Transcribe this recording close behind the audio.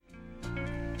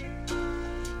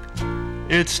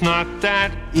It's not that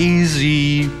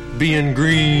easy being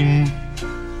green.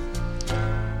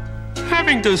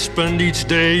 Having to spend each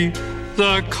day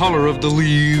the color of the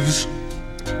leaves,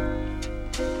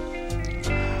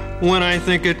 when I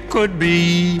think it could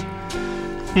be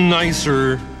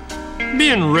nicer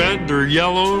being red or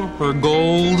yellow or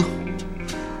gold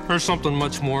or something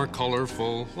much more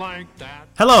colorful like that.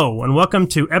 Hello, and welcome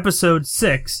to episode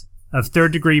 6 of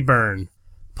Third Degree Byrne,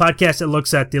 podcast that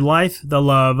looks at the life, the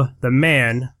love, the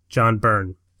man, John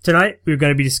Byrne. Tonight, we're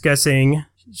going to be discussing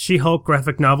She-Hulk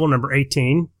graphic novel number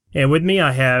 18. And with me,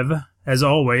 I have, as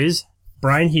always,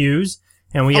 Brian Hughes.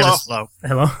 And we have hello.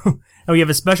 And we have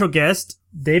a special guest,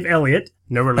 Dave Elliott,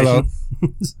 no relation,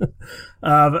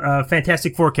 of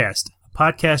Fantastic Forecast, a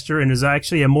podcaster, and is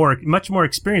actually a much more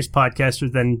experienced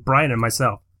podcaster than Brian and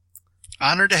myself.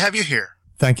 Honored to have you here.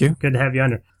 Thank you. Good to have you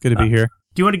on there. Good to be here.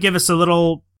 Do you want to give us a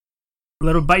little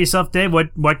about yourself, Dave?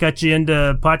 What got you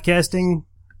into podcasting?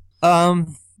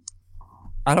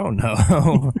 I don't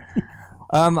know.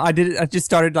 I just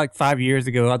started like 5 years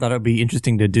ago. I thought it would be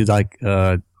interesting to do like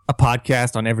a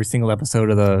podcast on every single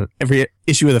episode of every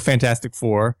issue of the Fantastic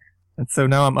Four, and so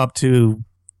now I'm up to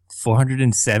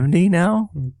 470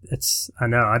 now. I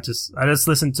know. I just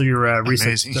listened to your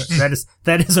recent.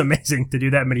 That is amazing to do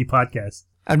that many podcasts.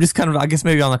 I'm just kind of, I guess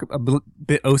maybe on like a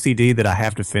bit OCD that I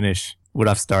have to finish what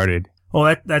I've started.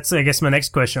 Well, that's I guess my next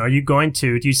question.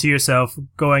 Do you see yourself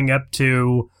going up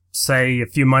to, say, a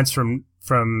few months from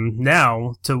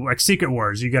now to like Secret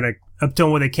Wars? You're going to, up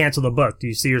till when they cancel the book, do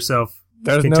you see yourself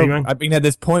continuing? I mean, at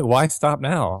this point, why stop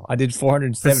now? I did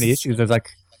 470 issues. There's like...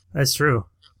 That's true.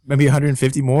 Maybe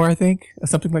 150 more, I think, or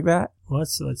something like that.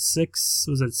 What's 6?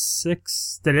 Was it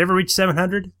 6? Did it ever reach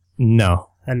 700? No.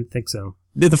 I didn't think so.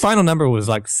 The final number was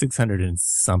like 600 and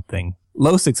something.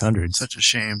 Low 600s. Such a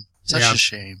shame. Such a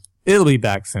shame. It'll be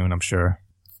back soon, I'm sure.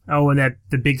 Oh, and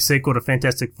the big sequel to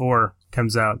Fantastic Four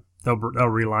comes out, they'll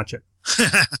relaunch it.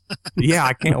 Yeah,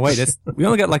 I can't wait. We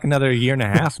only got like another year and a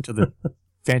half until the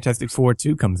Fantastic Four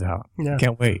 2 comes out. Yeah.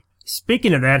 Can't wait.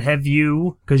 Speaking of that, have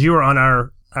you, because you were on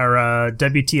our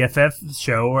WTFF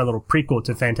show, our little prequel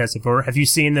to Fantastic Four, have you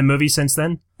seen the movie since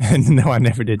then? No, I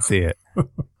never did see it.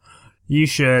 You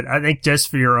should. I think just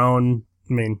for your own,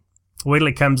 wait till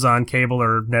it comes on cable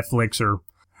or Netflix or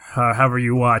however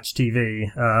you watch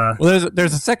TV. Well,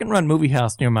 there's a second-run movie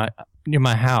house near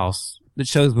my house that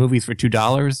shows movies for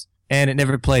 $2, and it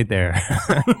never played there.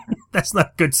 That's not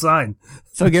a good sign.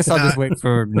 So I guess I'll just wait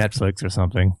for Netflix or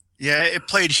something. Yeah, it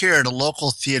played here at a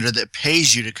local theater that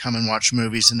pays you to come and watch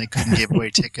movies, and they couldn't give away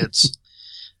tickets.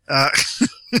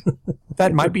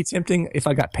 That might be tempting if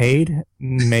I got paid.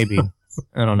 Maybe.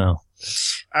 I don't know.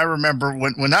 I remember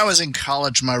when I was in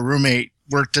college, my roommate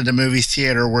worked at a movie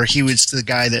theater where he was the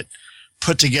guy that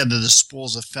put together the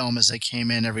spools of film as they came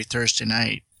in every Thursday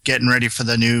night, getting ready for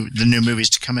the new movies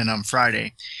to come in on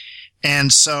Friday.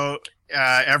 And so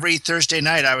every Thursday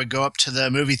night I would go up to the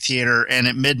movie theater, and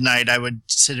at midnight I would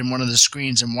sit in one of the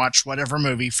screens and watch whatever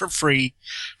movie for free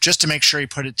just to make sure he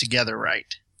put it together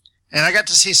right. And I got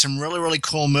to see some really, really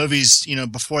cool movies,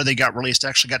 before they got released. I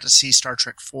actually got to see Star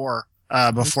Trek 4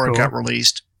 before it got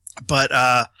released. But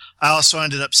I also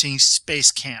ended up seeing Space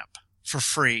Camp for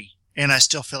free, and I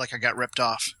still feel like I got ripped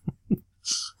off.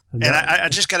 And I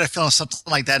just got a feeling something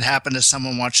like that happened to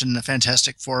someone watching the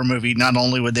Fantastic Four movie. Not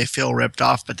only would they feel ripped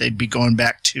off, but they'd be going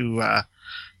back to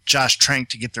Josh Trank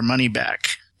to get their money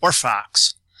back. Or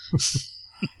Fox.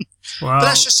 Well, but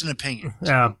that's just an opinion.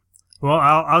 Yeah. Well,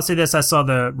 I'll say this. I saw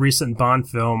the recent Bond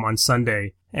film on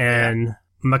Sunday, and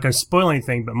I'm not going to spoil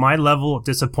anything, but my level of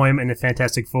disappointment in the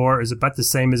Fantastic Four is about the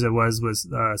same as it was with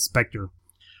Spectre.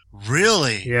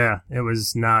 Really? Yeah. It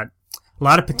was not... A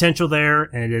lot of potential there,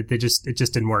 and it just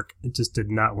didn't work. It just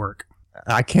did not work.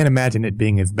 I can't imagine it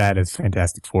being as bad as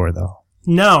Fantastic Four, though.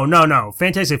 No.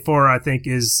 Fantastic Four, I think,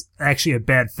 is actually a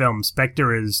bad film.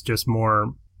 Spectre is just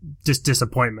more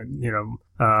disappointment.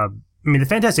 The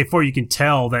Fantastic Four, you can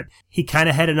tell that he kind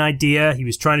of had an idea. He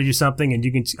was trying to do something, and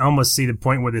you can almost see the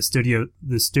point where the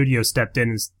studio stepped in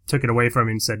and took it away from him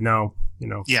and said, "No,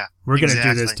 we're going to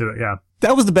do this to it." Yeah.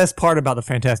 That was the best part about the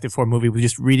Fantastic Four movie, was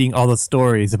just reading all the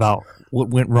stories about what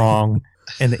went wrong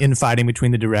and the infighting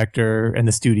between the director and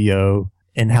the studio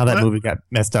and how that movie got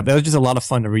messed up. That was just a lot of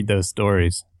fun to read those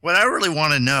stories. What I really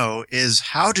want to know is,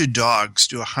 how do dogs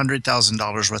do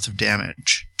 $100,000 worth of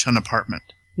damage to an apartment?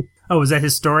 Oh, is that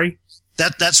his story?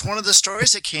 That's one of the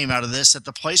stories that came out of this, at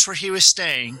the place where he was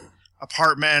staying,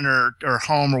 apartment or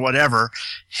home or whatever,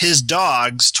 his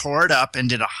dogs tore it up and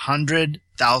did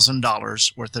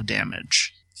 $100,000 worth of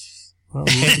damage. Well,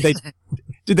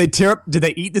 did they tear up? Did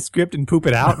they eat the script and poop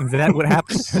it out? Is that what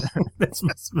happened? That's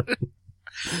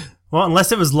Well,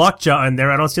 unless it was Lockjaw in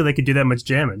there, I don't see they could do that much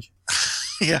damage.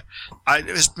 Yeah.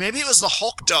 Maybe it was the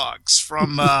Hulk dogs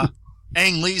from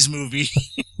Ang Lee's movie.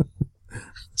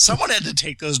 Someone had to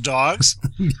take those dogs.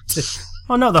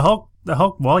 Oh no, the Hulk.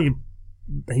 Well,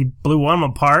 he blew one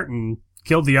apart and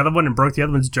killed the other one and broke the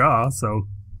other one's jaw. So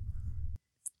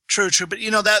true. But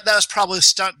that was probably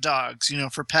stunt dogs.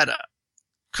 For PETA.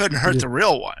 Couldn't hurt the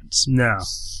real ones. No.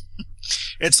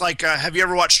 It's like, have you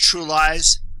ever watched True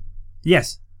Lies?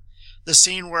 Yes. The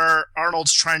scene where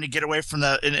Arnold's trying to get away from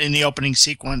in the opening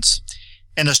sequence,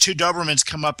 and those two Dobermans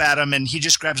come up at him, and he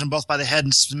just grabs them both by the head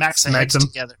and smacks the heads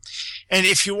together. And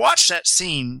if you watch that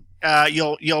scene,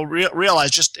 you'll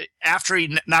realize just after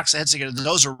he knocks the heads together,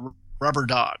 those are rubber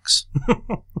dogs.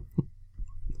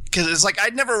 Because it's like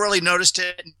I'd never really noticed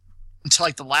it until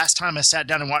like the last time I sat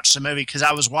down and watched the movie, because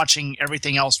I was watching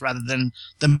everything else rather than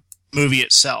the movie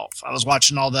itself. I was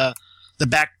watching all the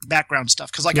background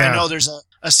stuff, because I know there's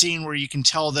a scene where you can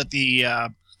tell that the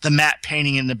matte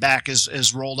painting in the back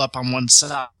is rolled up on one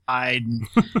side, and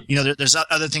there's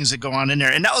other things that go on in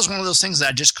there, and that was one of those things that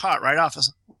I just caught right off. I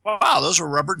was like, wow, those were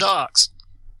rubber dogs.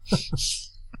 I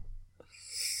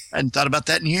hadn't thought about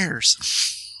that in years.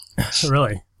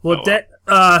 Really? Well,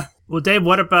 Dave,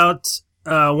 what about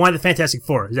one of the Fantastic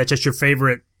Four? Is that just your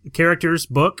favorite characters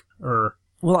book, or?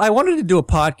 Well, I wanted to do a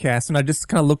podcast, and I just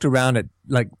kind of looked around at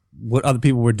like what other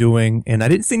people were doing, and I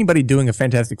didn't see anybody doing a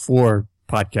Fantastic Four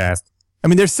podcast. I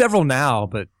mean, there's several now,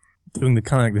 but doing the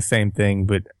kind of like the same thing.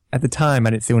 But at the time,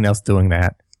 I didn't see anyone else doing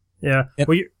that. Yeah.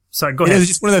 Well, sorry. Go ahead. It was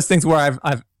just one of those things where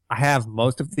I have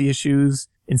most of the issues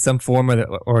in some form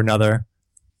or another,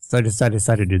 so I decided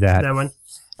to do that. That one.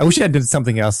 I wish I had done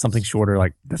something else, something shorter,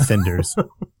 like Defenders.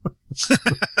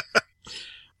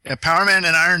 Yeah, Power Man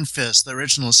and Iron Fist, the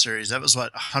original series. That was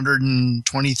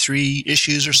 123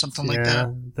 issues or something like that.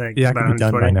 I could be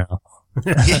done by now.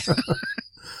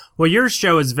 Well, your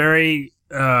show is is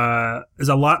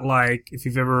a lot like if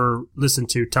you've ever listened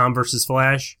to Tom versus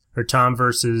Flash or Tom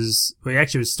versus. Well,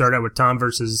 actually, it started out with Tom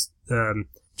versus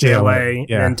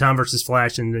JLA, and Tom versus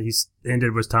Flash, and he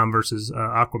ended with Tom versus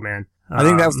Aquaman. I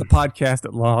think that was the podcast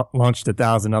that launched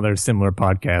 1,000 other similar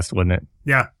podcasts, wasn't it?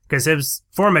 Yeah, because his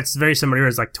format's very similar.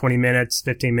 It's like 20 minutes,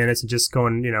 15 minutes, and just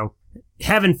going,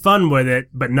 having fun with it,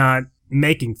 but not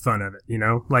making fun of it.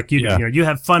 Like you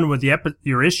have fun with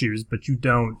your issues, but you're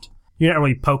not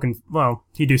really poking. Well,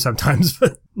 you do sometimes,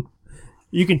 but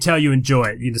you can tell you enjoy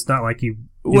it. It's not like you.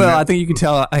 Well, I think you can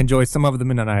tell I enjoy some of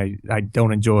them, and I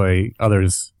don't enjoy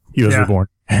others. Heroes Reborn.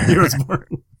 Heroes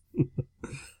Reborn.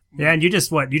 Yeah, and you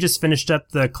just finished up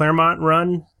the Claremont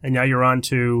run, and now you're on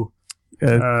to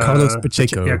Carlos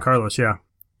Pacheco. Yeah, Carlos, yeah.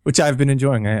 Which I've been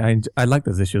enjoying. I like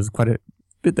those issues. Quite a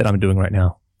bit that I'm doing right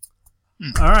now.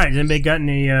 All right. Has anybody got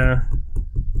any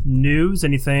news?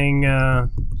 Anything?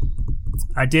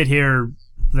 I did hear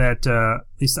that, at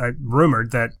least I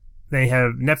rumored that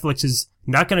Netflix is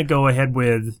not going to go ahead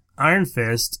with Iron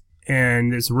Fist,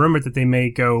 and it's rumored that they may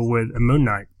go with Moon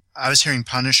Knight. I was hearing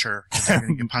Punisher. They're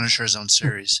going to give Punisher his own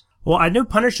series. Well, I knew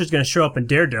Punisher's going to show up in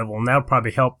Daredevil, and that'll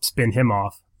probably help spin him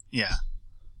off. Yeah.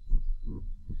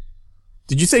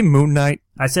 Did you say Moon Knight?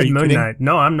 I said Moon Knight.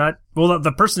 No, I'm not. Well,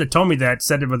 the person that told me that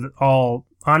said it with all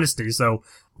honesty, so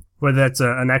whether that's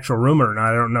an actual rumor or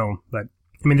not, I don't know. But,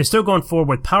 I mean, they're still going forward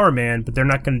with Power Man, but they're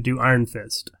not going to do Iron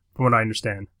Fist, from what I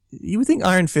understand. You would think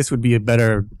Iron Fist would be a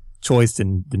better choice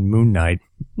than Moon Knight.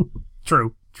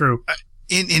 True.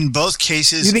 In both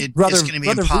cases, it's going to be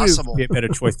impossible. Would be a better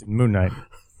choice than Moon Knight.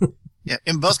 Yeah,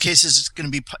 in both cases, it's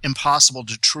going to be impossible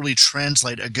to truly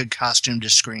translate a good costume to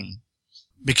screen,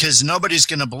 because nobody's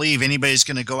going to believe anybody's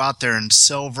going to go out there in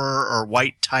silver or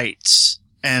white tights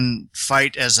and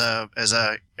fight as a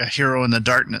hero in the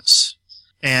darkness.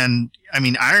 And I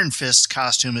mean, Iron Fist's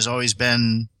costume has always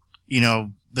been,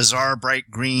 bizarre,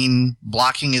 bright green,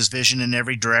 blocking his vision in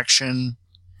every direction.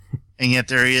 And yet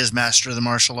there he is, master of the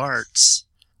martial arts.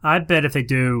 I bet if they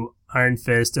do Iron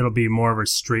Fist, it'll be more of a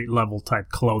street level type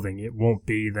clothing. It won't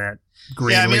be that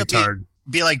green leotard.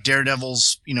 Be like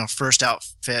Daredevil's, first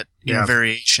outfit,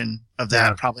 variation of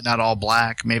that. Yeah. Probably not all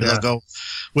black. Maybe they'll go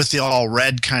with the all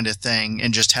red kind of thing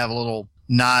and just have a little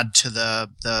nod to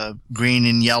the green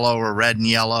and yellow or red and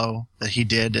yellow that he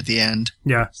did at the end.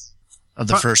 Yeah. Of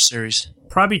the first series.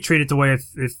 Probably treat it the way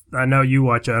if I know you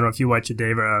watch it. I don't know if you watch it,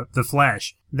 Dave. The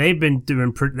Flash. They've been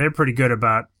doing. They're pretty good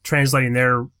about translating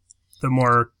the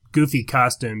more goofy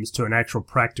costumes to an actual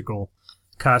practical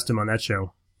costume on that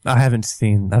show. I haven't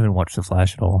watched The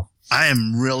Flash at all. I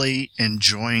am really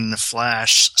enjoying The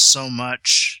Flash so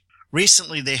much.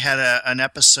 Recently, they had an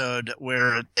episode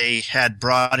where they had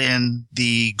brought in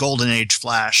the Golden Age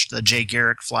Flash, the Jay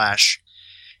Garrick Flash,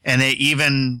 And they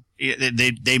even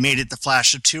they made it the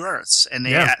Flash of Two Earths, and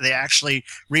they actually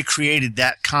recreated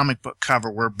that comic book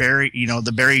cover where Barry,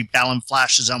 the Barry Allen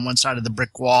Flash is on one side of the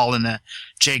brick wall and the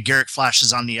Jay Garrick Flash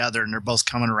is on the other, and they're both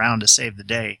coming around to save the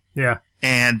day. Yeah.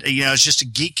 And, it's just a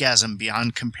geekasm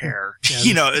beyond compare.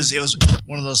 Yeah. It was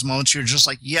one of those moments you're just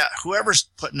like, yeah, whoever's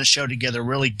putting the show together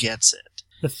really gets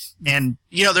it. And,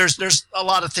 there's a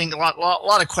lot of things, a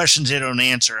lot of questions they don't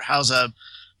answer. How's a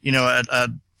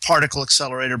particle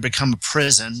accelerator become a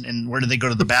prison, and where do they go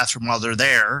to the bathroom while they're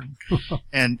there?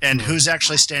 And who's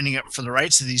actually standing up for the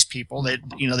rights of these people that,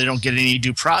 they don't get any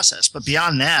due process. But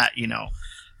beyond that,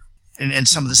 and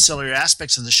some of the sillier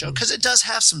aspects of the show, because it does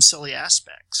have some silly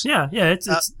aspects. Yeah, it's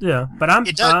but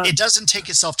it doesn't take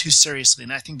itself too seriously,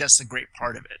 and I think that's the great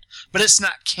part of it. But it's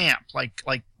not camp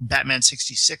like Batman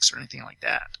 66 or anything like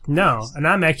that. No, and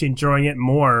I'm actually enjoying it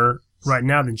more right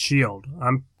now than Shield.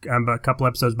 I'm a couple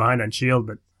episodes behind on Shield,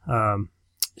 but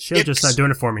Shield's just not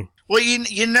doing it for me. Well,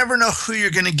 you never know who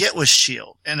you're going to get with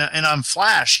Shield, and on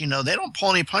Flash, they don't pull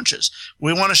any punches.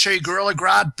 We want to show you Gorilla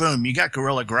Grodd, boom, you got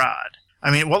Gorilla Grodd. I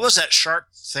mean, what was that shark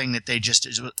thing that they just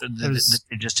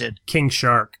did? King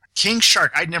Shark. King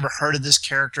Shark. I'd never heard of this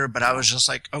character, but I was just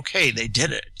like, okay, they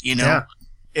did it. Yeah.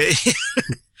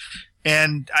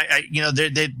 And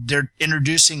they're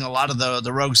introducing a lot of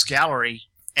the Rogues Gallery,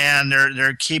 and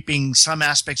they're keeping some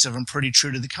aspects of them pretty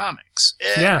true to the comics.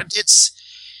 Yeah. It's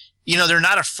they're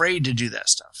not afraid to do that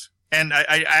stuff. And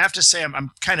I have to say I'm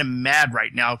kind of mad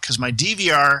right now because my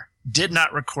DVR did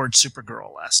not record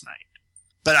Supergirl last night.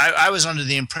 But I was under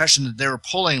the impression that they were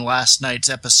pulling last night's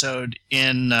episode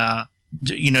in,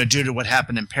 due to what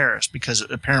happened in Paris, because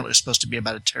apparently it was supposed to be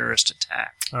about a terrorist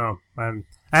attack. Oh, I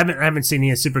haven't seen any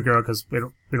of Supergirl because we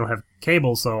don't have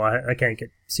cable, so I can't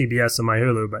get CBS on my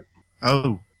Hulu. But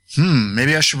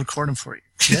maybe I should record them for you.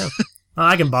 Yeah,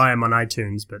 I can buy them on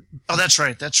iTunes, but that's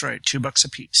right, $2 a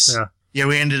piece. Yeah,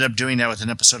 we ended up doing that with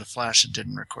an episode of Flash that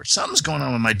didn't record. Something's going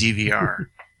on with my DVR.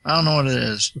 I don't know what it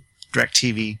is.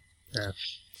 DirecTV. Yeah.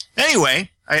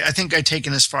 Anyway, I think I've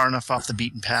taken this far enough off the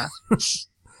beaten path.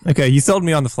 Okay, you sold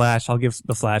me on the Flash. I'll give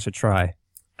the Flash a try.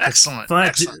 Excellent.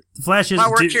 Flash is my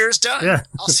work here is done. Yeah.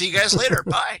 I'll see you guys later.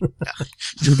 Bye.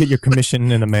 You'll get your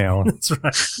commission in the mail. That's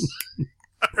right.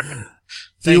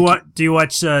 Do you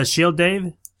watch Shield,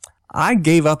 Dave? I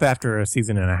gave up after a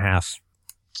season and a half.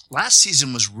 Last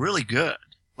season was really good.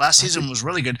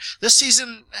 This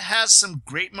season has some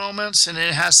great moments, and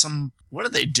it has some what are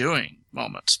they doing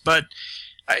moments. But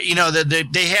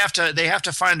they have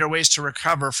to find their ways to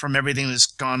recover from everything that's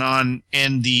gone on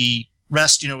in the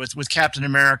rest. With Captain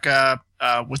America,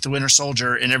 with the Winter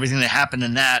Soldier, and everything that happened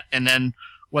in that, and then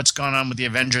what's gone on with the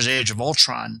Avengers: Age of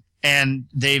Ultron. And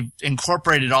they've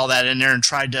incorporated all that in there and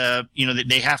tried to,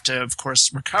 they have to, of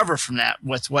course, recover from that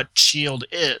with what Shield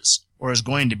is or is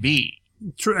going to be.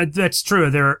 True, that's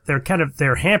true.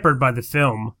 They're hampered by the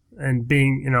film and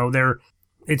being,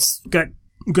 it's got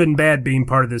good and bad being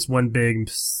part of this one big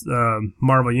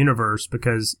Marvel universe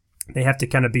because they have to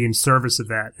kind of be in service of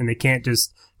that and they can't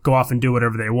just go off and do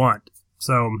whatever they want.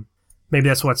 So maybe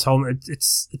that's what's holding.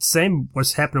 It's same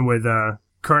what's happening with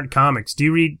current comics. Do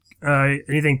you read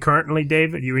anything currently,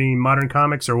 David? Do you read any modern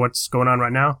comics or what's going on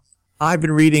right now? I've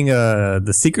been reading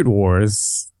the Secret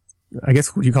Wars. I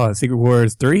guess what do you call it? Secret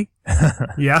Wars 3?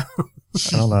 Yeah. I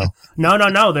don't know.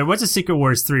 No. There was a Secret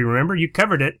Wars 3, remember? You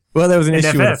covered it. Well, there was an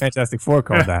issue with Fantastic Four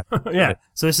called that. Yeah.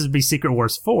 So this would be Secret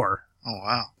Wars 4. Oh,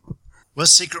 wow.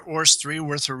 Was Secret Wars 3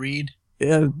 worth a read?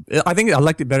 Yeah, I think I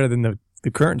liked it better than the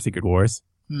current Secret Wars.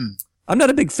 I'm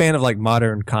not a big fan of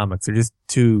modern comics. They're just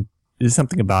there's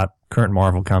something about current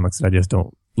Marvel comics that I just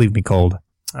don't leave me cold.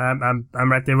 I'm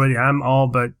right there with you. I'm all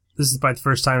but this is probably the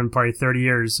first time in probably 30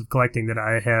 years of collecting that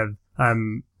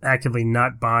I'm actively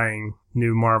not buying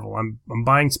new Marvel. I'm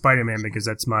buying Spider-Man because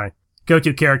that's my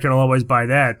go-to character and I'll always buy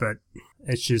that, but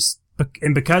it's just,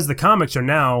 and because the comics are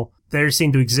now, they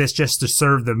seem to exist just to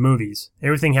serve the movies.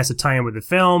 Everything has to tie in with the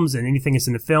films and anything that's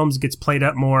in the films gets played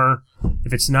up more.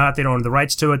 If it's not, they don't have the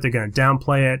rights to it, they're going to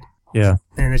downplay it. Yeah.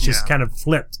 And it's just kind of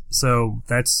flipped. So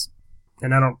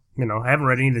and I don't, I haven't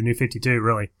read any of the New 52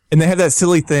 really. And they have that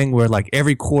silly thing where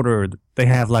every quarter they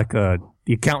have the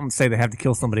accountants say they have to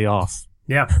kill somebody off.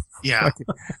 Yeah. Yeah.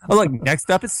 Next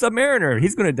up is Submariner.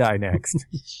 He's going to die next.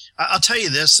 I'll tell you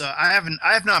this. I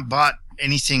have not bought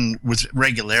anything with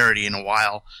regularity in a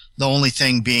while. The only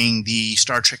thing being the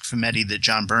Star Trek Fumetti that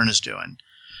John Byrne is doing.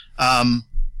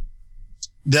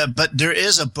 But there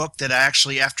is a book that I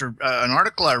actually, after an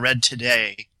article I read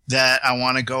today, that I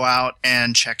want to go out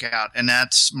and check out, and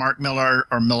that's Mark Millar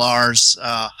or Millar's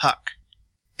Huck.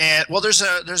 And well, there's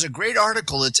a great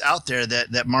article that's out there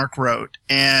that Mark wrote,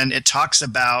 and it talks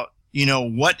about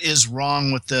what is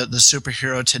wrong with the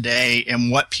superhero today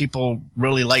and what people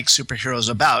really like superheroes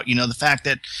about. The fact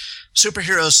that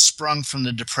superheroes sprung from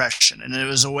the Depression, and it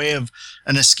was a way of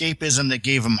an escapism that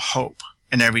gave them hope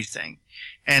and everything.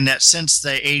 And that since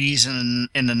the 80s and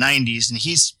in the 90s, and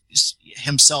he's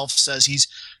himself says he's,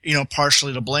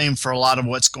 partially to blame for a lot of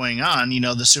what's going on. The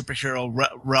superhero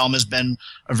realm has been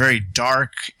a very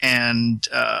dark and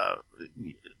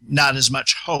not as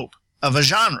much hope of a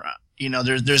genre.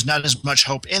 There's not as much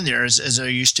hope in there as there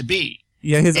used to be.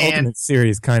 Yeah, his Ultimate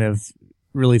series kind of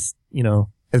really,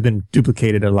 has been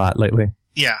duplicated a lot lately.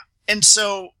 Yeah. And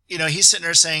so, he's sitting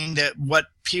there saying that what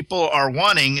people are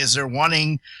wanting is they're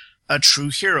wanting a true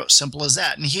hero. Simple as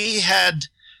that. And he had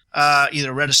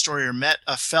either read a story or met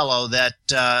a fellow that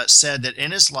said that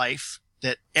in his life,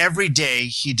 that every day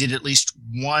he did at least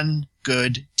one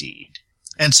good deed.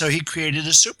 And so he created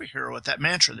a superhero with that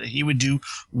mantra that he would do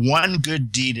one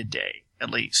good deed a day, at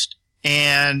least.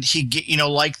 And he,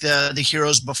 like the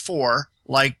heroes before,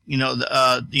 like,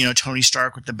 Tony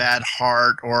Stark with the bad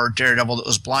heart or Daredevil that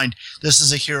was blind. This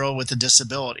is a hero with a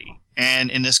disability.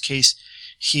 And in this case,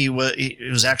 it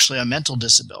was actually a mental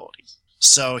disability.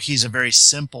 So he's a very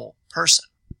simple person.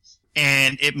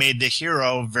 And it made the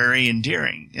hero very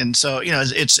endearing. And so,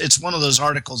 it's one of those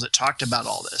articles that talked about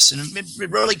all this. And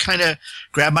it really kind of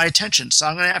grabbed my attention. So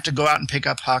I'm going to have to go out and pick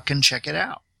up Huck and check it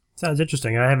out. Sounds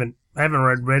interesting. I haven't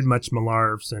read much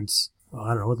Millar since, I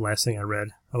don't know what the last thing I read.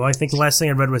 Oh, I think the last thing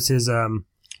I read was his...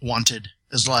 Wanted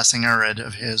is the last thing I read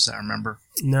of his, I remember.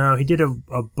 No, he did a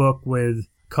book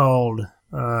called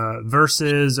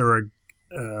Versus, or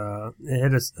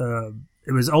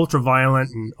it was ultra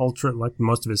violent and ultra, like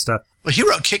most of his stuff. Well, he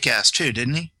wrote Kick-Ass too,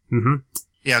 didn't he? Mm-hmm.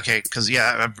 Yeah, okay, because,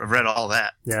 I've read all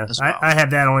that. Yeah, well. I have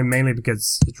that only mainly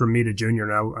because it's Romita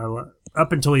Jr. And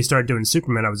up until he started doing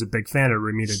Superman, I was a big fan of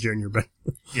Romita Jr., but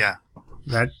yeah,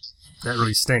 that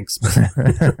really stinks.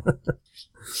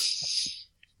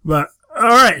 But all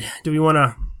right, do we want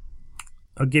to?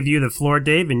 I'll give you the floor,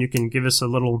 Dave, and you can give us a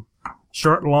little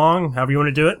short, long, however you want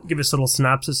to do it. Give us a little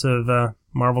synopsis of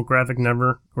Marvel graphic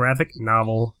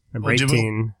novel number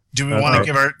 18. Do we want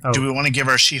to give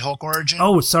our She-Hulk origin?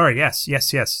 Oh, sorry. Yes.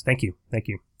 Thank you.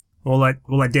 We'll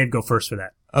let Dave go first for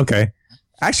that. Okay.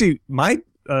 Actually,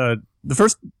 the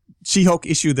first She-Hulk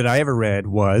issue that I ever read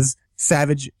was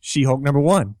Savage She-Hulk number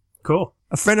 1. Cool.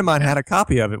 A friend of mine had a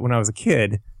copy of it when I was a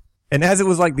kid, and as it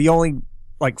was like the only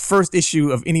first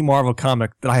issue of any Marvel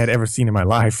comic that I had ever seen in my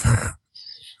life,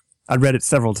 I read it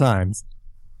several times.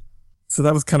 So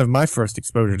that was kind of my first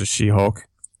exposure to She-Hulk,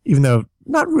 even though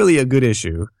not really a good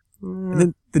issue. And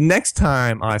then the next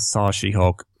time I saw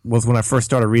She-Hulk was when I first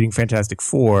started reading Fantastic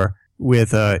Four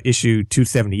with issue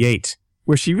 278,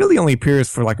 where she really only appears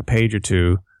for like a page or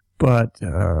two, but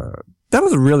that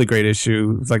was a really great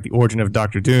issue. It was like the origin of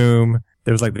Doctor Doom.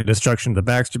 There was like the destruction of the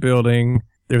Baxter Building.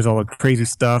 There was all the crazy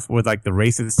stuff with like the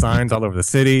racist signs all over the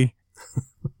city.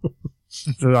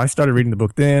 So I started reading the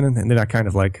book then, and then I kind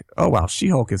of like, oh wow,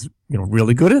 She-Hulk is,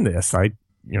 really good in this.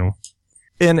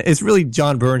 And it's really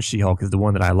John Byrne's She-Hulk is the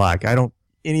one that I like.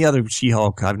 Any other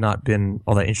She-Hulk I've not been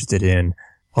all that interested in.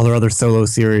 All their other solo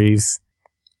series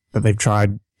that they've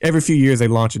tried. Every few years they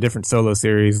launch a different solo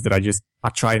series that I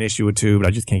try an issue or two, but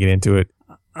I just can't get into it.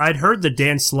 I'd heard the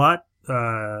Dan Slott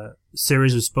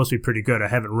series was supposed to be pretty good. I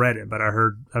haven't read it, but I've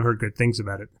heard good things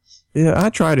about it. Yeah, I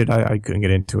tried it. I couldn't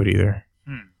get into it either.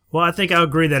 Well, I think I'll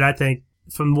agree that I think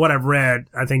from what I've read,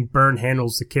 I think Byrne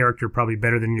handles the character probably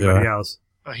better than anybody else.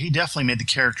 He definitely made the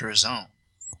character his own.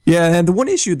 Yeah, and the one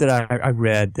issue that I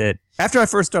read that after I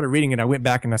first started reading it, I went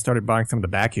back and I started buying some of the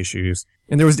back issues.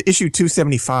 And there was the issue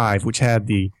 275, which had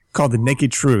called The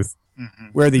Naked Truth,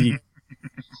 where the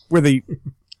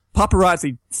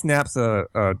paparazzi snaps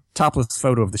a topless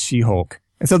photo of the She-Hulk.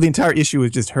 And so the entire issue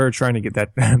is just her trying to get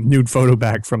that nude photo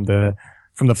back from the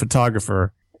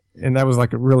photographer. And that was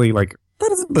like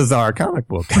that is a bizarre comic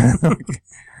book.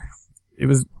 It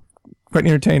was quite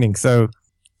entertaining. So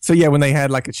yeah, when they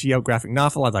had like a She-Hulk graphic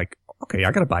novel, I was like, okay,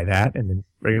 I gotta buy that. And then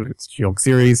regular She-Hulk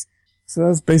series. So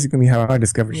that's basically how I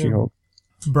discovered She-Hulk.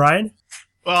 Brian?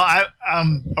 Well,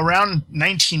 around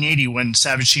 1980 when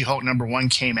Savage She-Hulk number 1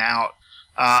 came out,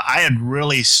 I had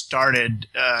really started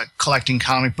collecting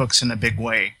comic books in a big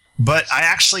way. But I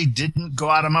actually didn't go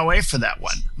out of my way for that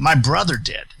one. My brother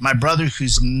did. My brother,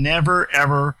 who's never,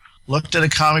 ever looked at a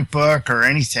comic book or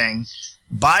anything,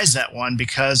 buys that one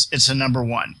because it's a number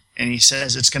 1. And he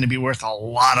says it's going to be worth a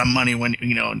lot of money when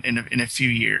in a few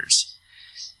years.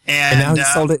 And now he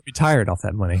sold it, retired off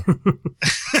that money.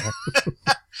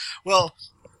 Well,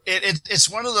 it's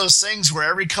one of those things where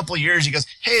every couple of years he goes,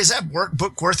 hey, is that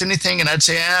book worth anything? And I'd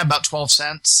say, about 12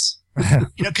 cents.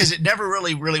 Because it never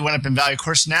really went up in value. Of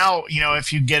course, now,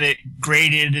 if you get it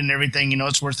graded and everything,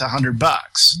 it's worth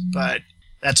 $100, but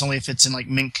that's only if it's in like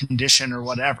mint condition or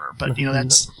whatever. But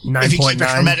that's 9.9. If you keep it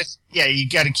hermetic. Yeah, you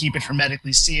got to keep it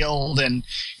hermetically sealed and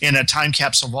in a time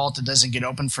capsule vault that doesn't get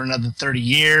open for another 30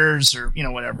 years or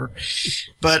whatever.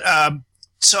 But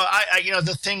so I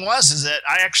the thing is that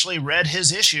I actually read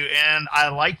his issue and I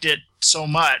liked it so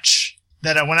much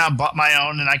that I went out and bought my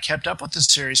own, and I kept up with the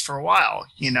series for a while.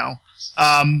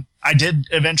 I did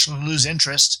eventually lose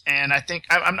interest, and I think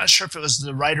I'm not sure if it was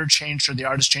the writer changed or the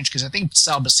artist changed, because I think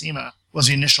Sal Buscema was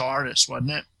the initial artist,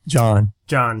 wasn't it? John.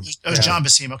 It was John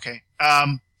Buscema. Okay.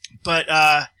 But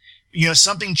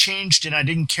something changed, and I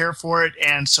didn't care for it,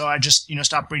 and so I just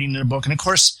stopped reading the book. And of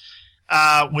course,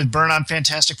 with Byrne on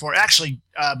Fantastic Four, actually,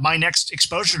 my next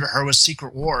exposure to her was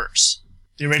Secret Wars,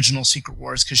 the original Secret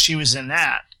Wars, because she was in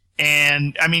that.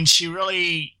 And I mean,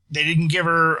 they didn't give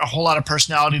her a whole lot of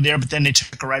personality there, but then they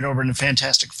took her right over into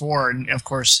Fantastic Four. And of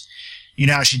course,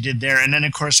 how she did there. And then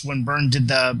of course, when Byrne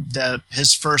did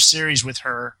his first series with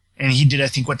her, and he did, I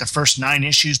think, the first 9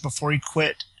 issues before he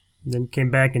quit. Then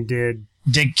came back and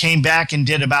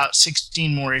did about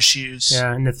 16 more issues.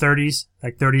 Yeah. In the 30s,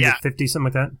 like 30 to 50,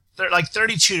 something like that. Like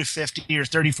 32 to 50 or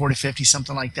 34 to 50,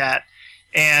 something like that.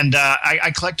 And,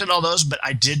 I collected all those, but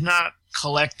I did not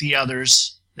collect the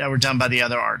others that were done by the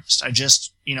other artists. I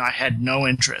just, I had no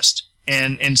interest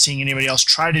in seeing anybody else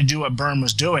try to do what Byrne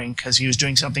was doing, because he was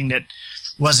doing something that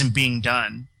wasn't being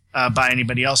done by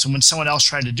anybody else. And when someone else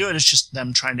tried to do it, it's just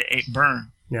them trying to ape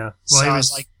Byrne. Yeah. Well, he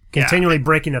was continually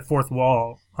breaking the fourth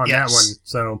wall on that one.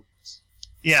 So.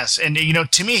 Yes, and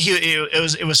to me,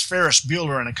 it was Ferris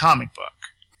Bueller in a comic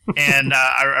book, and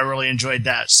I really enjoyed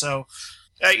that. So.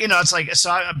 It's like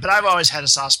but I've always had a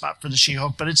soft spot for the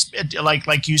She-Hulk, but it's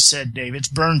like you said, Dave, it's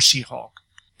Byrne's She-Hulk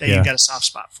that you've got a soft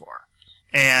spot for,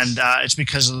 and it's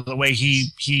because of the way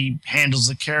he handles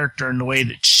the character and the way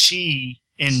that she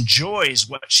enjoys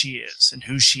what she is and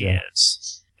who she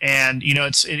is. And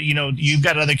you've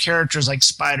got other characters like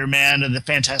Spider-Man and the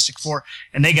Fantastic Four,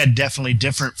 and they got definitely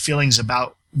different feelings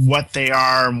about what they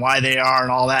are and why they are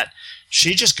and all that.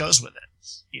 She just goes with it,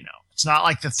 It's not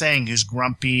like the Thing, who's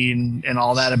grumpy and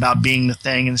all that about being the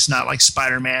Thing, and it's not like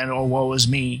Spider-Man, oh, woe is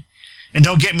me. And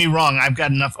don't get me wrong, I've got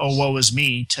enough oh, woe is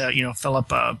me to, fill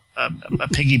up a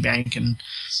piggy bank and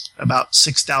about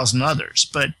 6,000 others.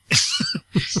 But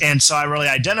and so I really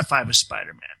identify with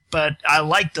Spider-Man. But I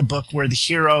like the book where the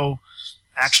hero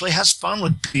actually has fun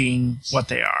with being what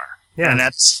they are. Yeah. And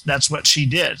that's what she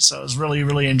did. So it was really,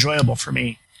 really enjoyable for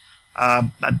me.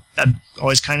 I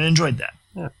always kind of enjoyed that.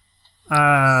 Yeah.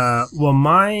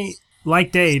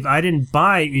 Like Dave, I didn't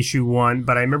buy issue 1,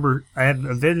 but I remember I have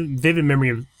a vivid memory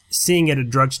of seeing it at a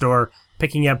drugstore,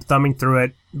 picking up, thumbing through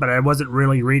it, but I wasn't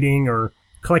really reading or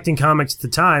collecting comics at the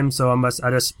time, so I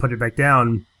just put it back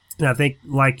down. And I think,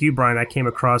 like you, Brian, I came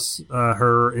across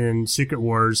her in Secret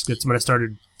Wars. That's when I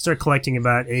started collecting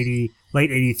about late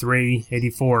 83,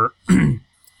 84.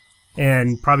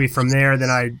 And probably from there, then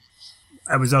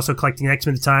I was also collecting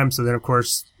X-Men at the time, so then, of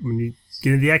course, when you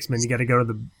get into the X-Men, you got to go to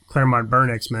the Claremont Byrne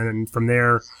X-Men, and from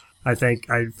there, I think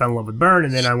I fell in love with Byrne,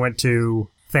 and then I went to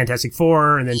Fantastic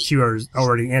Four, and then she was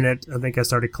already in it. I think I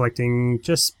started collecting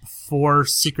just before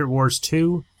Secret Wars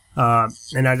 2,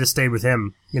 and I just stayed with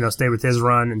him, stayed with his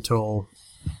run until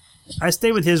I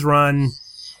stayed with his run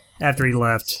after he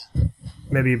left,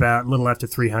 maybe about a little after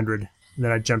 300. And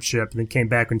then I jumped ship, and then came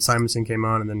back when Simonson came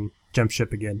on, and then jumped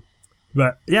ship again.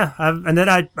 But yeah, I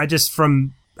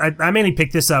mainly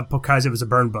picked this up because it was a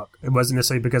Byrne book. It wasn't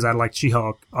necessarily because I liked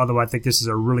She-Hulk, although I think this is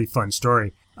a really fun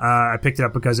story. I picked it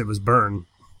up because it was Byrne.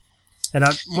 And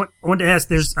I wanted to ask,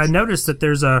 I noticed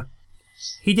that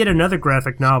he did another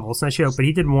graphic novel. It's not She-Hulk, but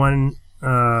he did one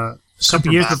a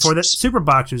couple years before that. Super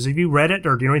Boxers. Have you read it,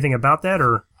 or do you know anything about that?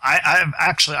 Or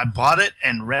I bought it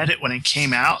and read it when it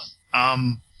came out.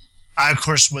 I, of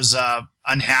course, was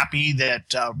unhappy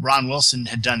that Ron Wilson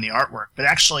had done the artwork, but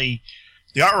actually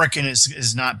the artwork in it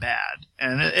is not bad.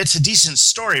 And it's a decent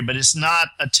story, but it's not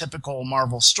a typical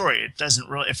Marvel story. It doesn't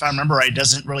really, if I remember right, it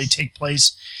doesn't really take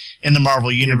place in the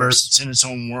Marvel universe. It's in its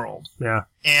own world. Yeah.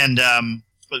 And,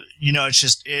 it's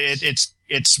just,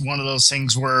 it's one of those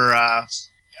things where I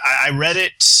read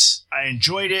it, I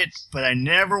enjoyed it, but I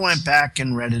never went back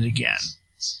and read it again.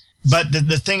 But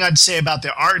the thing I'd say about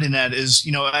the art in that is,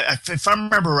 if I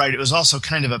remember right, it was also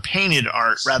kind of a painted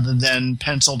art rather than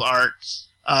penciled art.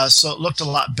 So it looked a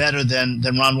lot better than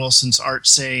Ron Wilson's art,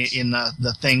 say, in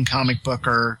the Thing comic book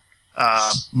or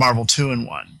Marvel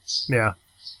 2-in-1. Yeah.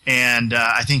 And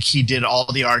I think he did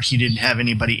all the art. He didn't have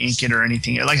anybody ink it or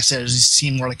anything. Like I said, it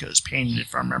seemed more like it was painted,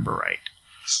 if I remember right.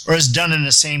 or is done in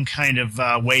the same kind of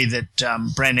way that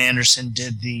Brent Anderson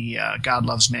did the God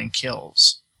Loves Man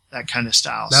Kills, that kind of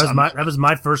style. That was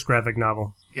my first graphic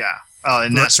novel. Yeah. Oh,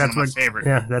 and that's one of my favorite.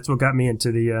 Yeah, that's what got me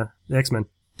into the X-Men.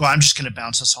 Well, I'm just going to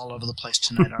bounce us all over the place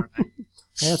tonight, aren't I?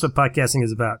 Yeah, that's what podcasting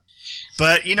is about.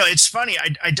 But, it's funny.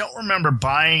 I don't remember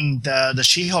buying the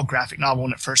She-Hulk graphic novel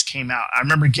when it first came out. I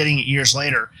remember getting it years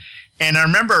later. And I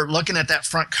remember looking at that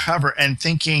front cover and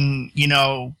thinking,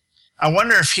 I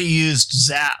wonder if he used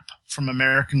Zap from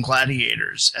American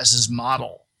Gladiators as his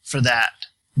model for that.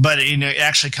 But, it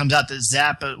actually comes out that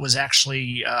Zap was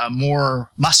actually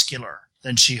more muscular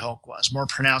than She-Hulk was, more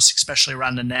pronounced, especially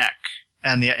around the neck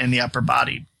and the upper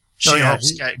body.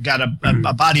 She-Hulk's got a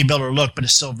bodybuilder look, but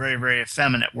is still very, very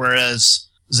effeminate, whereas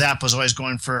Zap was always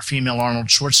going for a female Arnold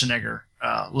Schwarzenegger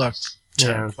look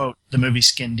to quote the movie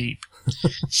Skin Deep.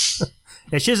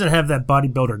 Yeah, she doesn't have that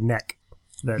bodybuilder neck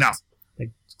that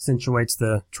accentuates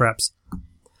the traps.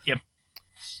 Yep.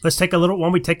 Let's take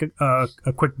we take a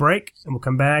quick break, and we'll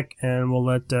come back, and we'll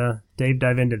let Dave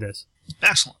dive into this.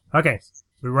 Excellent. Okay,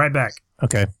 we'll be right back.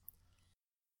 Okay.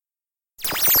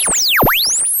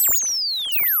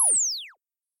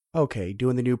 Okay,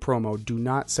 doing the new promo. Do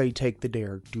not say take the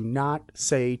dare. Do not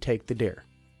say take the dare.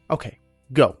 Okay,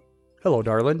 go. Hello,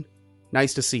 darling.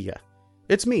 Nice to see ya.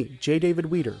 It's me, J. David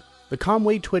Weeder, the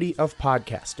Conway Twitty of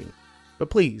podcasting. But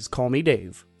please call me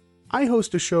Dave. I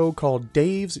host a show called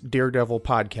Dave's Daredevil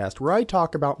Podcast, where I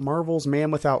talk about Marvel's Man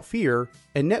Without Fear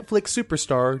and Netflix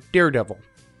superstar Daredevil.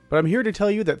 But I'm here to tell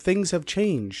you that things have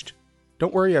changed.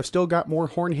 Don't worry, I've still got more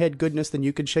hornhead goodness than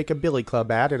you can shake a billy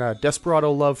club at and a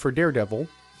desperado love for Daredevil.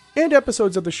 And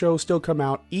episodes of the show still come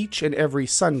out each and every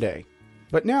Sunday.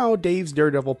 But now, Dave's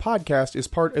Daredevil Podcast is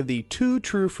part of the Two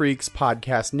True Freaks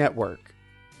podcast network.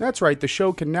 That's right, the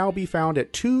show can now be found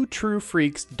at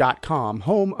twotruefreaks.com,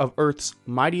 home of Earth's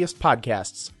mightiest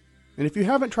podcasts. And if you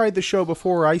haven't tried the show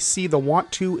before, I see the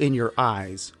want to in your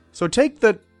eyes. So take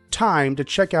the time to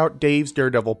check out Dave's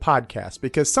Daredevil Podcast,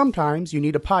 because sometimes you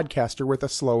need a podcaster with a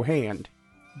slow hand.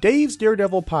 Dave's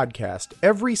Daredevil Podcast,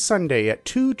 every Sunday at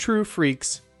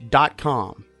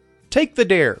twotruefreaks.com. Take the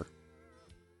dare.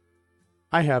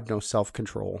 I have no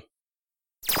self-control.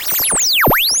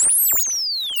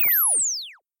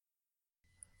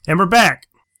 And we're back.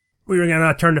 We're going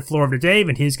to turn the floor over to Dave,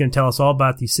 and he's going to tell us all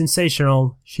about the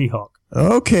sensational She-Hulk.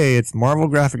 Okay, it's Marvel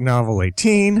Graphic Novel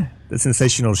 18, The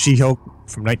Sensational She-Hulk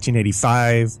from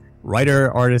 1985,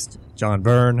 writer, artist, John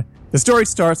Byrne. The story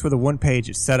starts with a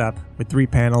one-page setup with 3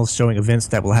 panels showing events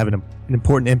that will have an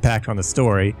important impact on the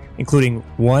story, including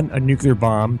 1, a nuclear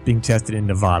bomb being tested in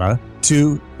Nevada,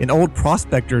 2, an old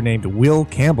prospector named Will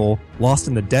Campbell lost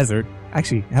in the desert.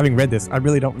 Actually, having read this, I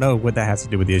really don't know what that has to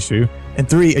do with the issue. And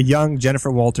 3, a young Jennifer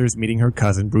Walters meeting her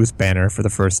cousin Bruce Banner for the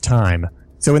first time.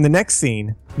 So in the next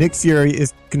scene, Nick Fury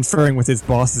is conferring with his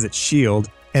bosses at S.H.I.E.L.D.,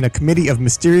 and a committee of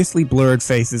mysteriously blurred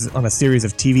faces on a series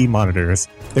of TV monitors.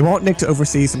 They want Nick to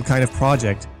oversee some kind of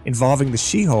project involving the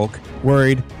She-Hulk,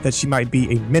 worried that she might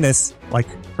be a menace like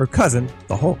her cousin,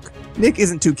 the Hulk. Nick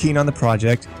isn't too keen on the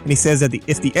project, and he says that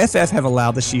if the FF have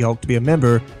allowed the She-Hulk to be a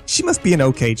member, she must be an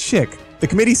okay chick. The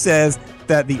committee says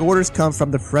that the orders come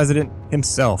from the president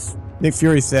himself. Nick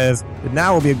Fury says that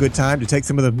now will be a good time to take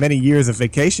some of the many years of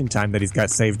vacation time that he's got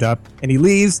saved up, and he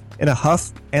leaves in a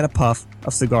huff and a puff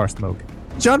of cigar smoke.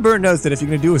 John Byrne knows that if you're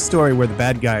going to do a story where the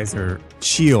bad guys are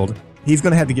S.H.I.E.L.D., he's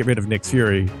going to have to get rid of Nick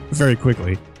Fury very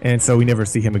quickly, and so we never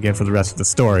see him again for the rest of the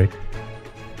story.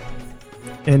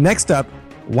 And next up,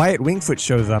 Wyatt Wingfoot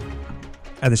shows up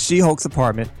at the She-Hulk's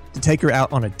apartment to take her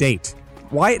out on a date.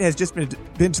 Wyatt has just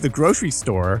been to the grocery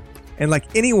store, and like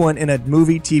anyone in a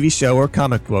movie, TV show, or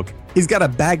comic book, he's got a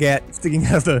baguette sticking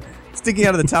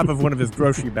out of the top of one of his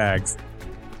grocery bags.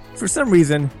 For some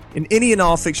reason, in any and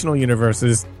all fictional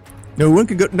universes, no one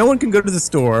can go to the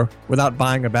store without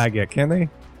buying a baguette, can they?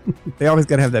 They always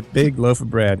got to have that big loaf of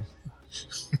bread.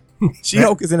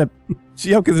 She-Hulk is in a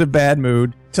bad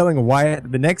mood, telling Wyatt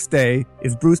that the next day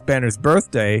is Bruce Banner's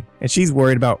birthday, and she's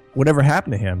worried about whatever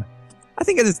happened to him. I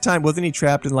think at this time, wasn't he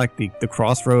trapped in like the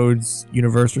Crossroads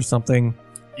universe or something?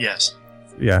 Yes.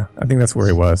 Yeah, I think that's where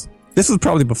he was. This was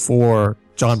probably before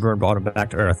John Byrne brought him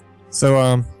back to Earth.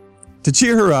 So, to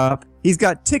cheer her up, he's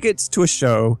got tickets to a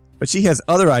show, but she has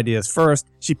other ideas. First,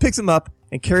 she picks him up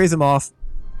and carries him off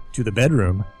to the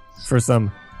bedroom for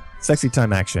some sexy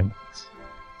time action.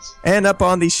 And up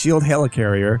on the S.H.I.E.L.D.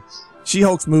 helicarrier,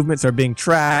 She-Hulk's movements are being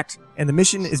tracked, and the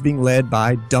mission is being led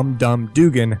by Dum Dum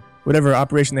Dugan. Whatever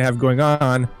operation they have going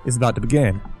on is about to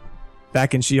begin.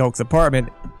 Back in She-Hulk's apartment,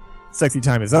 sexy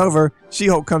time is over.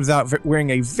 She-Hulk comes out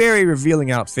wearing a very revealing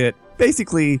outfit,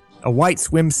 basically a white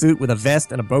swimsuit with a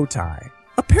vest and a bow tie.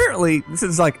 apparently this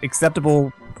is like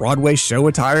acceptable Broadway show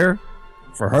attire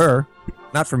for her,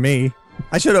 not for me.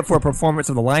 I showed up for a performance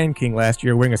of The Lion King last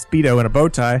year wearing a Speedo and a bow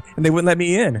tie, and they wouldn't let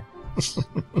me in.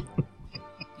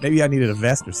 Maybe I needed a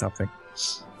vest or something.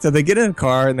 So they get in a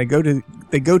car and they go to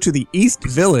the East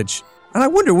Village. And I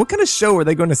wonder, what kind of show are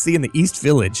they going to see in the East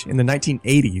Village in the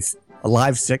 1980s? A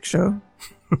live sex show?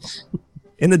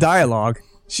 In the dialogue,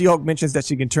 She-Hulk mentions that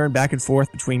she can turn back and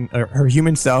forth between her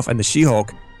human self and the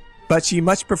She-Hulk, but she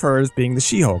much prefers being the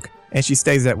She-Hulk, and she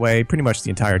stays that way pretty much the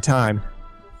entire time.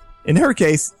 In her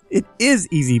case, it is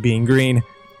easy being green,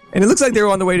 and it looks like they were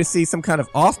on the way to see some kind of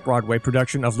off-Broadway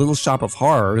production of Little Shop of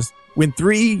Horrors when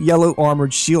 3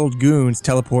 yellow-armored S.H.I.E.L.D. goons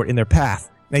teleport in their path.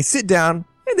 They sit down,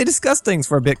 and they discuss things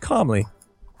for a bit calmly.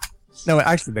 No,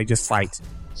 actually, they just fight.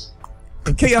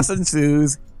 And chaos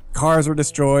ensues, cars are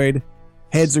destroyed,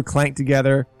 heads are clanked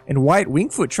together, and Wyatt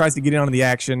Wingfoot tries to get in on the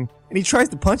action, and he tries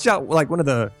to punch out like one of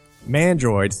the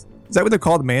mandroids. Is that what they're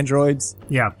called, mandroids?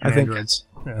 Yeah, I think. androids.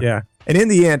 Yeah. And in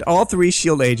the end, all 3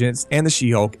 S.H.I.E.L.D. agents and the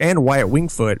She-Hulk and Wyatt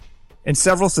Wingfoot and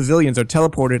several civilians are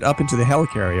teleported up into the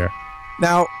helicarrier.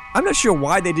 Now, I'm not sure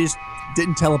why they just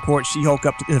didn't teleport She-Hulk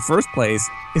up in the first place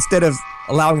instead of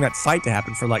allowing that fight to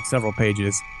happen for like several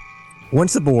pages.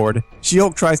 Once aboard,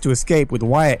 She-Hulk tries to escape with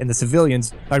Wyatt and the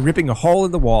civilians by ripping a hole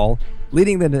in the wall,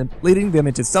 leading them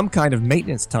into some kind of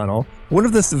maintenance tunnel. One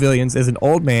of the civilians is an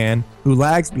old man who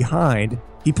lags behind.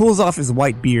 He pulls off his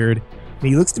white beard, and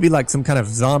he looks to be like some kind of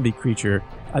zombie creature.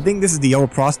 I think this is the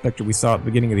old prospector we saw at the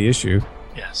beginning of the issue.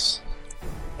 Yes.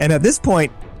 And at this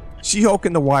point, She-Hulk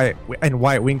and Wyatt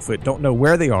Wingfoot don't know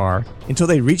where they are until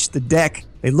they reach the deck.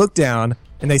 They look down,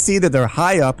 and they see that they're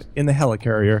high up in the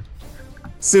helicarrier.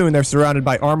 Soon, they're surrounded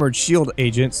by armed S.H.I.E.L.D.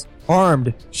 agents,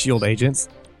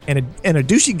 and a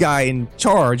douchey guy in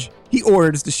charge. He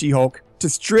orders the She-Hulk to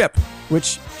strip,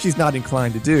 which she's not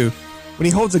inclined to do. When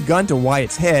he holds a gun to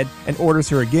Wyatt's head and orders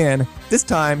her again, this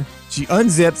time she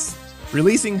unzips,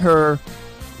 releasing her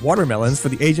watermelons for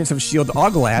the agents of S.H.I.E.L.D. to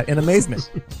ogle at in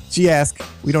amazement. She asks,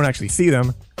 we don't actually see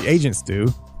them, the agents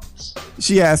do.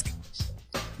 She asks,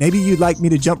 maybe you'd like me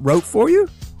to jump rope for you?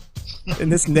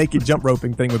 And this naked jump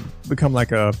roping thing would become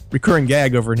like a recurring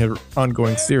gag over in his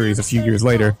ongoing series a few years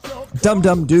later. Dum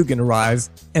Dum Dugan arrives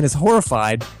and is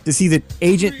horrified to see that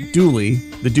Agent Dooley,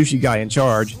 the douchey guy in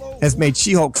charge, has made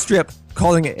She-Hulk strip,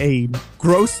 calling it a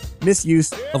gross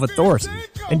misuse of authority,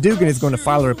 and Dugan is going to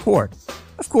file a report.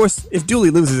 Of course, if Dooley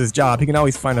loses his job, he can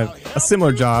always find a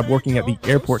similar job working at the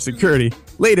airport security.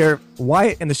 Later,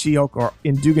 Wyatt and the She-Hulk are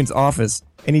in Dugan's office,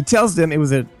 and he tells them it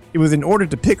was in order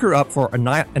to pick her up for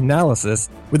analysis,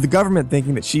 with the government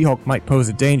thinking that She-Hulk might pose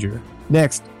a danger.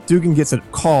 Next, Dugan gets a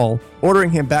call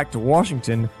ordering him back to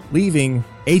Washington, leaving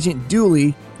Agent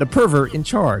Dooley, the pervert, in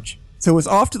charge. So it's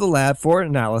off to the lab for an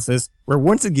analysis, where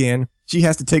once again, she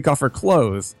has to take off her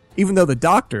clothes, even though the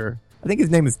doctor, I think his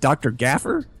name is Dr.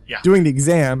 Gaffer, doing the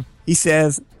exam, he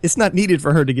says it's not needed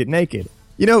for her to get naked.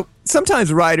 You know,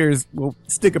 sometimes writers will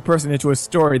stick a person into a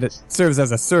story that serves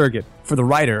as a surrogate for the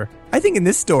writer. I think in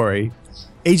this story,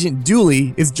 Agent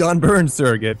Dooley is John Byrne's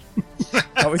surrogate.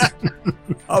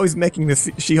 always making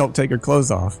the She-Hulk take her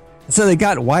clothes off. So they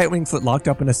got Wyatt Wingfoot locked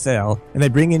up in a cell, and they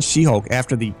bring in She-Hulk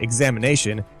after the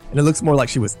examination, and it looks more like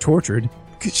she was tortured.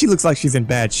 She looks like she's in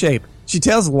bad shape. She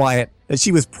tells Wyatt that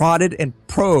she was prodded and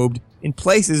probed in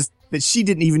places that she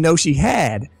didn't even know she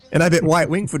had. And I bet Wyatt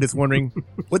Wingfoot is wondering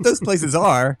what those places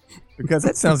are, because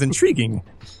that sounds intriguing.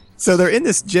 So they're in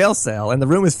this jail cell, and the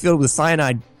room is filled with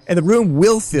cyanide, and the room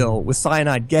will fill with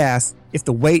cyanide gas if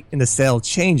the weight in the cell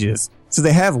changes. So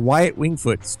they have Wyatt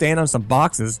Wingfoot stand on some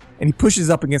boxes, and he pushes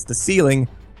up against the ceiling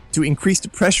to increase the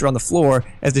pressure on the floor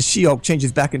as the She-Hulk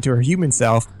changes back into her human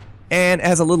self. And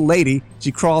as a little lady,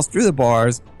 she crawls through the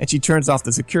bars, and she turns off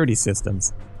the security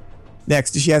systems.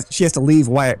 Next, she has to leave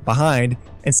Wyatt behind,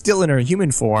 and still in her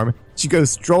human form, she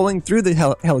goes strolling through the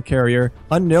helicarrier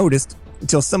unnoticed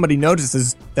until somebody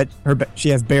notices that she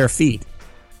has bare feet.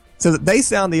 So that they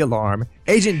sound the alarm,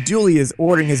 Agent Dooley is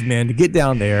ordering his men to get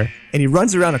down there, and he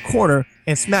runs around a corner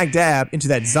and smack dab into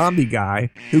that zombie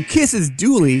guy who kisses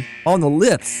Dooley on the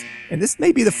lips. And this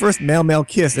may be the first male-male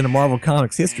kiss in a Marvel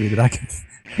Comics history that I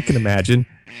can imagine.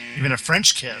 Even a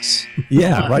French kiss.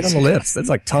 Yeah, right on the lips. That's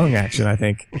like tongue action, I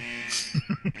think.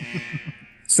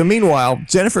 So meanwhile,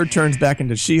 Jennifer turns back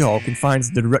into She-Hulk and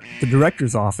finds the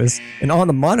director's office, and on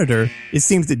the monitor, it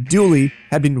seems that Dooley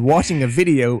had been watching a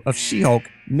video of She-Hulk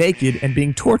naked and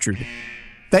being tortured.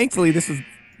 Thankfully, this was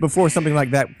before something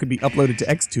like that could be uploaded to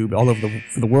Xtube all over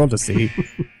for the world to see.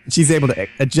 She's able to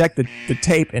eject the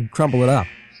tape and crumble it up.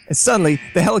 And suddenly,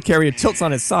 the helicarrier tilts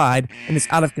on its side, and it's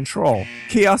out of control.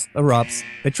 Chaos erupts.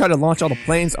 They try to launch all the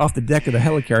planes off the deck of the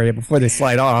helicarrier before they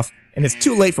slide off, and it's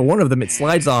too late for one of them. It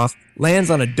slides off, lands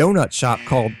on a donut shop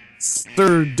called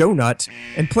Sir Donut,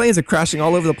 and planes are crashing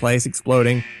all over the place,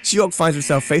 exploding. She-Hulk finds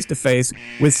herself face to face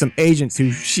with some agents who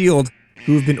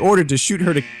have been ordered to shoot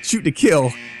to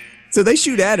kill. So they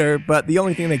shoot at her, but the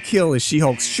only thing they kill is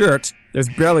She-Hulk's shirt. There's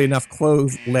barely enough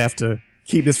clothes left to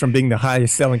keep this from being the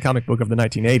highest selling comic book of the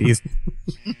 1980s.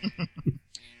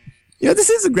 This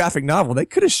is a graphic novel. They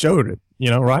could have showed it,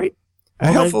 right?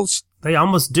 Well, they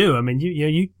almost do. I mean,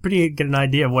 you pretty get an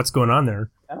idea of what's going on there.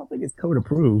 I don't think it's code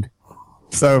approved.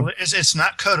 So it's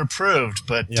not code approved,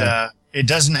 but it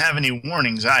doesn't have any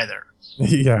warnings either.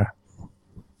 Yeah.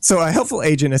 So a helpful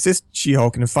agent assists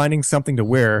She-Hulk in finding something to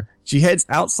wear. She heads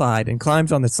outside and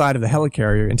climbs on the side of the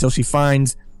helicarrier until she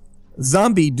finds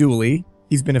Zombie Dooley.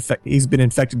 He's been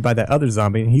infected by that other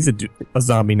zombie, and he's a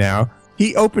zombie now.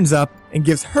 He opens up and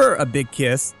gives her a big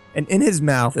kiss, and in his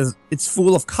mouth it's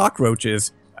full of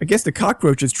cockroaches. I guess the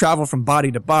cockroaches travel from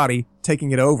body to body,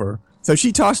 taking it over. So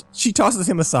she tosses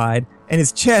him aside, and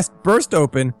his chest bursts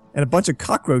open, and a bunch of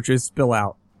cockroaches spill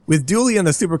out. With Dooley and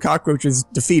the super cockroaches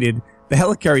defeated, the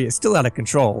helicarrier is still out of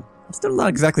control. I'm still not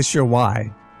exactly sure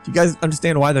why. Do you guys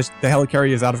understand why the helicarrier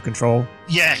is out of control?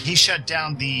 Yeah, he shut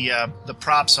down the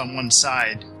props on one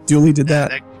side. Dooley did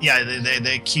that?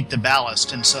 They keep the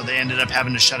ballast, and so they ended up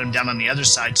having to shut him down on the other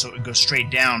side so it would go straight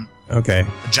down. Okay.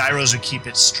 The gyros would keep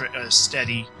it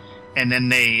steady, and then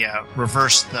they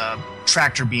reversed the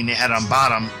tractor beam they had on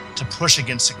bottom to push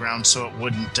against the ground so it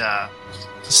wouldn't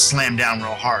slam down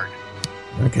real hard.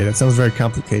 Okay, that sounds very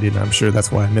complicated, and I'm sure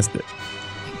that's why I missed it.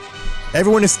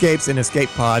 Everyone escapes in escape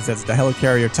pods as the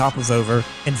helicarrier topples over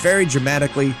and very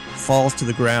dramatically falls to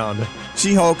the ground.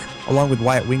 She-Hulk, along with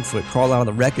Wyatt Wingfoot, crawl out of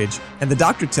the wreckage, and the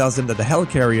doctor tells them that the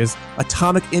helicarrier's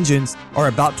atomic engines are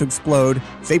about to explode,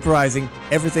 vaporizing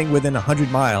everything within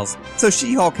 100 miles. So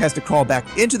She-Hulk has to crawl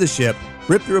back into the ship,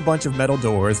 rip through a bunch of metal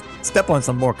doors, step on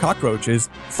some more cockroaches,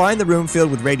 find the room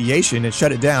filled with radiation and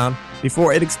shut it down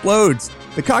before it explodes.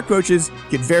 The cockroaches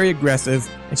get very aggressive,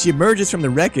 and she emerges from the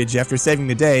wreckage after saving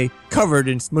the day, covered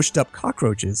in smushed up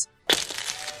cockroaches.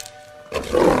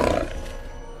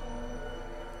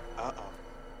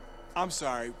 I'm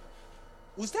sorry.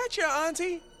 Was that your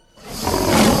auntie?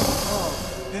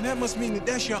 Oh, then that must mean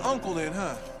that's your uncle then,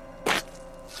 huh?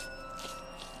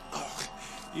 Oh,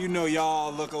 you know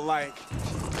y'all look alike.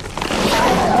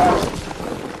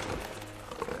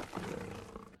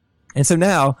 And so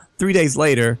now, 3 days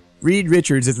later, Reed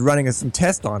Richards is running some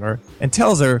tests on her and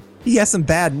tells her he has some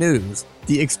bad news.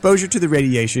 The exposure to the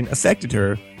radiation affected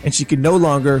her, and she could no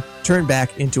longer turn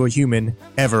back into a human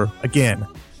ever again.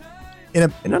 In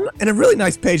a really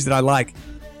nice page that I like,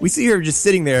 we see her just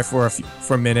sitting there for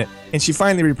a minute, and she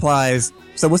finally replies,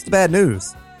 "So what's the bad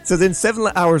news?" So then 7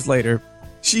 hours later,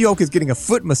 She-Hulk is getting a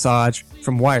foot massage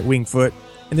from Wyatt Wingfoot,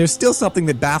 and there's still something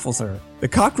that baffles her. The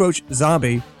cockroach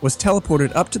zombie was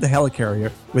teleported up to the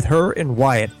helicarrier with her and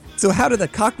Wyatt. So how did the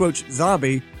cockroach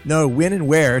zombie know when and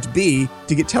where to be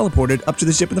to get teleported up to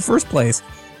the ship in the first place?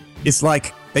 It's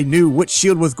like they knew what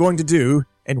S.H.I.E.L.D. was going to do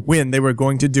and when they were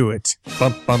going to do it.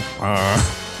 Bum, bum,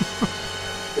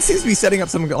 It seems to be setting up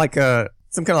some kind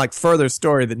of further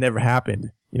story that never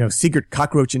happened. Secret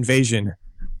cockroach invasion.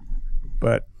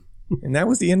 And that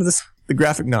was the end of the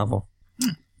graphic novel.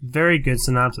 Very good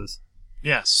synopsis.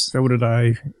 Yes. So what do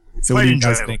you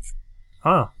guys think?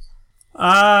 Oh.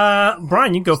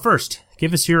 Brian, you go first.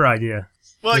 Give us your idea.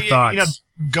 Well, your thoughts.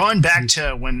 Going back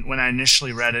to when I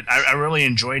initially read it, I really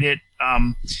enjoyed it.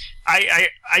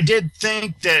 I did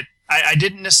think that I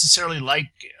didn't necessarily like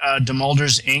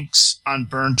DeMulder's inks on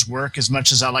Byrne's work as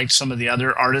much as I liked some of the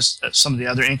other artists, some of the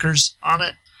other inkers on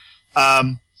it.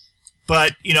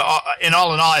 But in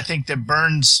all, I think that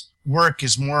Byrne's work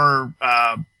is more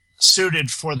suited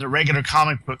for the regular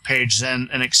comic book page than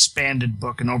an expanded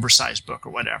book, an oversized book, or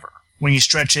whatever. When you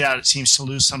stretch it out, it seems to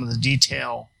lose some of the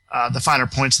detail, the finer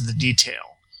points of the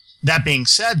detail. That being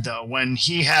said, though, when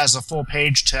he has a full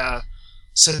page to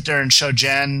sit there and show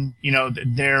Jen,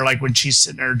 there, like when she's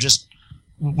sitting there just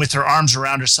with her arms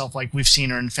around herself, like we've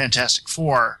seen her in Fantastic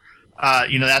Four,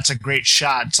 that's a great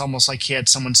shot. It's almost like he had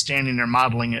someone standing there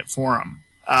modeling it for him.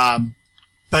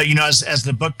 But as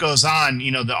the book goes on,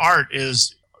 the art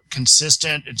is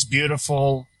consistent. It's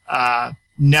beautiful.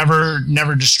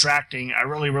 Never distracting. I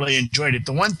really, really enjoyed it.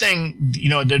 The one thing,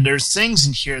 there's things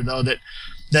in here though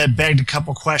that begged a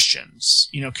couple questions,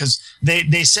 because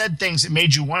they said things that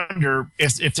made you wonder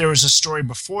if there was a story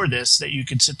before this that you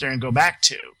could sit there and go back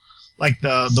to, like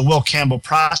the Will Campbell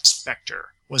prospector.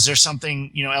 Was there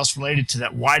something, else related to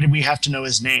that? Why did we have to know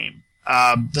his name?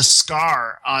 The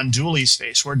scar on Dooley's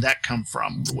face, where'd that come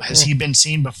from? Has he been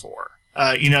seen before?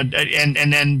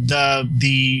 and then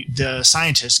the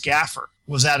scientist Gaffer.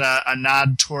 Was that a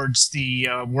nod towards the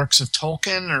works of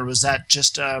Tolkien, or was that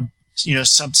just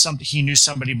something he knew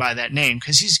somebody by that name?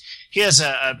 Because he has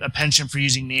a penchant for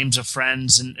using names of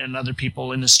friends and other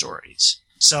people in the stories.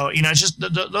 So just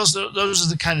those are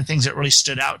the kind of things that really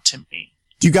stood out to me.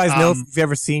 Do you guys know if you've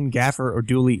ever seen Gaffer or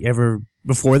Dooley ever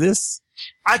before this?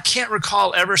 I can't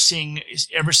recall ever seeing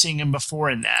him before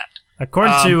in that.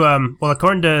 According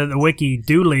to the wiki,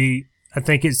 Dooley, I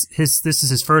think this is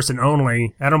his first and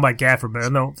only. I don't know about Gaffer, but I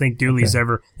don't think Dooley's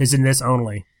ever is in this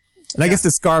only. And I guess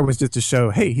the scar was just to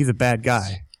show, hey, he's a bad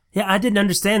guy. Yeah, I didn't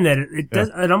understand that.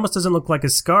 It almost doesn't look like a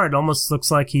scar. It almost looks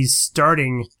like he's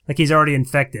starting, like he's already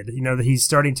infected. That he's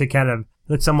starting to kind of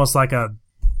looks almost like a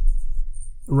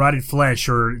rotted flesh,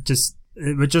 or just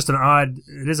it is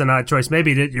an odd choice.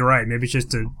 Maybe you're right. Maybe it's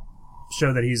just to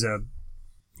show that he's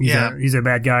a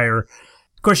bad guy. Or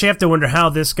of course you have to wonder how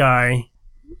this guy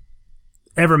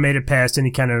ever made it past any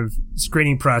kind of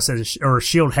screening process, or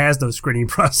S.H.I.E.L.D. has no screening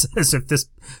process if this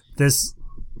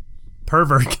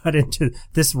pervert got into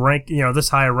this rank, this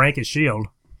higher rank as S.H.I.E.L.D.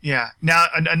 Yeah. Now,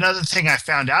 another thing I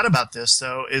found out about this,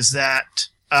 though, is that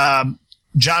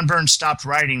John Byrne stopped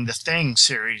writing the Thing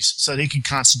series so that he could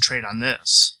concentrate on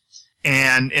this.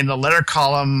 And in the letter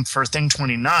column for Thing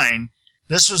 29,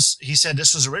 he said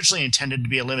this was originally intended to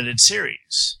be a limited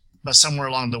series. But somewhere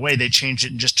along the way, they changed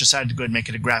it and just decided to go ahead and make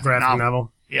it a graphic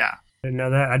novel. Yeah. I didn't know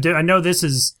that. I know this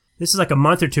is like a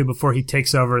month or two before he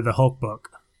takes over the Hulk book.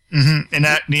 Mm-hmm. And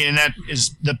that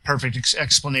is the perfect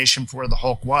explanation for where the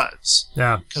Hulk was.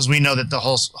 Yeah. Because we know that the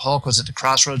Hulk was at the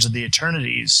crossroads of the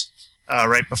eternities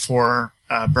right before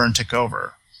Byrne took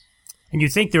over. And you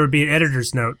think there would be an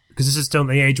editor's note, because this is still in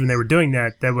the age when they were doing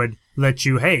that would let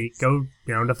you, hey, go,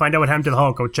 to find out what happened to the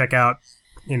Hulk, go check out,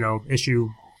 issue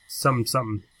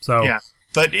something. So yeah,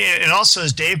 but and also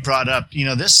as Dave brought up,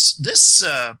 this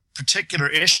particular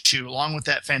issue, along with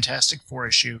that Fantastic Four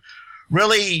issue,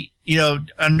 really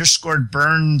underscored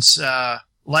Byrne's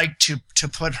like to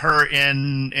put her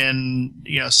in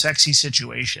sexy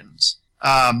situations.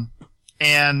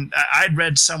 And I'd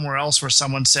read somewhere else where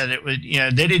someone said it would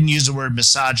they didn't use the word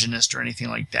misogynist or anything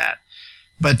like that,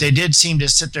 but they did seem to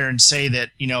sit there and say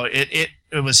that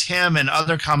it was him and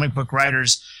other comic book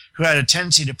writers who had a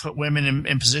tendency to put women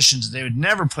in positions that they would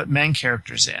never put men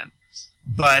characters in.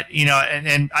 But,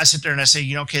 and I sit there and I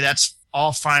say, okay, that's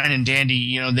all fine and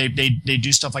dandy. They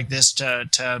do stuff like this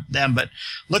to them, but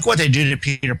look what they do to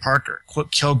Peter Parker.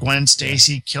 Kill Gwen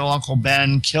Stacy, kill Uncle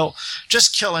Ben, kill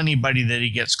anybody that he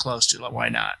gets close to. Like, why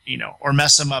not? Or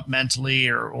mess him up mentally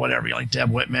or whatever, like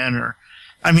Deb Whitman or,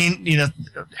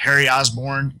 Harry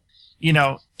Osborn,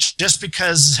 just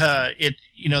because,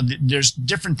 there's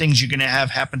different things you're going to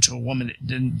have happen to a woman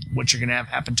than what you're going to have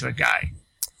happen to a guy.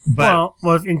 But,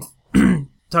 well, if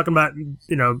talking about,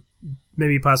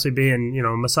 maybe possibly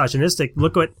being, misogynistic,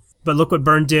 look what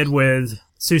Byrne did with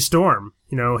Sue Storm.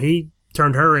 He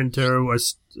turned her into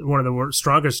one of the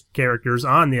strongest characters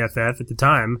on the FF at the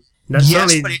time. That's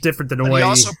certainly different than the way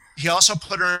he also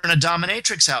put her in a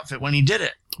dominatrix outfit when he did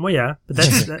it. Well, yeah,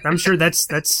 but I'm sure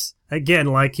that's again,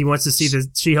 like he wants to see the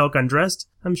She-Hulk undressed.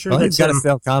 I'm sure that's he's got to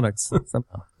sell comics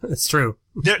somehow. That's true.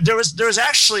 There was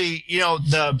actually,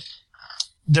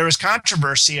 there was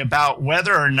controversy about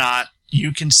whether or not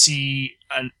you can see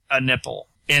a nipple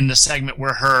in the segment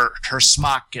where her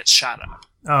smock gets shot up.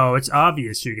 Oh, it's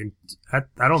obvious you can.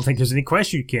 I don't think there's any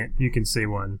question you can see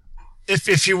one.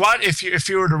 If you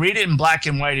were to read it in black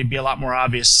and white, it'd be a lot more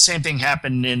obvious. Same thing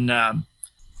happened in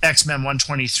X-Men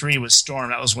 123 with Storm.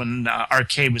 That was when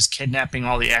Arcade was kidnapping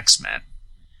all the X-Men.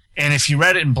 And if you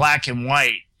read it in black and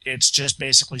white, it's just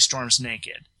basically Storm's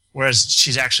naked, whereas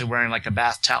she's actually wearing like a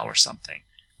bath towel or something.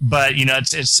 But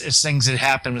it's things that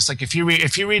happen. It's like if you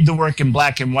read the work in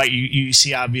black and white, you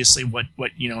see obviously what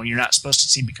you're not supposed to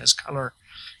see because color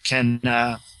can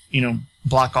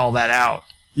block all that out.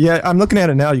 Yeah, I'm looking at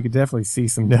it now. You can definitely see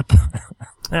some nip.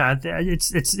 Yeah,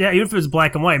 it's even if it was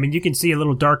black and white. I mean, you can see a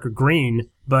little darker green,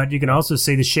 but you can also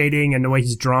see the shading and the way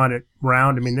he's drawn it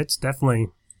round. I mean, that's definitely.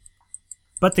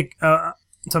 But so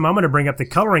I'm going to bring up the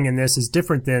coloring in this is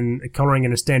different than coloring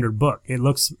in a standard book. It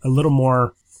looks a little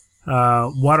more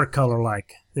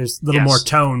watercolor-like. There's a little more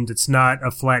toned. It's not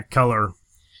a flat color.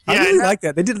 Yeah, I really like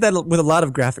that. They did that with a lot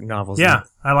of graphic novels. Yeah,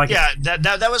 I like it. Yeah,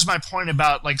 that was my point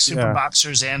about like Super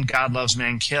Boxers and God Loves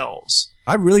Man Kills.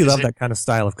 I really love that kind of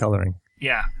style of coloring.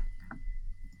 Yeah.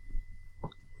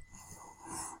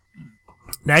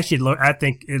 Actually, I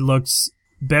think it looks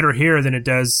better here than it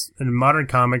does in modern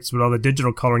comics with all the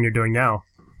digital coloring you're doing now.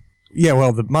 Yeah,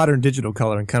 well, the modern digital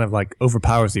coloring kind of like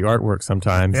overpowers the artwork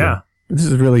sometimes. Yeah. This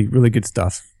is really, really good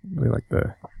stuff. I really like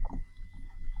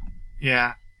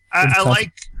Yeah. I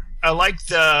like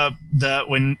the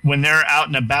when they're out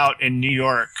and about in New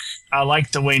York. I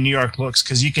like the way New York looks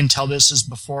because you can tell this is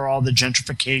before all the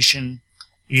gentrification.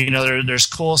 You know, there's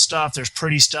cool stuff, there's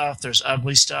pretty stuff, there's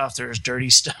ugly stuff, there's dirty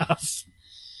stuff.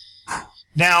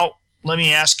 Now, let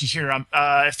me ask you here.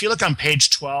 If you look on page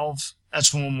 12,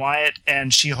 that's when Wyatt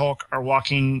and She-Hulk are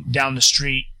walking down the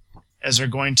street as they're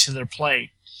going to their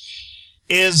play.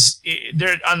 Is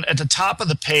there at the top of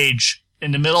the page,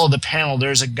 in the middle of the panel,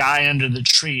 there's a guy under the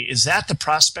tree. Is that the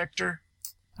prospector?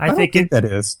 I think that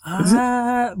is. Is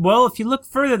it? Well, if you look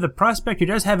further, the prospector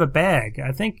does have a bag.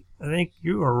 I think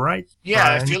you are right. Yeah,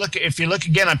 Brian. if you look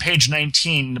again on page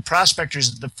 19, the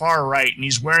prospector's at the far right, and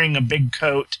he's wearing a big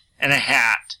coat and a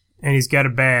hat. And he's got a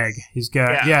bag. He's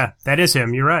got yeah, that is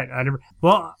him. You're right.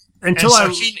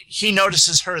 He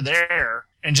notices her there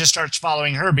and just starts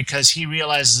following her because he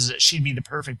realizes that she'd be the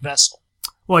perfect vessel.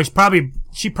 Well, she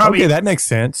probably okay, that makes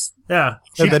sense. Yeah,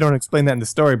 They don't explain that in the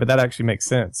story, but that actually makes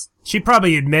sense. She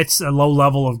probably emits a low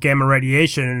level of gamma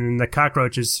radiation, and the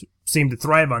cockroaches seem to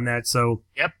thrive on that. So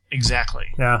yep, exactly.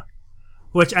 Yeah,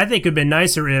 which I think would have been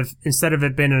nicer if instead of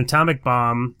it being an atomic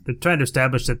bomb, they're trying to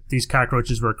establish that these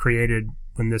cockroaches were created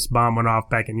when this bomb went off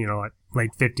back in like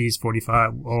late 50s,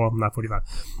 45. Oh, not 45.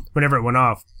 Whenever it went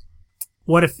off.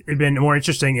 What if it'd been more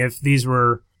interesting if these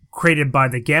were created by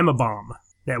the gamma bomb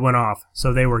that went off?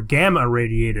 So they were gamma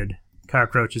irradiated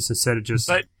cockroaches instead of just.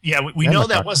 But yeah, we know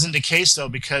that wasn't the case though,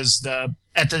 because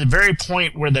at the very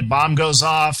point where the bomb goes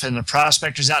off and the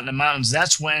prospector's out in the mountains,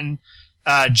 that's when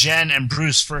Jen and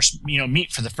Bruce first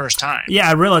meet for the first time. Yeah,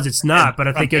 I realize it's not, but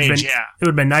I think it would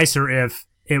have been nicer if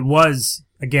it was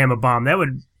a gamma bomb. That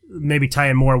would maybe tie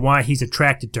in more why he's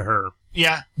attracted to her.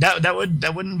 Yeah, that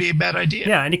wouldn't be a bad idea.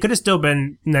 Yeah, and it could have still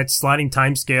been in that sliding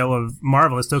time scale of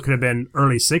Marvel. It still could have been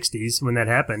early 60s when that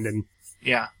happened. And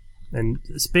yeah. And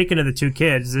speaking of the two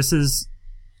kids, this is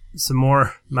some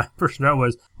more, my first note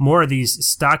was more of these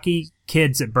stocky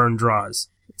kids that Byrne draws.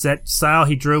 It's that style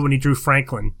he drew when he drew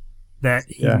Franklin that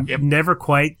he never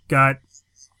quite got.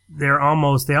 They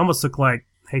almost look like,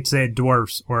 I hate to say it,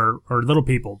 dwarfs or little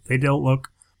people. They don't look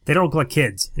like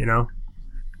kids, you know?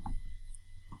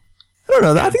 I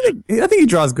don't know. I think he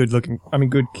draws good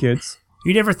kids.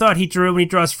 You never thought when he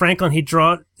draws Franklin, he'd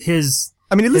draw his.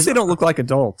 I mean, at least they don't look like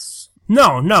adults.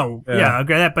 No. Yeah, I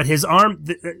agree with that. But his arm,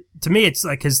 to me, it's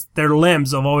like their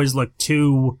limbs have always looked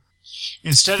too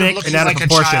thick and out of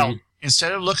proportion.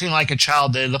 Instead of looking like a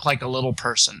child, they look like a little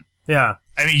person. Yeah.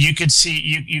 I mean, you could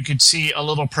see a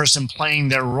little person playing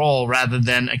their role rather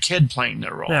than a kid playing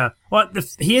their role. Yeah. Well,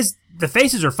 the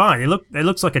faces are fine. It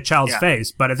looks like a child's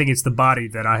face, but I think it's the body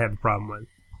that I have a problem with.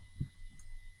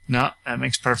 No, that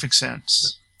makes perfect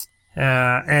sense.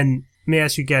 And let me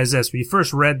ask you guys this: when you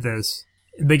first read this,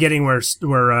 the beginning where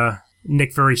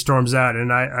Nick Fury storms out,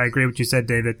 and I agree with what you said,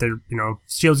 Dave, that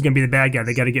Shield's gonna be the bad guy.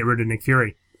 They got to get rid of Nick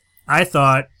Fury. I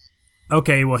thought,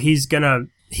 okay, well he's gonna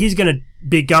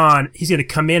be gone. He's gonna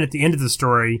come in at the end of the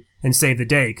story and save the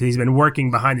day because he's been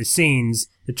working behind the scenes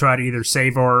to try to either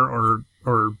save or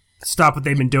stop what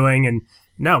they've been doing. And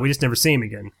no, we just never see him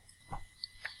again.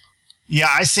 Yeah,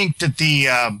 I think that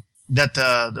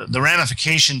the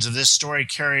ramifications of this story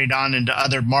carried on into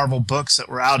other Marvel books that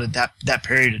were out at that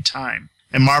period of time,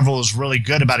 and Marvel was really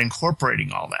good about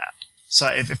incorporating all that. So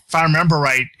if I remember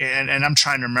right, and I'm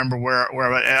trying to remember where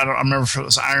I don't remember if it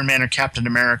was Iron Man or Captain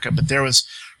America, but there was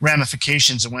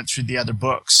ramifications that went through the other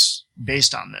books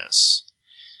based on this.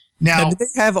 Now, did they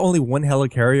have only one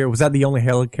helicarrier? Was that the only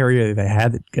helicarrier they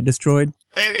had that got destroyed?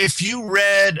 If you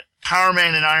read Power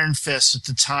Man and Iron Fist at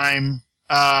the time,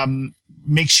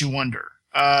 makes you wonder.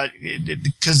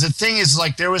 Because the thing is,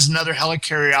 like, there was another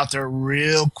helicarrier out there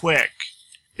real quick,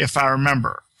 if I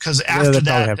remember. Because after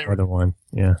that, have more than one.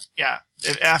 Yeah. Yeah.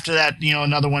 After that,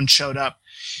 another one showed up.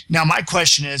 Now, my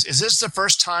question is this the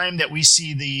first time that we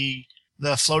see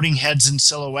the floating heads in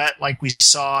silhouette like we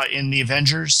saw in the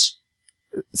Avengers?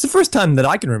 It's the first time that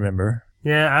I can remember.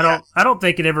 Yeah, I don't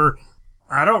think it ever.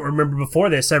 I don't remember before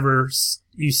this ever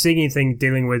you seeing anything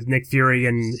dealing with Nick Fury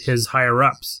and his higher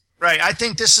ups. Right. I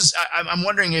think this is. I'm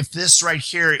wondering if this right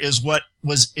here is what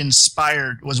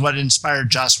inspired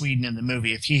Joss Whedon in the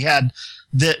movie. If he had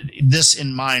this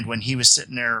in mind when he was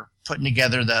sitting there putting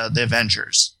together the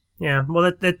Avengers. Yeah.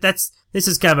 Well, this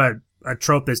is kind of a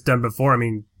trope that's done before. I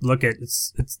mean, look at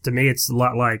it's to me it's a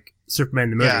lot like Superman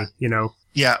the movie. Yeah.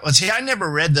 Yeah. Well, see, I never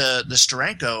read the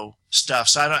Steranko stuff,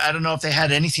 so I don't know if they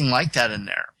had anything like that in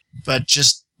there. But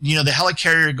just the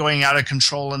helicarrier going out of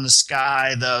control in the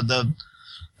sky, the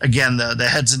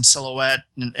heads in silhouette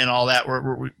and all that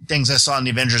were things I saw in the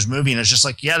Avengers movie, and it's just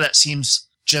like, yeah, that seems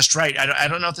just right. I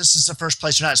don't know if this is the first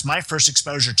place or not. It's my first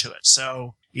exposure to it.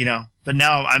 So, but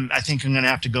now I think I'm going to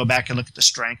have to go back and look at the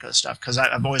Steranko stuff because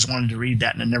I've always wanted to read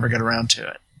that and I never got around to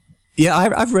it. Yeah,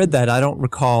 I've read that. I don't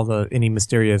recall any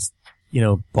mysterious,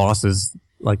 bosses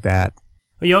like that.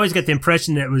 Well, you always get the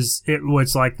impression that it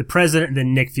was like the president and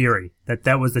then Nick Fury,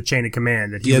 that was the chain of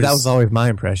command. That was always my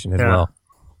impression as well.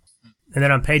 And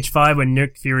then on page 5, when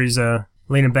Nick Fury's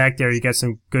leaning back there, you got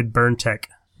some good Byrne tech,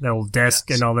 that old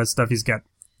desk and all that stuff he's got.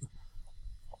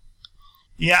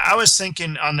 Yeah, I was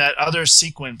thinking on that other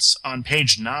sequence on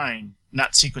page 9,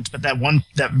 not sequence, but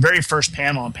that very first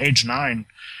panel on page 9,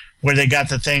 where they got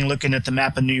the thing looking at the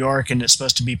map of New York and it's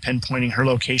supposed to be pinpointing her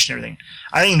location and everything.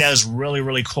 I think that was really,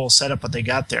 really cool setup what they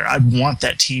got there. I'd want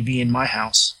that TV in my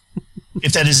house,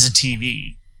 if that is a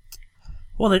TV.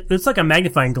 Well, it's like a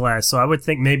magnifying glass, so I would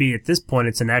think maybe at this point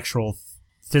it's an actual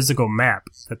physical map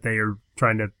that they are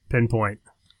trying to pinpoint.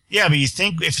 Yeah, but you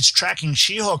think if it's tracking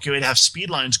She-Hulk, it would have speed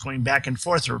lines going back and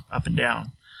forth or up and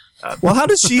down. Well, how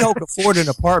does She-Hulk afford an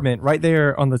apartment right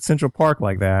there on the Central Park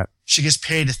like that? She gets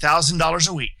paid $1,000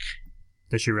 a week.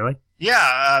 Does she really?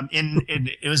 Yeah,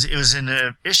 it was in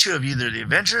an issue of either the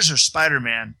Avengers or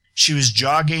Spider-Man. She was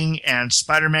jogging, and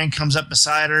Spider-Man comes up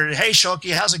beside her. Hey,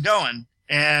 Shulky, how's it going?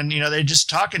 And they're just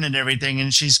talking and everything,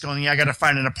 and she's going, "Yeah, I got to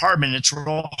find an apartment. It's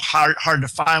real hard to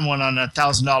find one on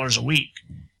 $1,000 a week."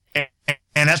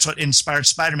 And that's what inspired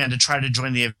Spider-Man to try to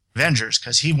join the Avengers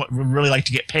because he would really like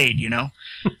to get paid,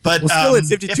 But well, still,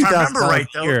 it's if I remember right,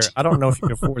 though, I don't know if you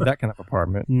can afford that kind of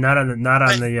apartment. Not on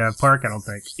the park, I don't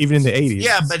think. Even in the 80s.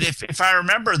 Yeah, but if I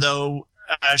remember though,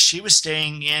 she was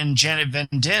staying in Janet Van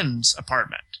Dyne's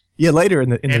apartment. Yeah, later in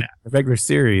the regular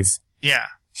series. Yeah,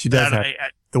 she does have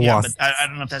the Wasp. But I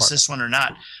don't know if that's this one or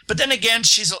not. But then again,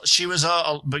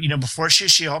 before she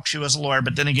was She-Hulk, she was a lawyer.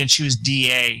 But then again, she was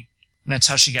DA. And that's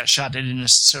how she got shot. They didn't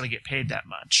necessarily get paid that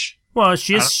much. Well,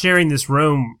 she is sharing this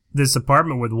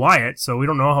apartment with Wyatt, so we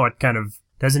don't know how it kind of...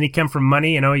 Doesn't he come from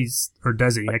money? Or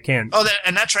does he? I can't... Oh,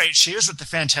 and that's right. She is with the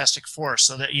Fantastic Four.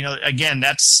 So that, again,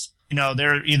 that's,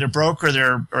 they're either broke or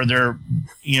they're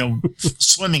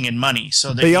swimming in money.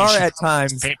 So they are at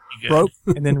times broke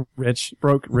and then rich.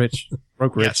 Broke, rich.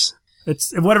 Broke, rich. Yes.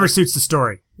 It's whatever suits the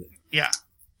story. Yeah,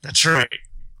 that's right.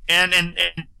 And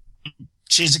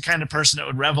she's the kind of person that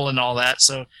would revel in all that,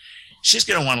 so she's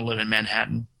going to want to live in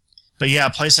Manhattan. But yeah, a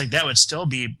place like that would still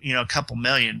be, a couple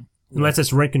million. Unless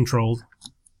it's rent controlled.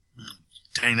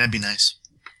 Dang, that'd be nice.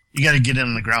 You got to get in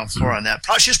on the ground floor on that.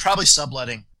 She's probably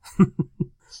subletting.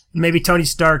 Maybe Tony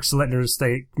Stark's letting her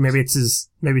stay. Maybe it's his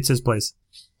place.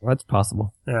 Well, that's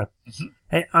possible. Yeah. Mm-hmm.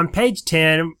 Hey, on page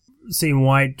 10, seeing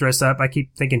Wyatt dress up, I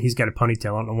keep thinking he's got a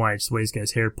ponytail. I don't know why. It's the way he's got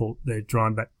his hair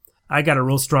drawn, but I got a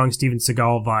real strong Steven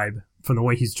Seagal vibe from the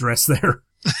way he's dressed there.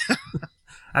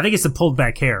 I think it's the pulled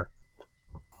back hair.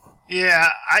 Yeah,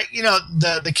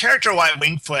 the character Wyatt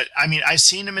Wingfoot, I've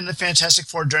seen him in the Fantastic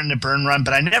Four during the Byrne run,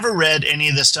 but I never read any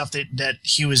of the stuff that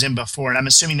he was in before, and I'm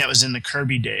assuming that was in the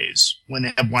Kirby days when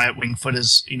they had Wyatt Wingfoot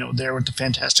as, there with the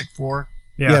Fantastic Four.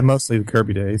 Yeah, mostly the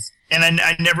Kirby days. And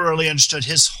I never really understood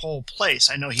his whole place.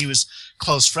 I know he was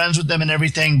close friends with them and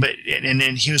everything, but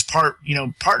and he was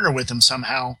partner with them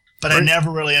somehow. But I never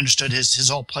really understood his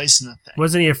whole place in the thing.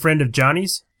 Wasn't he a friend of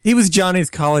Johnny's? He was Johnny's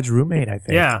college roommate, I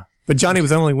think. Yeah. But Johnny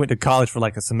went to college for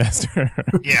like a semester.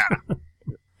 Yeah.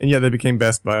 And yeah, they became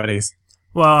best buddies.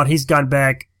 Well, he's gone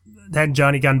back. Hadn't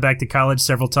Johnny gone back to college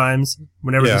several times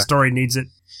whenever the story needs it?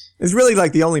 It's really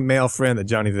like the only male friend that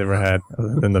Johnny's ever had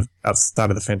other than outside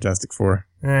of the Fantastic Four.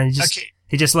 He's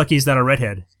just lucky he's not a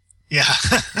redhead. Yeah.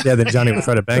 Yeah, then Johnny would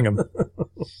try to bang him.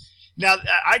 Now,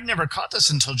 I'd never caught this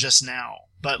until just now.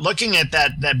 But looking at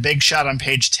that big shot on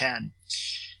page 10,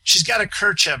 she's got a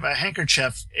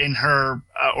handkerchief in her,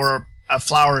 or a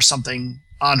flower or something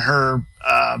on her,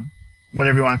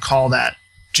 whatever you want to call that,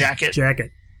 jacket.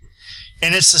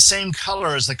 And it's the same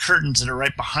color as the curtains that are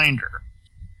right behind her.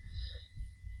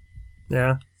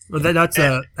 Yeah. Well, I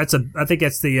think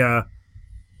that's the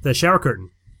shower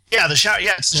curtain. Yeah,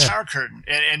 it's the shower curtain,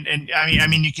 and I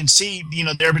mean, you can see,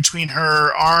 there between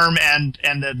her arm and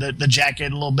the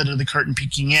jacket, a little bit of the curtain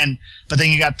peeking in, but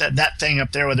then you got that thing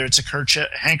up there, whether it's a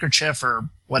handkerchief or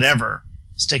whatever,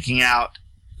 sticking out.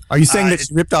 Are you saying that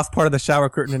she ripped off part of the shower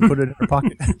curtain and put it in her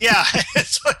pocket? Yeah,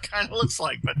 that's what it kind of looks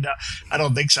like, but no, I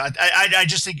don't think so. I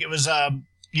just think it was,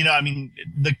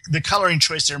 the coloring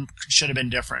choice there should have been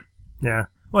different. Yeah,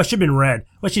 well, it should have been red.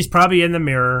 Well, she's probably in the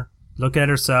mirror, looking at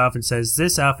herself and says,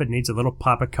 "This outfit needs a little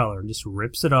pop of color," and just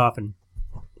rips it off. Her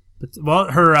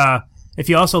if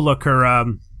you also look, her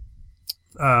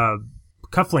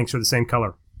cufflinks are the same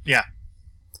color. Yeah,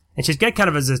 and she's got kind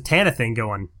of a Zatanna thing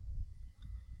going.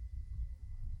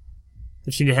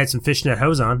 If she had some fishnet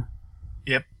hose on.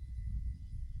 Yep.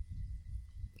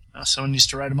 Someone needs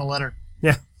to write him a letter.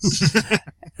 Yeah.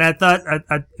 And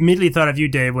I immediately thought of you,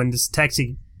 Dave, when this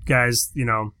taxi guys,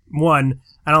 one,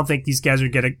 I don't think these guys are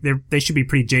they should be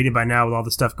pretty jaded by now with all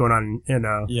the stuff going on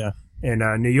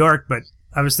in New York, but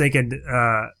I was thinking,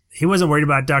 he wasn't worried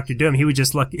about Dr. Doom. He was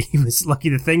just lucky. He was lucky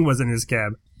the Thing was in his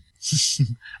cab.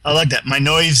 I like that. My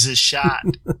noise is shot.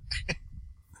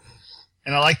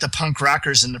 And I like the punk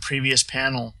rockers in the previous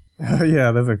panel.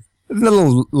 Yeah, isn't a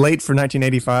little late for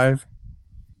 1985.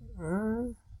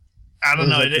 I don't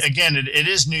know. It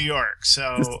is New York,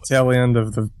 so just the tail end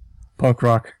of the punk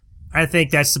rock. I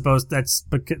think let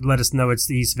us know it's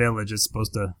the East Village. It's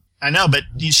supposed to. I know, but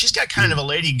she's got kind of a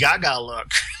Lady Gaga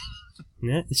look.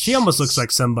 Yeah, she almost looks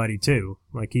like somebody too.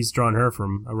 Like he's drawn her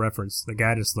from a reference. The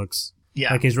guy just looks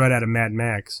like he's right out of Mad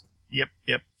Max. Yep.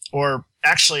 Or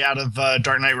actually out of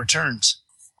Dark Knight Returns.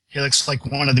 He looks like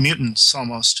one of the mutants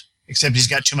almost, except he's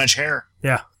got too much hair.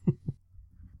 Yeah.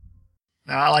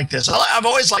 No, I like this. I've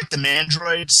always liked the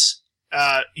Mandroids,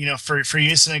 for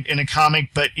use in a comic,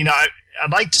 but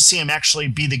I'd like to see him actually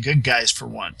be the good guys for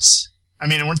once. I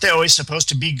mean, weren't they always supposed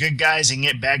to be good guys, and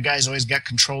yet bad guys always got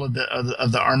control of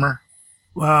the armor?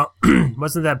 Well,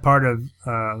 wasn't that part of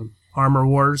Armor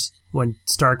Wars when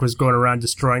Stark was going around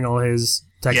destroying all his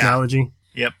technology?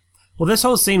 Yeah. Yep. Well, this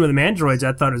whole scene with the Mandroids,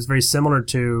 I thought it was very similar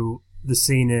to the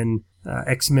scene in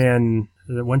X-Men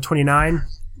 129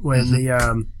 when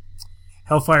the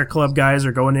Hellfire Club guys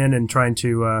are going in and trying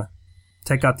to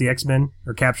take out the X-Men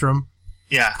or capture them.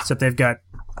 Yeah. Except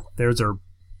theirs are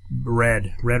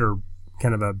red or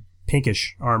kind of a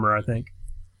pinkish armor, I think.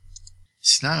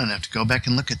 So now I'm going to have to go back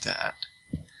and look at that.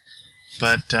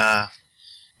 But,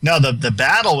 no, the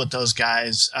battle with those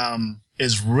guys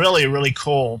is really, really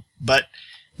cool. But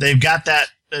they've got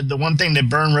the one thing that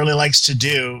Byrne really likes to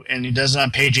do, and he does it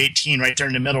on page 18 right there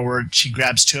in the middle where she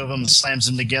grabs two of them and slams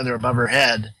them together above her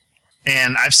head.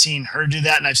 And I've seen her do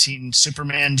that, and I've seen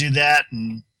Superman do that,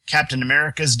 and Captain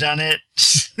America's done it.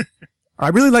 I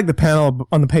really like the panel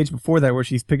on the page before that where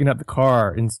she's picking up the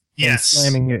car and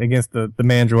slamming it against the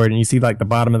Mandroid, and you see like the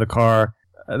bottom of the car.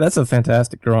 That's a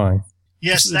fantastic drawing.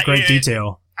 Yes, that's great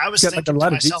detail. I was thinking thinking a lot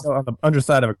to of myself, detail on the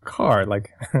underside of a car, like.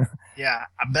 Yeah,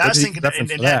 but I was thinking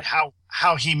that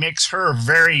how he makes her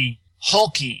very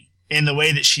hulky in the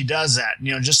way that she does that.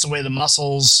 Just the way the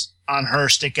muscles on her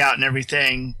stick out and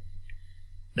everything.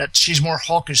 That she's more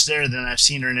hulkish there than I've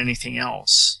seen her in anything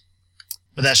else.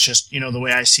 But that's just, the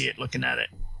way I see it looking at it.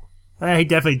 He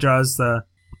definitely draws for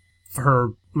her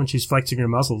when she's flexing her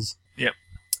muscles. Yep.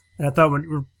 And I thought when we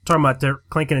were talking about they're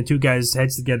clinking the two guys'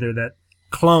 heads together, that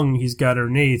clung he's got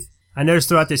underneath. I noticed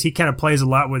throughout this he kind of plays a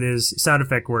lot with his sound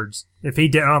effect words. I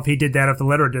don't know if he did that, if the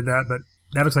letterer did that, but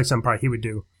that looks like something probably he would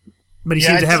do. But he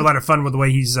seems to have a lot of fun with the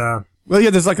way he's... Well, yeah,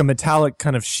 there's like a metallic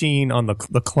kind of sheen on the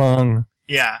clung.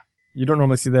 Yeah. You don't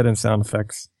normally see that in sound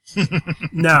effects.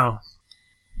 No.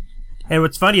 And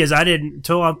what's funny is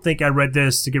until I think I read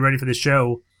this to get ready for the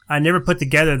show, I never put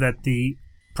together that the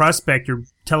prospector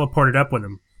teleported up with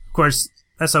him. Of course,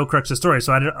 that's the whole crux of the story,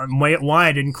 so why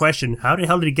I didn't question, how the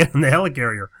hell did he get on the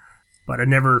helicarrier? But I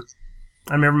never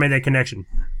made that connection.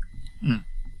 It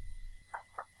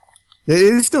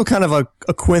is still kind of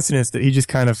a coincidence that he just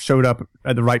kind of showed up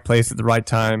at the right place at the right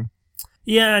time.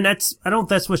 Yeah, and I don't know if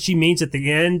that's what she means at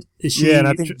the end. Yeah, and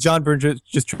I think John Byrne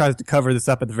just tries to cover this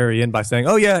up at the very end by saying,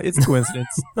 oh yeah, it's a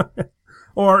coincidence.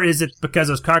 Or is it because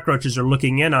those cockroaches are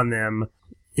looking in on them?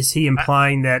 Is he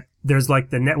implying that there's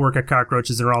like the network of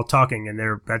cockroaches that are all talking and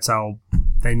that's how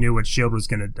they knew what S.H.I.E.L.D. was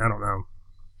going to, I don't know.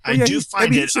 I do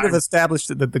find maybe he should have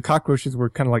established that the cockroaches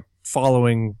were kind of like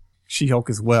following She-Hulk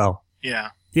as well. Yeah.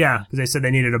 Yeah, because they said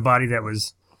they needed a body that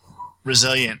was...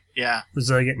 resilient, yeah.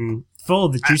 Resilient and full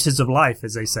of the juices of life,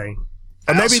 as they say.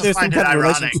 Or maybe there's some kind of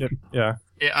relationship. Yeah.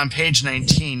 On page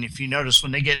 19, if you notice,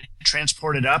 when they get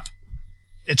transported up,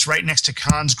 it's right next to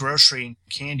Khan's grocery and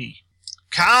candy.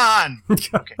 Khan!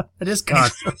 Okay. It is Khan.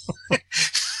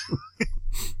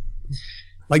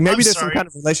 Like maybe there's some kind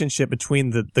of relationship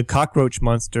between the cockroach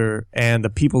monster and the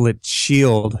people at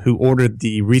S.H.I.E.L.D. who ordered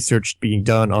the research being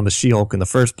done on the She-Hulk in the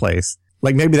first place.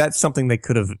 Like maybe that's something they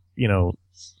could have,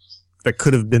 that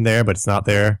could have been there, but it's not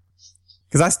there.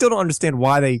 Because I still don't understand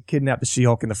why they kidnapped the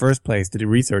She-Hulk in the first place to do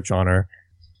research on her.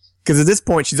 Because at this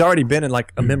point, she's already been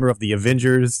like a member of the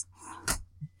Avengers.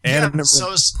 And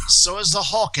so is the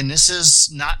Hulk, and this is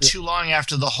not too long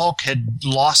after the Hulk had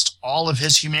lost all of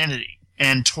his humanity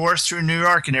and tore through New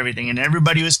York and everything, and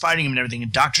everybody was fighting him and everything.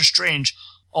 And Doctor Strange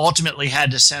ultimately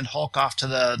had to send Hulk off to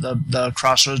the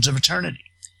crossroads of eternity.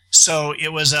 So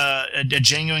it was a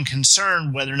genuine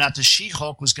concern whether or not the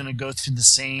She-Hulk was going to go through the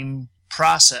same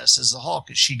process as the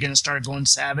Hulk? Is she going to start going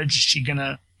savage? Is she going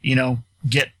to,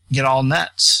 get all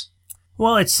nuts?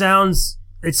 Well, it sounds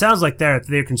like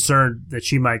they're concerned that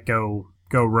she might go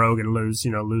rogue and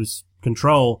lose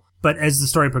control. But as the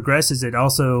story progresses, it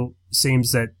also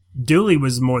seems that Dooley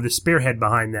was more the spearhead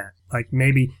behind that. Like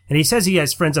maybe, and he says he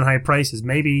has friends on high prices.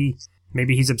 Maybe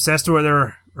he's obsessed with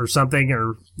her or something,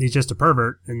 or he's just a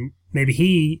pervert. And maybe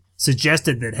he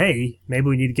suggested that, hey, maybe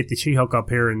we need to get the She-Hulk up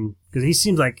here, and because he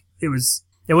seems like it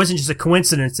wasn't just a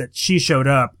coincidence that she showed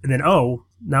up and then now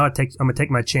I'm gonna take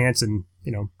my chance and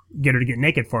get her to get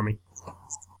naked for me.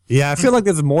 Yeah, I feel like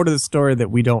there's more to the story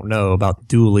that we don't know about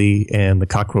Dooley and the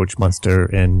cockroach monster,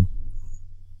 and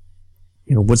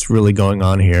what's really going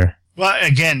on here. Well,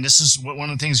 again, this is one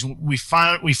of the things we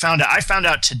found out. I found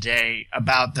out today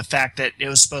about the fact that it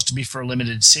was supposed to be for a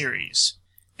limited series,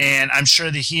 and I'm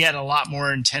sure that he had a lot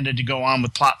more intended to go on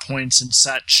with plot points and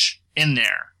such in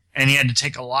there, and he had to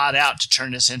take a lot out to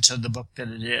turn this into the book that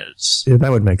it is. Yeah,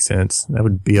 that would make sense. That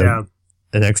would be an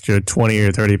extra 20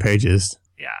 or 30 pages.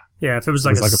 Yeah. Yeah, if it was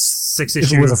like a 6-issue.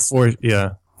 If it was a 4,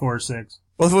 yeah. 4 or 6.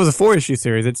 Well, if it was a 4-issue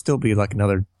series, it'd still be like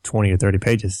another 20 or 30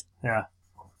 pages. Yeah.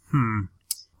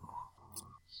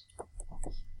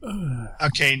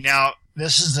 Okay, now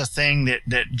this is the thing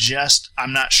that just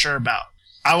I'm not sure about.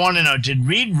 I want to know, did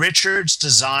Reed Richards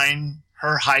design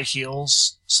her high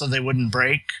heels so they wouldn't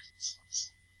break?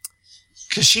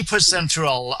 Because she puts them through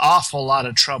an awful lot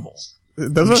of trouble.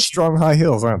 Those are strong high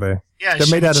heels, aren't they? Yeah, they're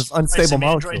made out of unstable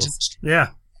molecules. Yeah.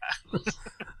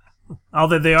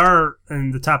 Although they are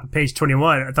in the top of page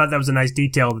 21, I thought that was a nice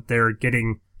detail that they're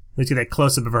getting. Let's get that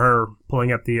close up of her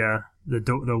pulling up the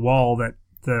wall. That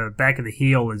the back of the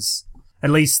heel is at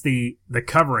least the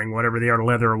covering, whatever they are,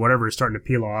 leather or whatever, is starting to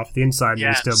peel off. The inside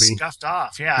may still be scuffed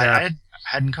off. Yeah. I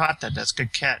hadn't caught that. That's a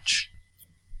good catch.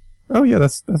 Oh yeah,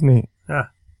 that's neat. Yeah.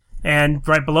 And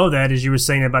right below that, as you were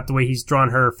saying about the way he's drawn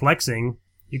her flexing,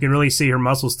 you can really see her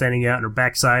muscles standing out in her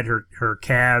backside, her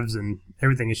calves, and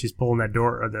everything as she's pulling that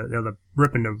door, or the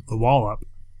ripping the wall up.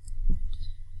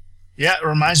 Yeah, it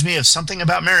reminds me of Something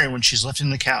About Mary when she's lifting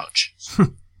the couch.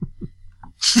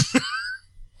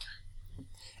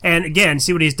 And again,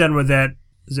 see what he's done with that.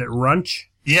 Is it Runch?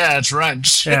 Yeah, it's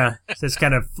Runch. Yeah, so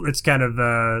it's kind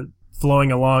of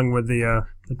flowing along with the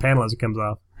panel as it comes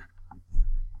off.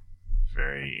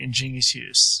 Very ingenious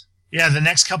use. Yeah, the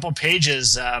next couple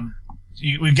pages,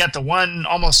 we've got the one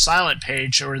almost silent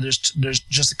page where there's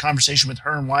just a conversation with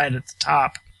her and Wyatt at the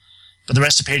top, but the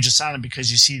rest of the page is silent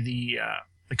because you see the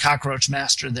cockroach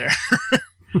master there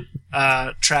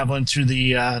traveling through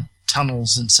the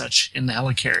tunnels and such in the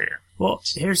helicarrier. Well,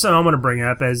 here's something I'm going to bring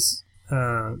up. As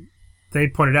they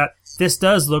pointed out, this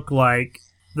does look like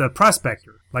the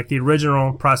Prospector, like the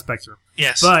original Prospector.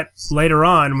 Yes. But later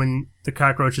on, when the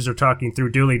cockroaches are talking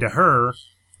through Dooley to her,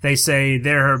 they say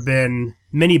there have been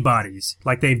many bodies,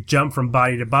 like they've jumped from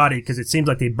body to body, because it seems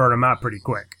like they burn them out pretty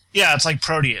quick. Yeah, it's like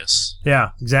Proteus.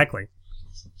 Yeah, exactly.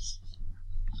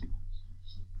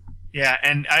 Yeah,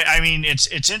 and I mean,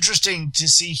 it's interesting to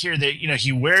see here that,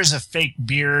 he wears a fake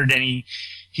beard and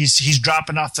he's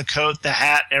dropping off the coat, the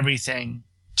hat, everything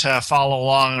to follow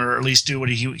along, or at least do what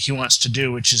he wants to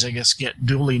do, which is, I guess, get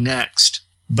Dooley next.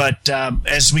 But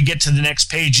as we get to the next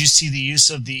page, you see the use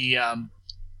of the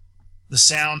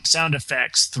sound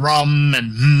effects, thrum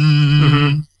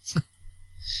and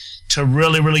to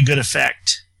really, really good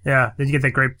effect. Yeah, then you get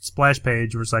that great splash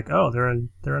page where it's like, oh, they're in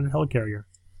a helicarrier.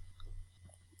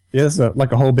 Yeah, it's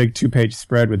like a whole big 2-page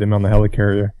spread with them on the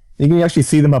helicarrier. You can actually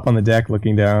see them up on the deck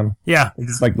looking down. Yeah. It's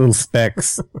just like little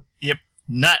specks. Yep,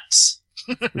 nuts.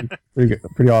 Pretty good,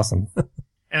 pretty awesome.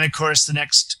 And of course, the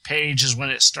next page is when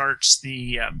it starts.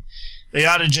 They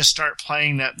ought to just start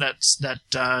playing that da da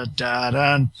da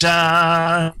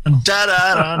da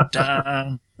da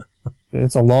da.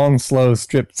 It's a long, slow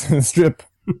strip.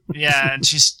 Yeah, and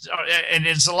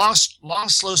it's a long,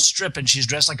 slow strip, and she's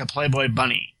dressed like a Playboy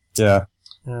bunny. Yeah.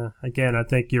 Again, I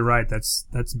think you're right. That's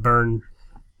Byrne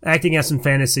acting out some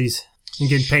fantasies and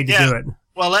getting paid to do it.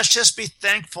 Well, let's just be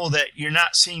thankful that you're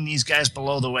not seeing these guys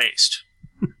below the waist.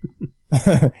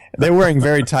 They're wearing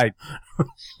very tight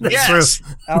Yes.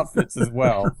 outfits as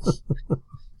well.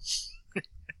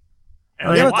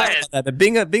 And that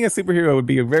being a superhero would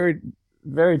be a very,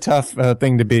 very tough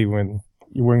thing to be when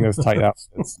you're wearing those tight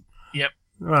outfits. Yep.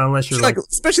 Well, unless you're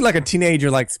especially like a teenager,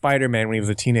 like Spider-Man when he was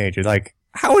a teenager. Like,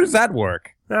 how does that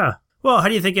work? Yeah. Well, how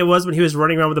do you think it was when he was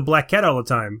running around with a black cat all the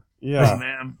time? Yeah,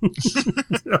 man.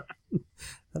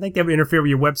 I think that would interfere with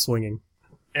your web swinging.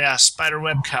 Yeah, spider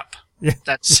web cup. Yeah.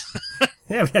 That's.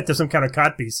 Yeah, we had to have some kind of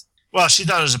codpiece. Well, she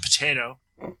thought it was a potato.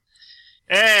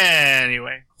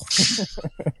 Anyway.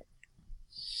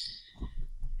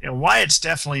 Wyatt's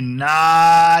definitely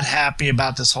not happy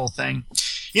about this whole thing.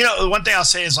 The one thing I'll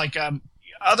say is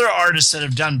other artists that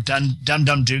have done Dum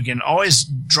Dum Dugan always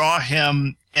draw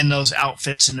him in those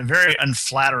outfits in a very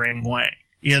unflattering way.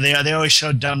 They always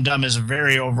show Dum Dum as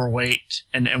very overweight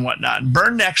and whatnot. And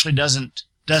Byrne actually doesn't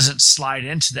slide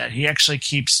into that. He actually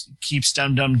keeps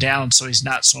Dum Dum down so he's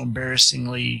not so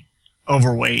embarrassingly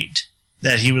overweight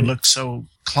that he would look so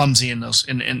clumsy in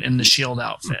the Shield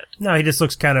outfit. No, he just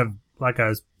looks kind of like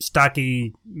a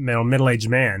stocky, middle-aged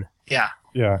man. Yeah.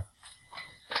 Yeah.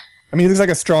 I mean, he looks like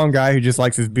a strong guy who just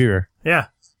likes his beer. Yeah.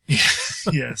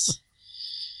 Yes.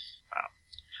 Wow.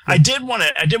 I did want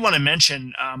to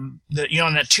mention that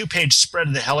on that 2-page spread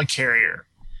of the helicarrier,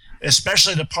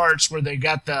 especially the parts where they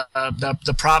got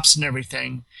the props and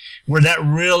everything, where that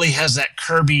really has that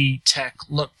Kirby tech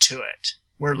look to it,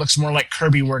 where it looks more like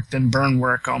Kirby work than Byrne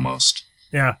work almost.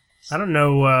 Yeah. I don't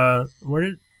know, where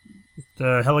did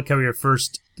the helicarrier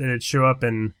first, did it show up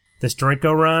in this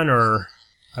Drinko run, or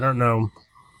I don't know,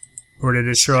 or did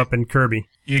it show up in Kirby?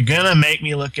 You're gonna make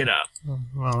me look it up.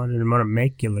 Well, I didn't want to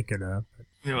make you look it up.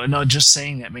 No, just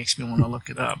saying that makes me want to look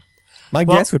it up. My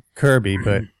guess would be Kirby,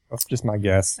 but that's just my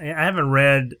guess. I haven't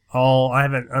read all,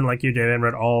 unlike you, Dave, I haven't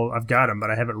read all, I've got them,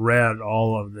 but I haven't read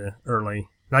all of the early,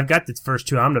 and I've got the first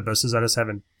 2 omnibuses, I just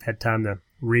haven't had time to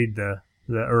read the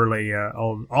early,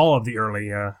 all of the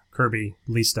early Kirby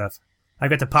Lee stuff. I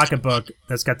got the pocketbook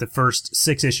that's got the first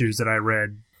 6 issues that I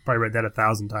read. Probably read that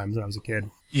 1,000 times when I was a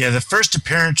kid. Yeah, the first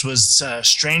appearance was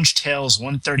Strange Tales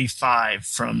 135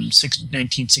 from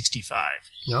 1965.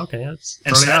 Okay, that's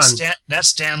and early so on. That's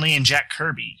Stan Lee and Jack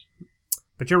Kirby.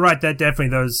 But you're right. That definitely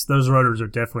those rotors are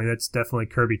that's definitely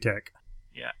Kirby tech.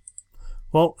 Yeah.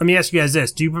 Well, let me ask you guys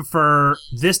this: do you prefer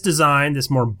this design, this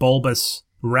more bulbous,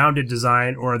 rounded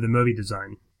design, or the movie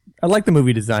design? I like the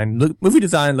movie design. Movie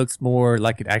design looks more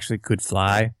like it actually could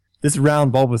fly. This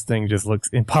round bulbous thing just looks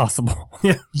impossible.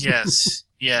 Yeah.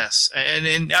 Yes.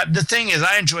 And the thing is,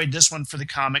 I enjoyed this one for the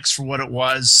comics for what it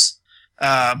was.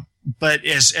 But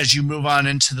as you move on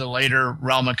into the later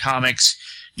realm of comics,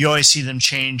 you always see them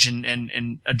change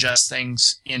and adjust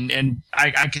things. And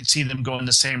I could see them going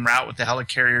the same route with the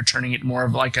helicarrier, turning it more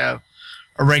of like a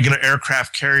regular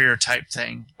aircraft carrier type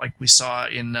thing, like we saw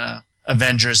in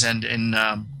Avengers and in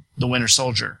The Winter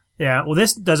Soldier. Yeah. Well,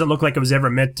 this doesn't look like it was ever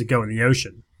meant to go in the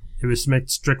ocean. It was meant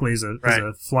strictly as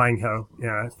a flying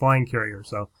carrier.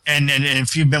 So. And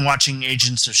if you've been watching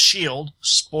Agents of S.H.I.E.L.D.,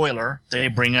 spoiler, they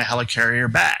bring a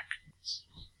helicarrier back.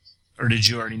 Or did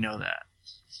you already know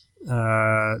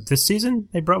that? This season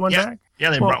they brought one back? Yeah,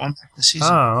 they brought one back this season.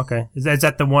 Oh, okay. Is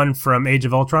that the one from Age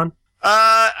of Ultron?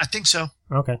 I think so.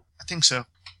 Okay. I think so.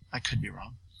 I could be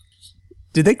wrong.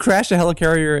 Did they crash a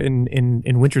helicarrier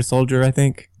in Winter Soldier, I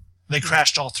think? They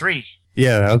crashed all 3.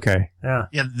 Yeah, okay. Yeah.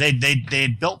 Yeah, they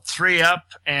had built 3 up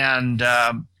and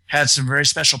had some very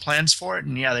special plans for it,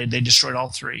 and they destroyed all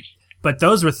 3. But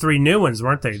those were 3 new ones,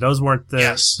 weren't they? Those weren't the.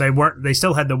 Yes. They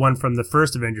still had the one from the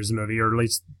first Avengers movie, or at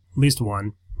least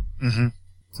one. Mm-hmm.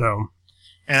 So.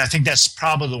 And I think that's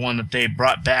probably the one that they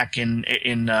brought back in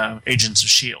Agents of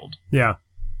S.H.I.E.L.D. Yeah.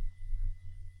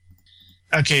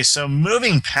 Okay, so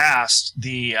moving past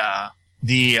the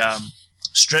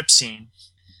strip scene,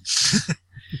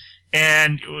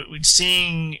 and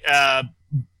seeing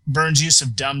Byrne's use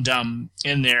of Dum Dum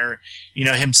in there,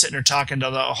 him sitting there talking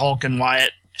to the Hulk and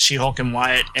Wyatt, She-Hulk and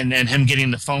Wyatt, and then him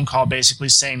getting the phone call basically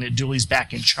saying that Dooley's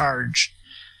back in charge.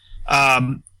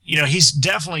 He's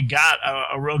definitely got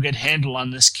a real good handle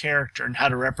on this character and how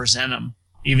to represent him.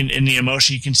 Even in the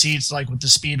emotion, you can see it's like with the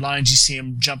speed lines, you see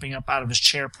him jumping up out of his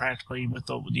chair practically with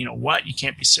the, what? You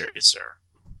can't be serious, sir.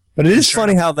 But it is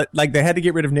funny how they had to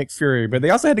get rid of Nick Fury, but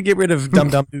they also had to get rid of Dum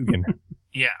Dum Dugan.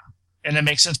 Yeah. And that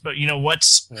makes sense. But,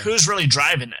 who's really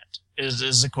driving it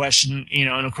is the question,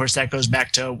 and of course that goes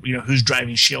back to, who's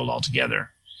driving S.H.I.E.L.D.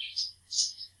 altogether.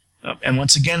 And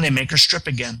once again, they make her strip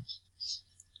again.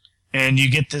 And you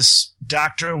get this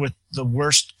doctor with the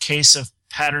worst case of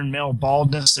pattern male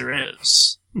baldness there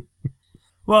is.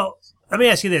 Well, let me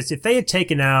ask you this. If they had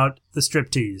taken out the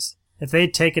striptease, if they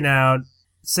had taken out,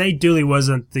 say Dooley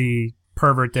wasn't the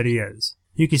pervert that he is,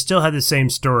 you could still have the same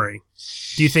story.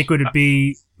 Do you think would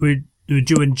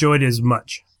you enjoy it as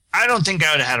much? I don't think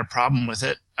I would have had a problem with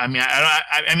it. I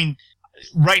mean,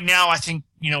 right now I think,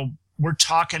 we're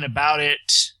talking about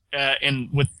it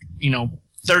with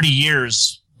 30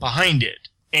 years behind it.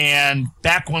 And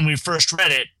back when we first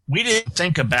read it, we didn't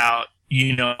think about,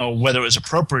 whether it was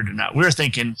appropriate or not. We were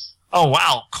thinking, oh,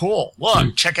 wow, cool.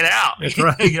 Look, check it out. That's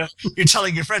right. You're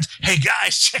telling your friends, hey,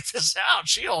 guys, check this out.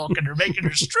 She-Hulk, and they're making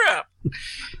her strip.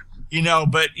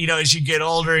 But, as you get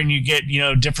older and you get,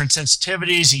 different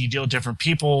sensitivities and you deal with different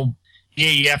people,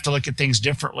 you have to look at things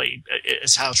differently,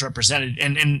 is how it's represented.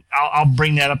 And I'll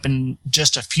bring that up in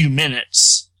just a few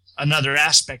minutes. Another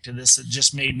aspect of this that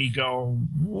just made me go,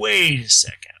 wait a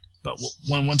second. But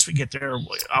once we get there,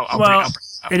 I'll bring it up.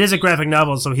 It is a graphic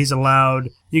novel, so he's allowed.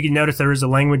 You can notice there is a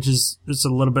language is a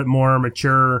little bit more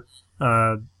mature.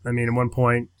 I mean, at one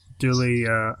point, Dooley,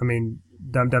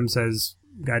 Dum Dum says,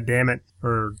 "God damn it,"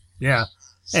 or yeah.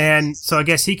 And so I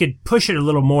guess he could push it a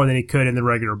little more than he could in the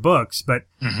regular books. But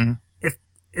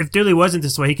if Dooley wasn't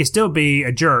this way, he could still be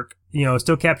a jerk.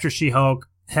 Still capture She-Hulk,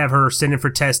 have her sent in for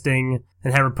testing,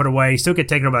 and have her put away. He still get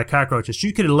taken over by cockroaches.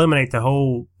 You could eliminate that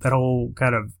whole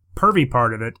kind of pervy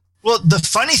part of it. Well, the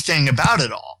funny thing about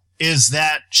it all is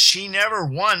that she never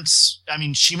once,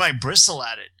 she might bristle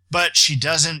at it, but she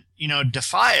doesn't,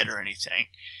 defy it or anything.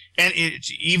 And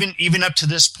even up to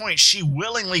this point, she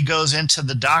willingly goes into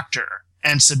the doctor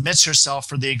and submits herself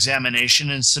for the examination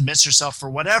and submits herself for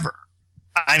whatever.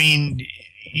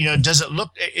 Does it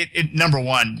look, number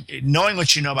one, knowing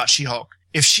what you know about She-Hulk,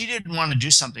 if she didn't want to do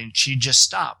something, she'd just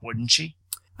stop, wouldn't she?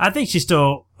 I think she's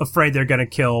still afraid they're going to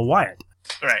kill Wyatt.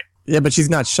 Right. Yeah, but she's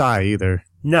not shy either.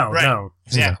 No, right. no.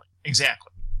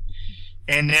 Exactly.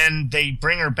 And then they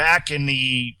bring her back in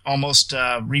the almost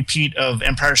repeat of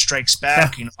Empire Strikes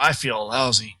Back. I feel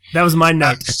lousy. That was my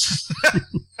note.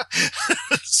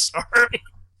 Sorry.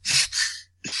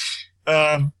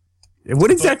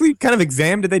 What exactly kind of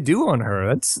exam did they do on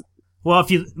her? Well, if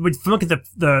you look at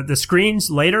the screens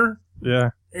later,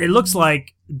 yeah, it looks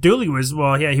like Dooley was,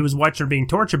 he was watching her being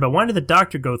tortured, but why did the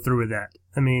doctor go through with that?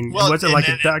 It wasn't like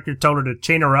the doctor told her to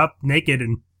chain her up naked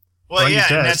and and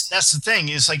that's the thing.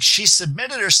 It's like she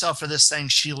submitted herself for this thing.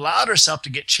 She allowed herself to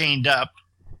get chained up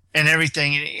and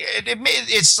everything.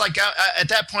 It's like at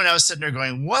that point I was sitting there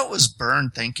going, what was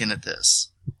Byrne thinking at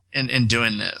this and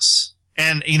doing this?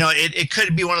 And, it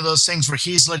could be one of those things where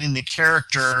he's letting the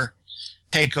character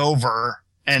take over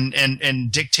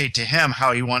and dictate to him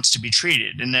how he wants to be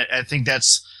treated. And I think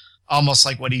that's almost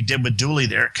like what he did with Dooley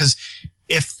there. Because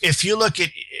if you look at,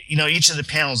 each of the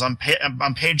panels on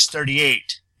page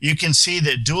 38, you can see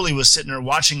that Dooley was sitting there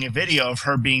watching a video of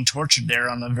her being tortured there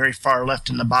on the very far left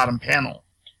in the bottom panel.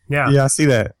 Yeah. Yeah, I see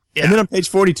that. Yeah. And then on page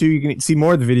 42, you can see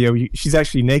more of the video. She's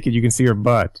actually naked. You can see her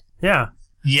butt. Yeah.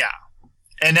 Yeah.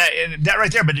 And that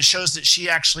right there, but it shows that she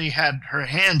actually had her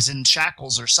hands in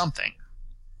shackles or something.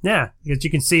 Yeah, because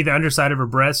you can see the underside of her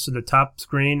breasts to the top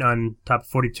screen on top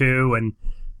 42,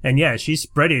 and yeah, she's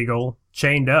spread eagle,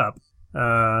 chained up,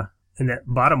 in that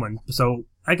bottom one. So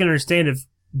I can understand if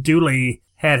Dooley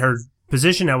had her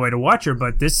position that way to watch her,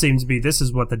 but this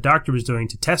is what the doctor was doing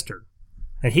to test her.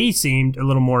 And he seemed a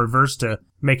little more averse to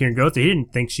making her go through. He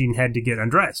didn't think she had to get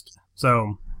undressed.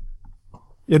 So...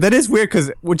 yeah, that is weird,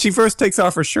 because when she first takes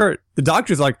off her shirt, the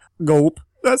doctor's like, gulp,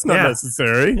 that's not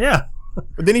necessary. Yeah.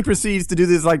 But then he proceeds to do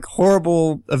this,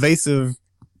 horrible, evasive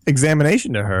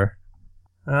examination to her.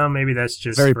 Maybe that's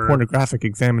just very pornographic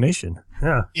examination.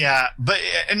 Yeah. Yeah,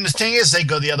 and the thing is, they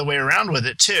go the other way around with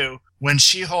it, too. When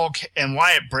She-Hulk and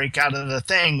Wyatt break out of the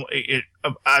thing,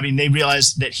 they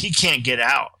realize that he can't get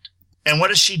out. And what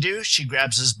does she do? She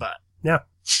grabs his butt. Yeah.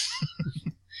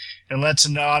 And lets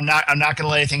him know, I'm not going to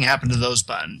let anything happen to those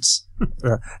buttons.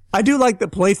 I do like the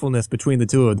playfulness between the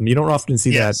two of them. You don't often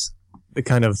see that, the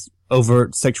kind of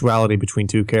overt sexuality between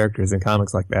two characters in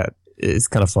comics like that. It's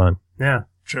kind of fun. Yeah.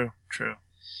 True.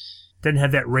 Didn't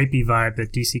have that rapey vibe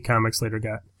that DC Comics later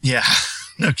got. Yeah,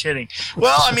 no kidding.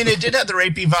 Well, it did have the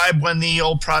rapey vibe when the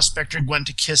old prospector went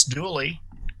to kiss Dooley.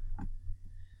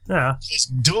 Yeah.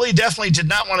 Dooley definitely did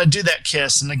not want to do that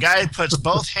kiss, and the guy puts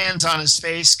both hands on his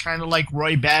face, kind of like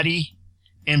Roy Batty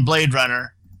in Blade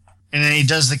Runner, and then he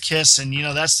does the kiss, and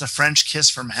that's the French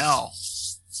kiss from hell.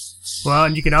 Well,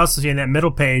 and you can also see in that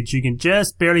middle page, you can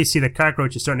just barely see the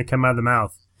cockroaches starting to come out of the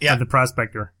mouth of the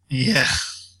prospector. Yeah.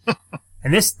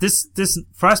 And this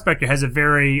prospector has a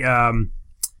very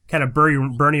kind of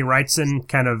Bernie Wrightson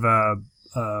kind of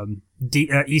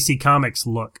EC Comics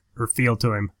look or feel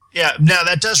to him. Yeah, now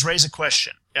that does raise a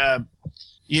question.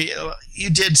 You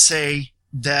did say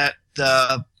that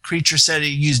the creature said it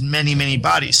used many, many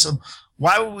bodies. So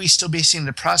why would we still be seeing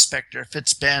the prospector if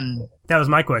it's been... That was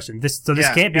my question. This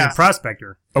can't be the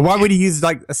prospector. Or why would he use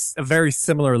a very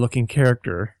similar looking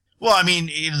character? Well,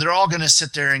 they're all going to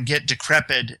sit there and get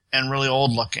decrepit and really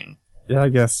old looking. Yeah, I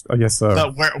guess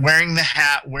so. But wearing the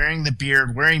hat, wearing the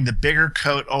beard, wearing the bigger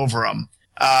coat over him,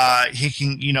 he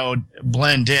can,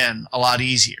 blend in a lot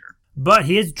easier. But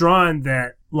he is drawn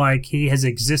that, he has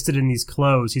existed in these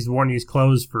clothes. He's worn these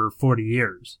clothes for 40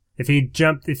 years. If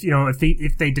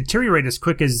they deteriorate as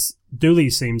quick as Dooley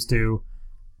seems to,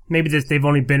 maybe they've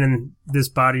only been in this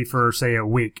body for, say, a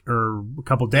week or a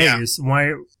couple days. Yeah.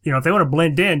 Why, if they want to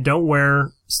blend in, don't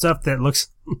wear stuff that looks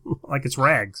like it's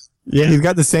rags. Yeah, he's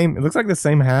got it looks like the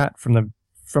same hat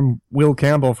from Will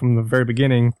Campbell from the very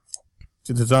beginning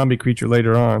to the zombie creature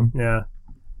later on. Yeah.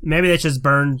 Maybe that's just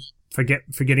Byrne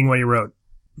forgetting what he wrote.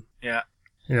 Yeah.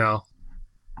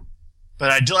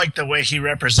 But I do like the way he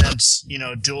represents,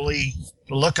 Dooley,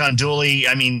 the look on Dooley.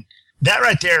 I mean, that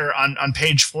right there on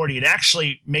page 40, it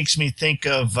actually makes me think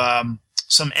of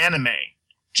some anime,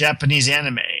 Japanese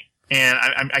anime. And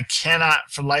I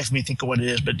cannot for the life of me think of what it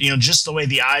is. But, just the way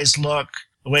the eyes look,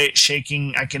 the way it's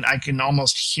shaking, I can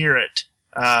almost hear it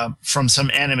from some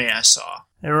anime I saw.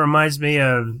 It reminds me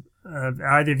of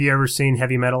either of you ever seen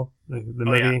Heavy Metal, the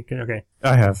movie? Yeah. Okay.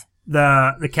 I have.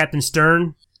 The Captain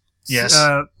Stern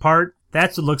part,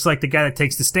 that's what looks like the guy that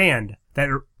takes the stand. That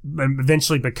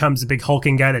eventually becomes the big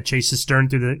hulking guy that chases Stern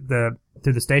through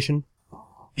the station.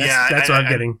 That's what I'm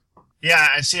getting. Yeah,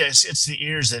 I see. It's the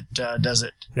ears that does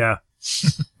it. Yeah.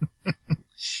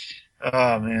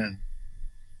 Oh man!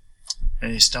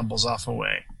 And he stumbles off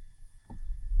away.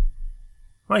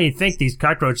 Well, you'd think these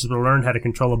cockroaches will learn how to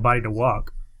control a body to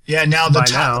walk. Yeah. Now the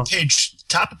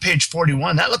top of page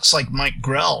 41. That looks like Mike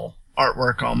Grell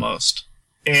artwork almost.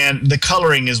 And the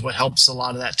coloring is what helps a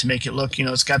lot of that to make it look,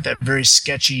 it's got that very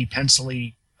sketchy,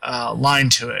 pencil-y line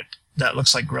to it that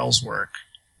looks like Grell's work.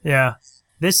 Yeah.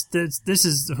 This is,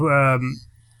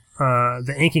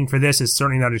 the inking for this is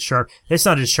certainly not as sharp. It's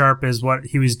not as sharp as what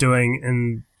he was doing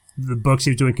in the books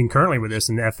he was doing concurrently with this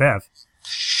in the FF.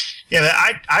 Yeah,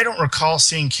 I don't recall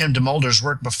seeing Kim DeMulder's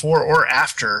work before or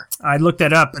after. I looked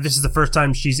that up. This is the first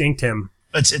time she's inked him.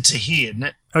 It's a he, isn't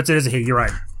it? Oh, it is a he. You're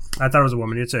right. I thought it was a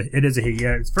woman. It is a he.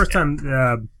 Yeah, it's the first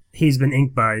time he's been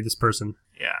inked by this person.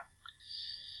 Yeah.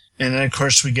 And then of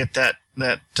course we get that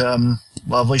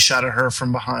lovely shot of her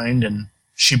from behind, and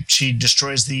she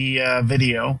destroys the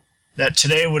video that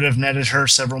today would have netted her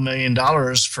several $1 million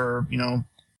for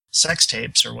sex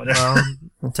tapes or whatever.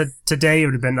 Well, today it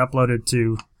would have been uploaded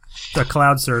to the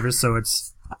cloud service, so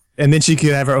it's. And then she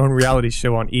could have her own reality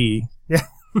show on E. Yeah.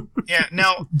 Yeah.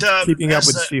 Now Keeping Up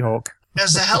with She-Hulk.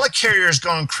 As the helicarrier is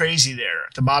going crazy there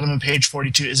at the bottom of page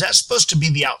 42, is that supposed to be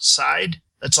the outside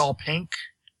that's all pink?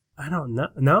 I don't know.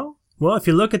 No? Well, if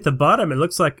you look at the bottom, it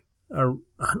looks like I don't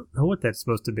know what that's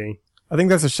supposed to be. I think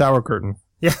that's a shower curtain.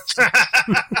 Yeah.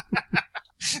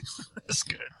 That's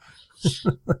good.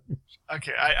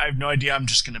 Okay, I have no idea. I'm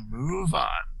just going to move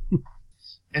on.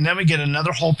 And then we get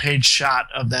another whole page shot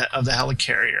of the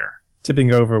helicarrier.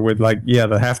 Tipping over with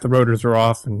the half the rotors are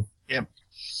off. And yep.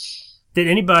 Did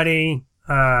anybody,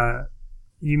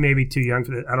 you may be too young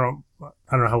for this. I don't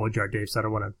know how old you are, Dave, so I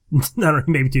don't want to, I don't know,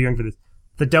 maybe too young for this.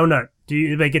 The donut. Do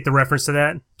anybody get the reference to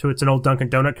that? It's an old Dunkin'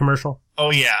 Donut commercial?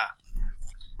 Oh, yeah.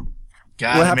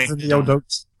 What happens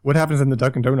in the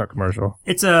Dunkin' Donut commercial?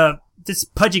 It's this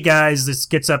pudgy guy this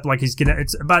gets up like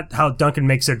it's about how Dunkin'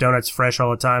 makes their donuts fresh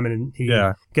all the time, and he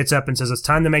gets up and says, it's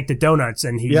time to make the donuts,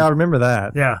 and he... Yeah, I remember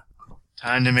that. Yeah.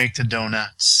 Time to make the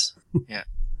donuts. Yeah.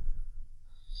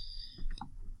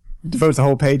 Devotes a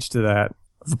whole page to that.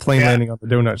 The plane landing on the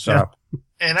donut shop. Yeah.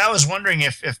 And I was wondering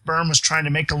if Byrne was trying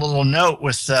to make a little note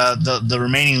with the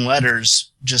remaining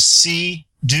letters, just C,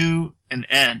 do, and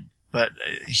N. But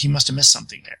he must have missed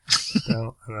something there.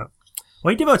 No.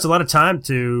 Well, he devotes a lot of time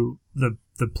to the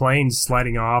planes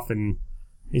sliding off, and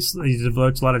he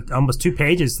devotes almost 2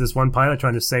 pages to this one pilot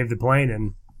trying to save the plane,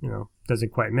 and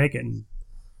doesn't quite make it. And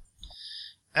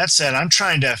that said, I'm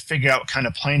trying to figure out what kind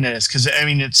of plane that is, because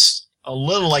it's a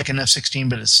little like an F-16,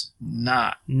 but it's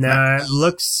not. No, it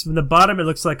looks from the bottom. It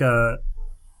looks like a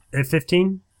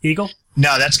F-15 Eagle.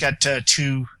 No, that's got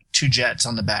two jets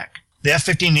on the back. The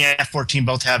F-15 and the F-14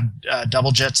 both have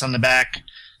double jets on the back.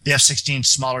 The F-16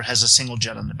 smaller has a single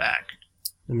jet on the back.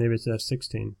 And maybe it's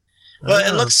F-16. Well,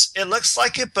 it looks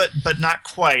like it, but not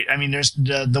quite. I mean, there's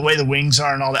the way the wings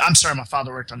are and all that. I'm sorry, my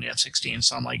father worked on the F-16,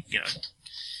 so I'm like,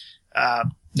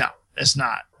 no, it's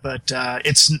not. But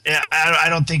I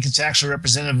don't think it's actually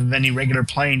representative of any regular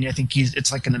plane. I think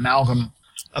it's like an amalgam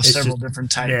of several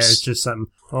different types. Yeah, it's just something.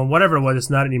 Well, whatever it was,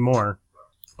 it's not anymore.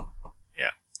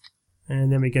 Yeah.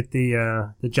 And then we get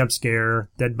the jump scare,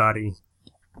 dead body.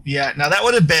 Yeah, now that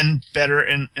would have been better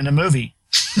in a movie.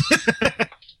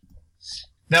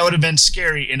 That would have been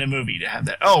scary in a movie to have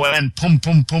that. Oh, and pum,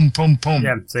 pum, pum, pum, pum.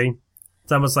 Yeah, see?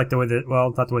 It's almost like the way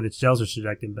not the way the shells are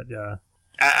projected, but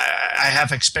I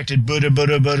have expected Buddha. But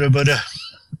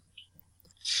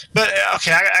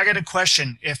okay, I got a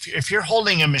question. If you're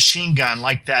holding a machine gun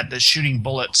like that that's shooting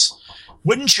bullets,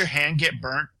 wouldn't your hand get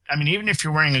burnt? I mean, even if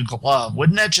you're wearing a glove,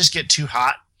 wouldn't that just get too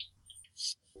hot?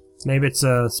 Maybe it's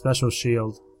a special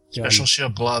shield. Special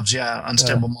shield gloves, yeah.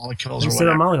 Unstable molecules or Unstable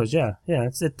whatever. molecules, yeah. Yeah,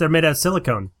 they're made out of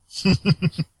silicone.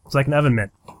 It's like an oven mitt.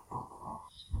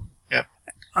 Yep.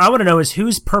 I want to know is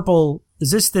this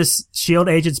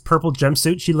S.H.I.E.L.D. agent's purple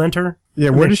jumpsuit she lent her?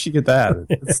 Yeah, where does she get that?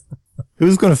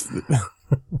 Who's going to...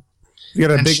 You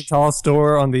got a big, tall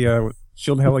store on the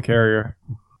S.H.I.E.L.D. helicarrier.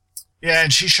 Yeah,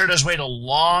 and she sure does wait a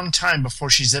long time before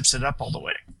she zips it up all the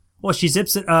way. Well, she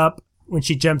zips it up when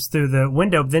she jumps through the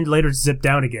window, then later zip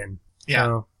down again. Yeah.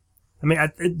 So, I mean,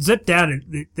 it zipped down.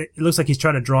 It looks like he's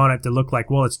trying to draw on it to look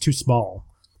like, well, it's too small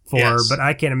for her. But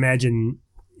I can't imagine,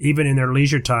 even in their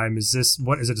leisure time, is it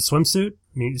a swimsuit?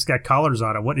 I mean, it's got collars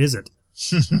on it. What is it?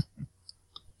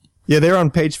 Yeah, they're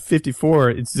on page 54.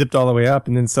 It's zipped all the way up,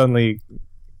 and then suddenly,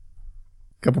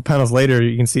 a couple panels later,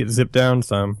 you can see it zip down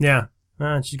some. Yeah.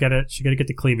 She gotta get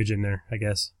the cleavage in there, I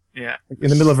guess. Yeah. In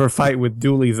the middle of her fight with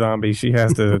Dooley Zombie, she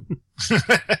has to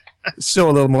show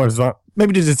a little more,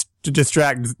 maybe to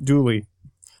distract Dooley.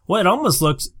 Well, it almost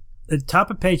looks, at the top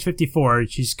of page 54,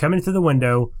 she's coming through the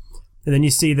window, and then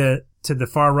you see to the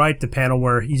far right, the panel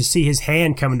where you see his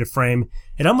hand come into frame.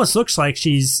 It almost looks like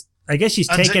she's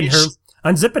taking her,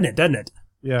 unzipping it, doesn't it?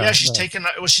 Yeah, she's taking,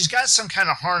 she's got some kind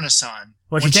of harness on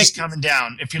when she's coming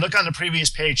down. If you look on the previous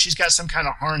page, she's got some kind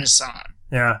of harness on.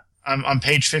 Yeah. On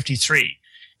page 53.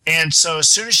 And so as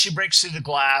soon as she breaks through the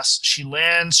glass, she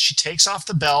lands, she takes off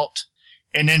the belt,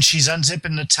 and then she's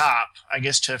unzipping the top, I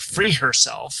guess, to free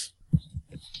herself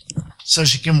so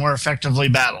she can more effectively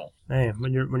battle. Hey,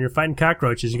 when you're fighting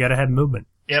cockroaches, you got to have movement.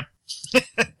 Yep.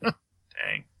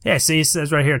 Dang. Yeah, see, it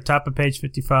says right here, top of page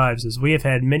 55, says, we have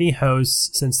had many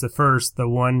hosts since the first, the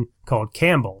one called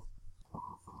Campbell.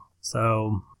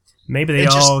 So maybe they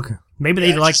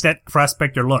like that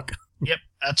prospector look. Yep,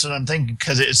 that's what I'm thinking,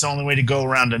 because it's the only way to go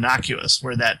around innocuous.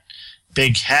 Wear that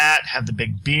big hat, have the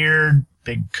big beard,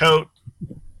 big coat.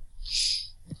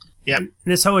 Yep.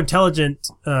 This whole intelligent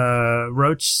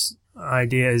roach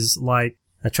idea is like,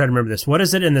 I try to remember this. What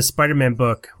is it in the Spider-Man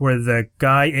book where the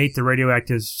guy ate the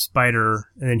radioactive spider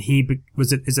and then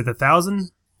is it the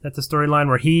 1,000? That's the storyline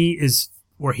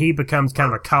where he becomes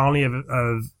kind of a colony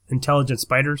of intelligent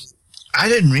spiders? I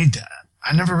didn't read that.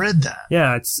 I never read that.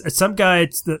 Yeah, it's some guy.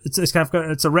 It's a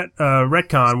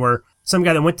retcon where some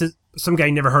guy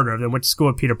you never heard of that went to school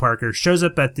with Peter Parker shows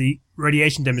up at the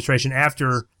radiation demonstration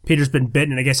after Peter's been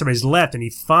bitten, and I guess everybody's left, and he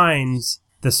finds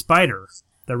the spider,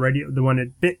 the one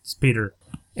that bit Peter,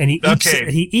 and he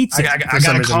eats it. I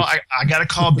gotta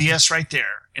call BS right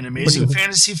there. In Amazing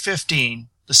Fantasy 15,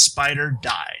 the spider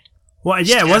died. Well,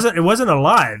 yeah, it wasn't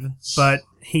alive, but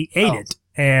he ate it,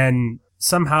 and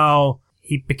somehow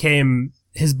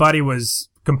his body was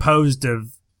composed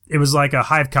of, it was like a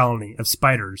hive colony of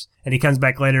spiders. And he comes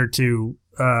back later to,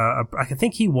 I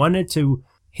think he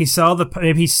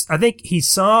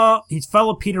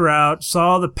followed Peter out,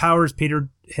 saw the powers Peter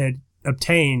had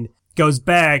obtained, goes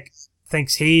back,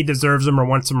 thinks he deserves them or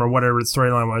wants them or whatever the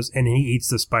storyline was, and he eats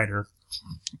the spider.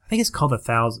 I think it's called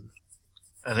 1,000.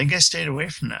 I think I stayed away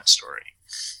from that story.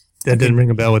 That didn't ring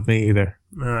a bell with me either.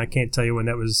 I can't tell you when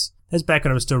that was. That's back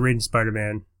when I was still reading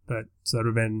Spider-Man, but so it would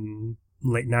have been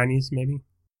late 90s maybe.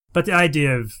 But the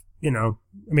idea of,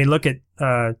 look at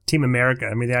Team America.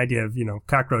 I mean, the idea of,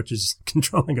 cockroaches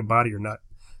controlling a body or not,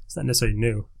 it's not necessarily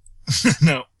new.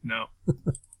 No.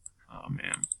 Oh,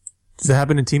 man. Does it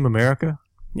happen in Team America?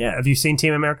 Yeah. Have you seen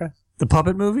Team America? The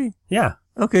puppet movie? Yeah.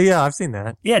 Okay, yeah, I've seen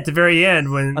that. Yeah, at the very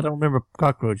end when... I don't remember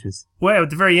cockroaches. Well, at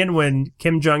the very end when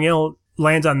Kim Jong-il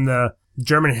lands on the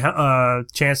German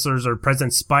chancellor's or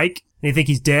president's spike, and you think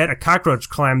he's dead, a cockroach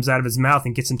climbs out of his mouth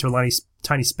and gets into a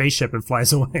tiny spaceship and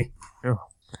flies away. Oh.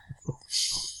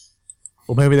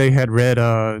 Well, maybe they had read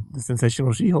the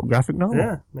Sensational She-Hulk graphic novel.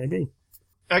 Yeah, maybe.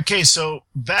 Okay, so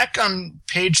back on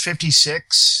page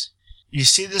 56, you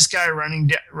see this guy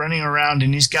running around,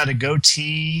 and he's got a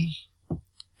goatee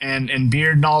and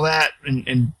beard and all that,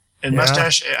 and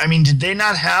mustache. I mean, did they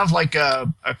not have like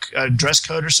a dress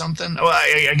code or something? Oh,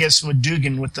 I guess with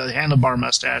Dugan with the handlebar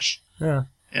mustache. Yeah.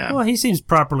 Yeah. Well, he seems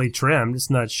properly trimmed. It's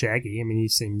not shaggy. I mean, he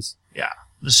seems... Yeah,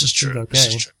 this is true. Okay. This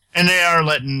is true. And they are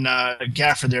letting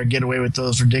Gaffer there get away with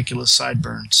those ridiculous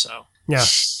sideburns, so... Yeah.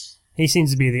 He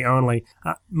seems to be the only...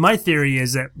 my theory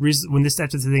is that when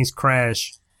after the things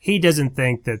crash, he doesn't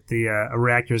think that the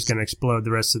reactor is going to explode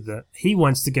the rest of the... He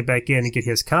wants to get back in and get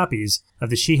his copies of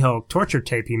the She-Hulk torture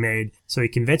tape he made, so he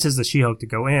convinces the She-Hulk to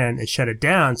go in and shut it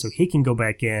down so he can go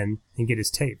back in and get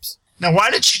his tapes. Now,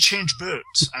 why did she change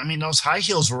boots? I mean, those high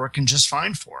heels were working just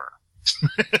fine for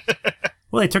her.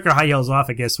 Well, they took her high heels off,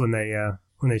 I guess, when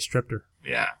they stripped her.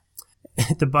 Yeah.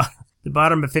 At the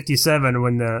bottom of 57,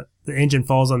 when the engine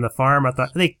falls on the farm, I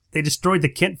thought they destroyed the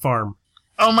Kent farm.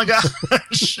 Oh my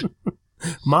gosh.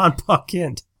 Monpa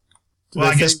Kent. Well,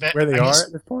 I guess where they are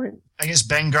at this point. I guess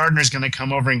Ben Gardner's going to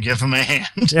come over and give him a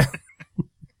hand. Yeah.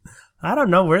 I don't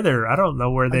know where they're. I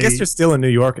guess they're still in New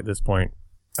York at this point,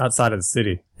 outside of the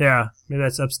city. Yeah, maybe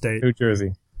that's upstate. New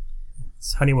Jersey.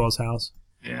 It's Honeywell's house.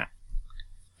 Yeah.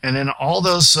 And then all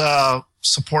those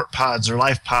support pods or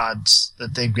life pods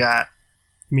that they've got.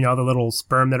 You mean all the little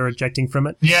sperm that are ejecting from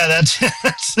it? Yeah, that's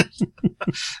what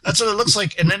it looks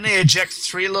like. And then they eject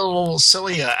 3 little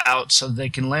cilia out so they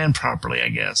can land properly, I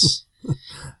guess.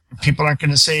 People aren't going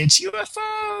to say it's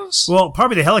UFOs. Well,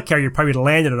 probably the helicarrier probably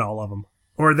landed on all of them.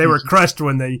 Or they were crushed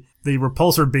when the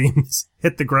repulsor beams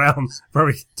hit the ground.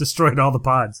 Probably destroyed all the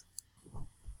pods.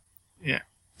 Yeah.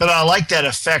 But I like that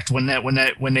effect when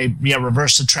they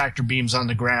reverse the tractor beams on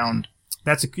the ground.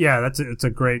 It's a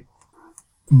great.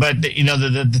 But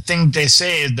the thing they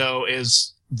say though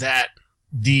is that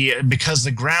because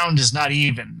the ground is not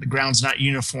even, the ground's not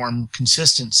uniform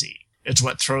consistency. It's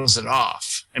what throws it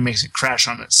off and makes it crash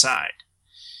on its side.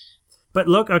 But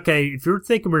look, okay, if you're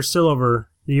thinking we're still over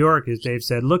New York, as Dave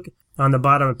said, look on the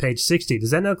bottom of page 60. Does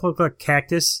that not look like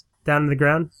cactus down in the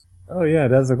ground? Oh yeah, it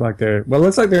does look like they're. Well, it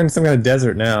looks like they're in some kind of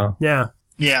desert now. Yeah.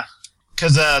 Yeah,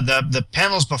 because the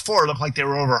panels before looked like they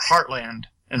were over heartland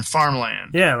and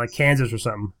farmland. Yeah, like Kansas or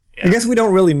something. Yeah. I guess we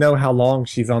don't really know how long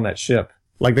she's on that ship.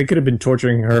 Like they could have been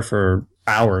torturing her for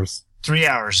hours. 3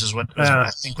 hours is what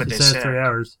I think what they said. 3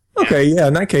 hours. Okay, yeah.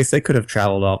 In that case, they could have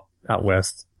traveled out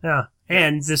west. Yeah,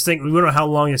 and this thing, we don't know how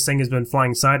long this thing has been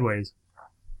flying sideways.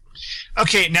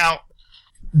 Okay, now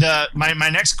my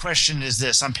next question is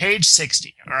this: on page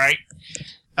 60, all right.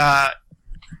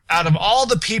 Out of all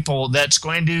the people that's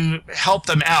going to help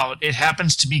them out, it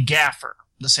happens to be Gaffer,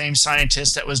 the same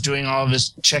scientist that was doing all of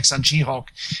his checks on She-Hulk.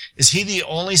 Is he the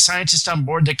only scientist on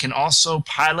board that can also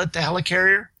pilot the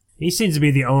helicarrier? He seems to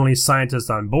be the only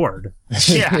scientist on board.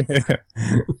 Yeah.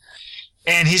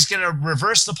 And he's going to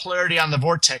reverse the polarity on the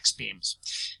vortex beams.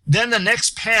 Then the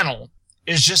next panel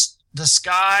is just the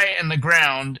sky and the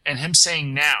ground and him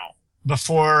saying now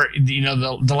before,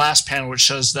 the last panel, which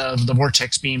shows the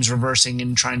vortex beams reversing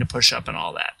and trying to push up and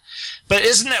all that. But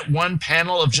isn't that one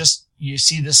panel of just, you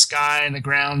see the sky and the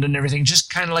ground and everything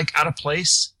just kind of like out of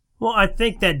place? Well, I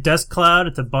think that dust cloud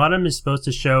at the bottom is supposed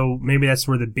to show maybe that's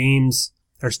where the beams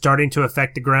are starting to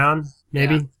affect the ground,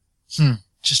 maybe? Yeah.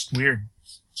 Just weird.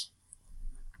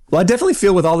 Well, I definitely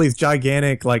feel with all these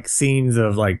gigantic scenes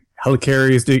of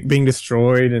helicarriers being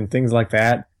destroyed and things like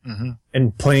that,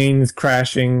 and planes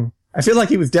crashing. I feel like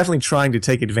he was definitely trying to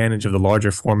take advantage of the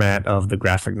larger format of the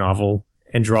graphic novel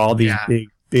and draw these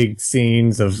big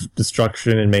scenes of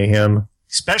destruction and mayhem.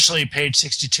 Especially page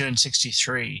 62 and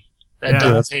 63. That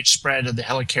double page spread of the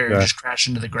helicarrier just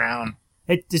crashing to the ground.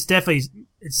 It's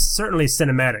certainly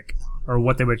cinematic, or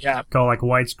what they would call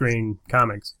widescreen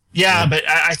comics. Yeah, but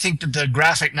I think that the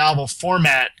graphic novel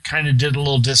format kind of did a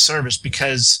little disservice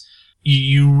because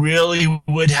you really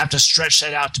would have to stretch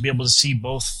that out to be able to see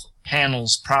both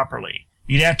panels properly.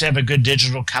 You'd have to have a good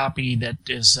digital copy that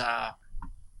is,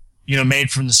 made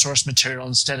from the source material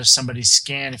instead of somebody's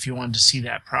scan if you wanted to see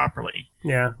that properly.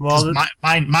 Yeah, well,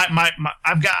 I've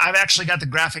actually got the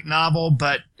graphic novel,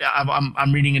 but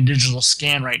I'm reading a digital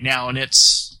scan right now, and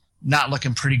it's not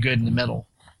looking pretty good in the middle.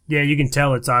 Yeah, you can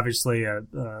tell it's obviously a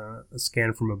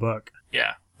scan from a book.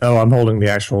 Yeah. Oh, I'm holding the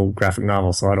actual graphic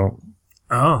novel, so I don't.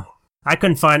 Oh, I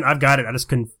couldn't find. I've got it. I just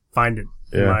couldn't find it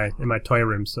in my toy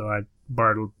room, so I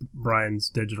borrowed Brian's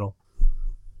digital.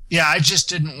 Yeah, I just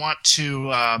didn't want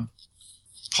to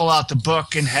pull out the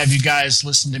book and have you guys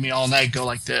listen to me all night go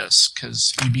like this,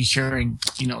 because you'd be hearing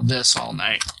this all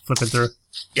night. Flipping through.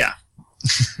 Yeah.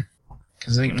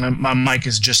 Because I think my mic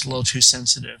is just a little too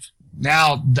sensitive.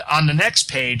 Now, on the next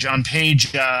page, on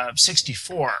page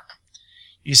 64,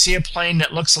 you see a plane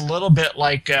that looks a little bit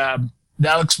like, that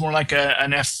looks more like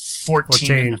an F-14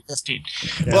 than a 15.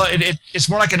 Yeah. Well, it's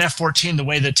more like an F-14, the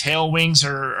way the tail wings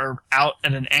are out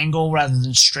at an angle rather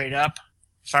than straight up.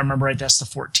 If I remember right, that's the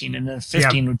 14, and then the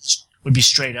 15 would be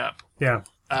straight up. Yeah.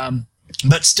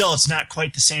 But still, it's not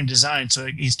quite the same design, so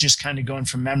he's just kind of going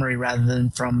from memory rather than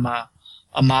from a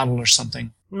model or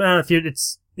something. Well, if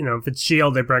it's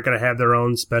S.H.I.E.L.D., they're probably going to have their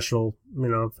own special,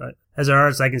 as an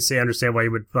artist, I can understand why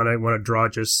you would want to draw,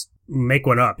 just make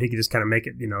one up. He could just kind of make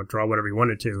it, draw whatever he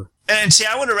wanted to. And see,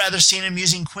 I would have rather seen him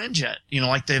using Quinjet,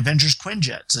 like the Avengers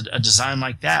Quinjets, a design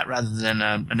like that rather than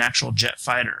an actual jet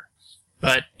fighter.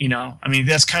 But,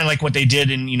 that's kind of like what they did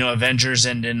in, Avengers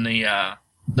and in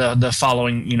the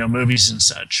following, movies and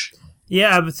such.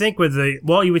 Yeah, I would think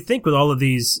you would think with all of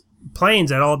these planes,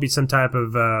 that'd all be some type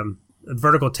of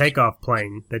vertical takeoff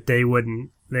plane that they wouldn't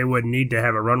need to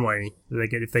have a runway.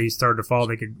 If they started to fall,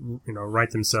 they could, right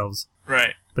themselves.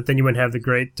 Right. But then you wouldn't have the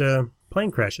great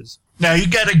plane crashes. Now, you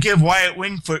got to give Wyatt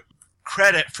Wingfoot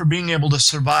credit for being able to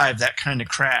survive that kind of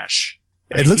crash.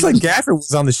 It looks like Gaffer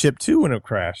was on the ship too when it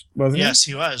crashed, wasn't he? Yes,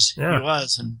 he was. Yeah. He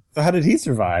was. And So how did he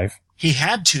survive? he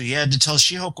had to. He had to tell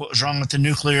She-Hulk what was wrong with the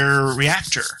nuclear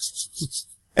reactor.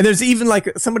 And there's even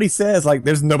like somebody says like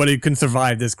there's nobody who can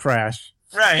survive this crash.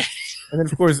 Right. And then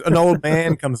of course an old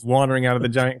man comes wandering out of the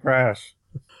giant crash.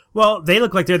 Well, they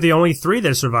look like they're the only 3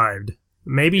 that survived.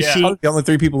 Maybe Yeah. she... Probably the only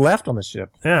 3 people left on the ship.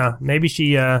 Yeah, maybe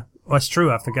she... well, it's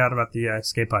true. I forgot about the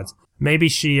escape pods. Maybe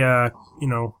she,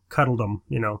 cuddled them,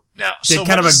 Now, Did so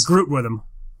kind of a Groot with them.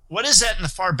 what is that in the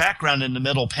far background in the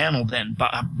middle panel then?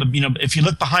 If you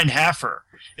look behind Haffer,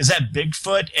 is that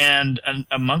Bigfoot and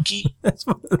a monkey? That's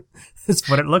what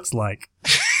it looks like.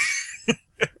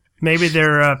 Maybe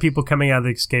they're people coming out of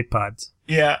the escape pods.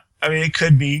 Yeah, I mean, it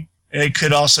could be. It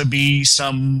could also be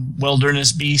some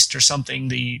wilderness beast or something.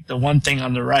 The one thing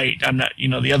on the right, I'm not,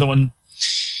 the other one.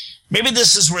 Maybe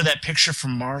this is where that picture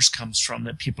from Mars comes from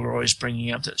that people are always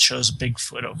bringing up that shows a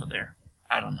Bigfoot over there.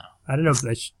 I don't know. I don't know if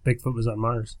that Bigfoot was on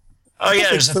Mars. Oh,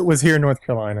 yeah. It was here in North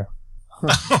Carolina.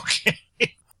 Okay.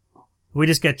 We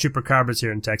just get chupacabras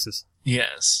here in Texas.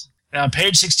 Yes. Now, on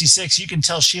page 66, you can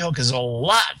tell She-Hulk is a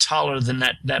lot taller than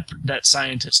that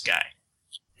scientist guy.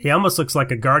 He almost looks like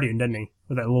a Guardian, doesn't he?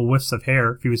 With that little whiffs of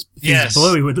hair. If he was Yes.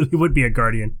 blue, he would be a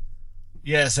Guardian.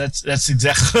 Yes, that's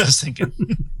exactly what I was thinking.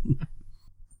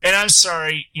 And I'm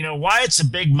sorry, Wyatt's a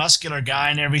big muscular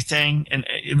guy and everything. And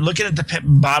looking at the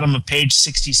bottom of page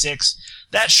 66,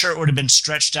 that shirt would have been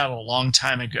stretched out a long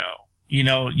time ago. You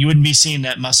wouldn't be seeing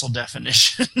that muscle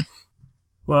definition.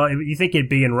 Well, you think it'd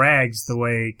be in rags the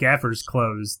way Gaffer's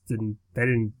clothes, and they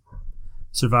didn't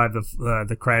survive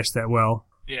the crash that well.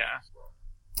 Yeah.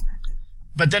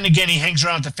 But then again, he hangs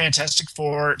around with the Fantastic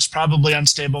Four. It's probably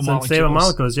unstable molecules. Unstable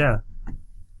molecules, yeah.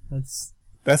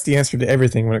 That's the answer to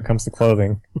everything when it comes to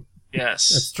clothing. Yes.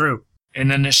 That's true.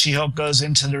 And then the She-Hulk goes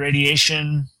into the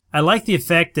radiation. I like the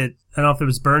effect that, I don't know if it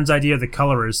was Byrne's idea or the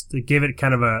colorist, to give it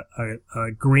kind of a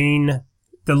green,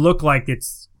 to look like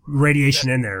it's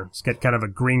radiation in there. It's got kind of a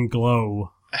green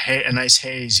glow. A nice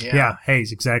haze, yeah. Yeah,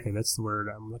 haze, exactly. That's the word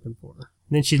I'm looking for.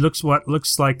 And then she looks what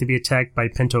looks like to be attacked by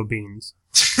pinto beans.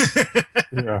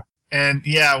 Yeah. And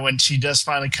yeah, when she does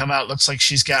finally come out, it looks like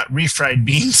she's got refried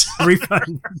beans.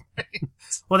 Refried.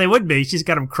 Well, they would be. She's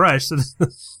got them crushed. So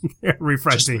they're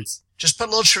refried beans. Just put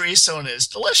a little chorizo in it. It's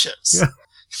delicious. Yeah.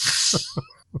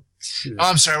 Oh,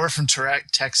 I'm sorry. We're from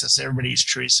Texas. Everybody eats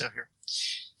chorizo here.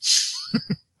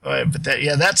 But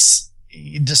that's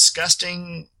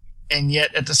disgusting and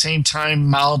yet at the same time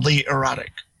mildly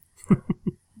erotic.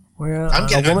 Well,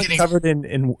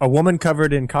 a woman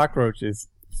covered in cockroaches,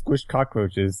 squished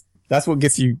cockroaches. That's what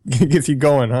gets you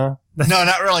going, huh? No,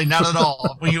 not really, not at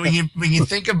all. When you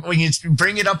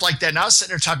bring it up like that, now I was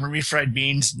sitting there talking refried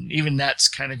beans, and even that's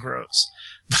kind of gross.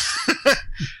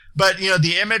 But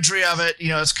the imagery of it,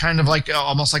 it's kind of like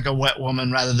almost like a wet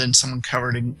woman rather than someone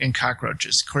covered in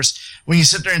cockroaches. Of course, when you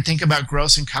sit there and think about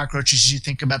gross and cockroaches, you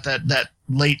think about that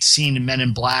late scene in Men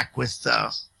in Black with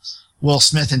Will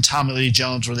Smith and Tommy Lee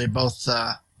Jones, where they both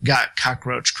got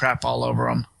cockroach crap all over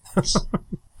them.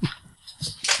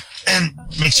 And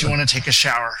makes you want to take a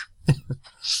shower.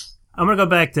 I'm going to go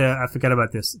back to, I forgot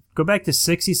about this. Go back to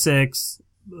 66,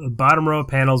 bottom row of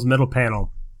panels, middle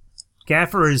panel.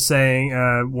 Gaffer is saying,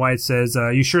 White says,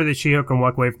 you sure that She-Hulk can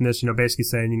walk away from this? Basically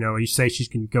saying, you say she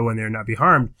can go in there and not be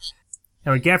harmed.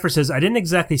 And when Gaffer says, I didn't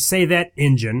exactly say that,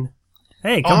 Injun.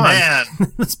 Hey, come on. Man.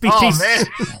 Let's be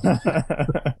PC.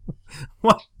 Man.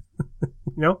 What?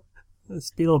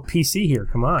 Let's be a little PC here.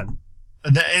 Come on.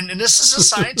 And this is a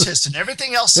scientist, and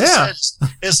everything else he says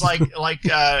is like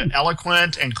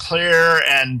eloquent and clear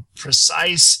and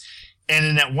precise. And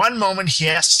in that one moment, he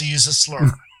has to use a slur.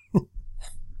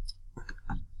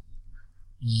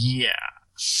 Yeah.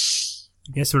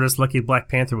 I guess we're just lucky Black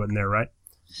Panther wasn't there, right?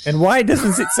 And Wyatt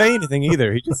doesn't say anything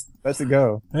either. He just lets it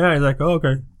go. Yeah, he's like, oh,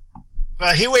 okay.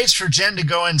 Well, he waits for Jen to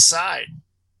go inside.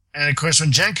 And, of course,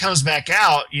 when Jen comes back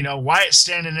out, Wyatt's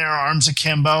standing there, arms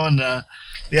akimbo, and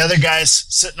the other guy's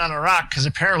sitting on a rock because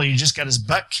apparently he just got his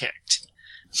butt kicked.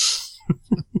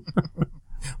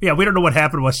 Yeah, we don't know what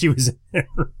happened while she was in there.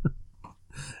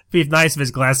 It'd be nice if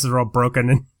his glasses were all broken.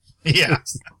 And yeah.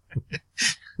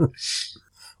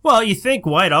 Well, you think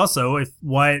White also,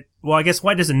 I guess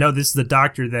White doesn't know this is the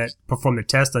doctor that performed the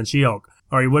test on She-Hulk,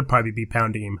 or he would probably be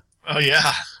pounding him. Oh,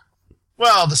 yeah.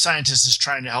 Well, the scientist is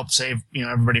trying to help save,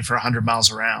 everybody for 100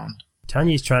 miles around.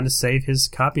 Tanya's trying to save his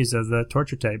copies of the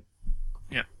torture tape.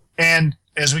 Yeah. And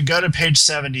as we go to page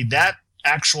 70, that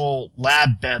actual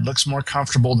lab bed looks more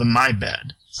comfortable than my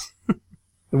bed.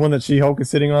 The one that She-Hulk is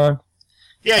sitting on?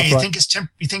 Yeah, you think it's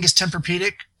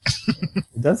Tempur-Pedic?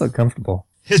 It does look comfortable.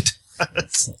 It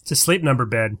does. It's a sleep number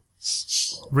bed.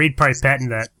 Reed probably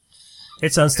patented that.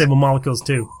 It's unstable molecules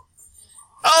too.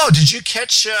 Oh, did you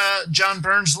catch John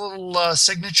Byrne's little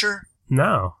signature?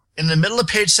 No. In the middle of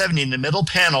page 70, in the middle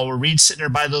panel, where Reed's sitting there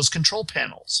by those control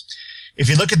panels. If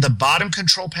you look at the bottom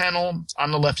control panel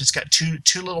on the left, it's got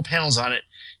two little panels on it.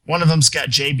 One of them's got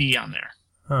JB on there.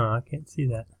 Oh, I can't see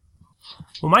that.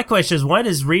 Well, my question is, why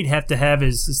does Reed have to have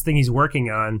his thing he's working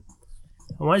on?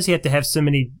 Why does he have to have so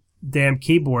many damn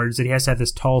keyboards that he has to have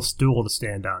this tall stool to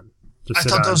stand on? I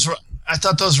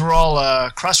thought those were all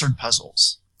crossword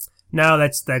puzzles. No,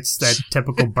 that's that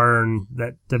typical Byrne.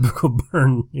 That typical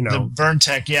Byrne. The Byrne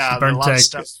tech, yeah. Byrne a lot tech, of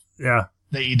stuff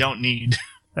that you don't need.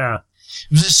 Yeah.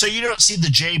 So you don't see the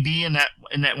JB in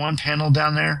that one panel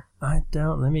down there? I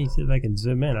don't. Let me see if I can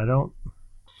zoom in. I don't.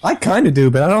 I kind of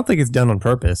do, but I don't think it's done on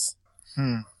purpose.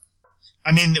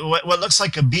 I mean, what looks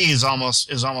like a B is almost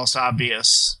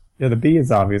obvious. Yeah, the B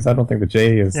is obvious. I don't think the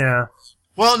J is. Yeah.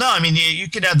 Well, no, I mean, you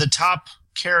could have the top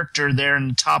character there in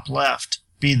the top left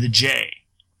be the J,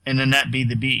 and then that be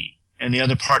the B, and the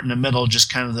other part in the middle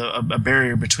just kind of a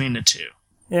barrier between the two.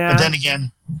 Yeah. But then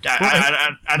again,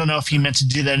 I don't know if he meant to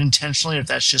do that intentionally, or if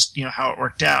that's just how it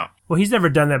worked out. Well, he's never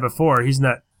done that before. He's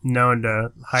not known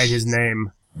to hide his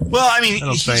name. Well, I mean,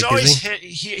 he's always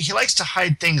he? he likes to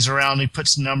hide things around. He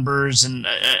puts numbers and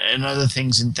other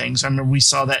things in things. I remember we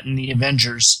saw that in the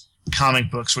Avengers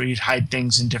comic books where he'd hide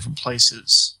things in different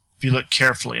places if you look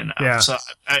carefully enough. Yeah. So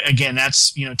again,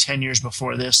 that's 10 years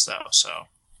before this though. So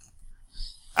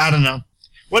I don't know.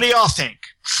 What do y'all think?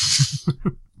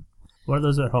 What are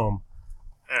those at home?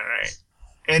 All right.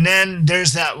 And then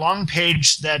there's that long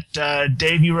page that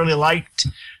Dave, you really liked.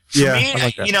 For me, I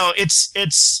like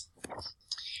that.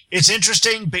 It's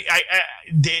interesting, but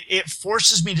it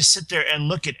forces me to sit there and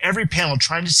look at every panel,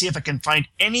 trying to see if I can find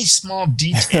any small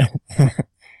detail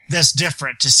that's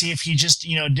different, to see if he just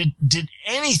did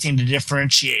anything to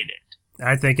differentiate it.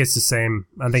 I think it's the same.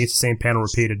 I think it's the same panel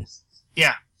repeated.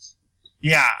 Yeah.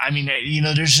 I mean,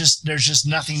 there's just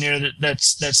nothing there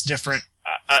that's different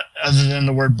other than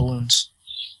the word balloons.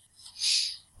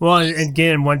 Well,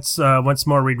 again, once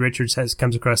more, Reed Richards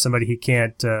comes across somebody he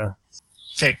can't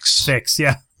fix.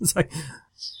 Yeah, it's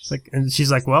like, and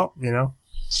she's like, well, well,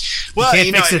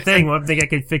 you can't fix the thing. What if they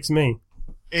could fix me?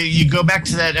 You go back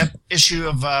to that issue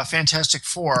of Fantastic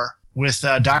Four with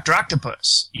Dr.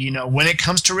 Octopus. When it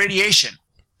comes to radiation,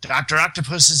 Dr.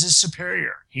 Octopus is his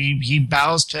superior. He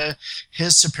bows to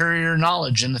his superior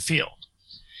knowledge in the field.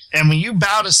 And when you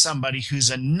bow to somebody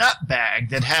who's a nutbag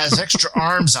that has extra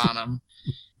arms on him,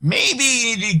 maybe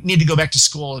you need to go back to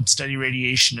school and study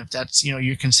radiation if that's,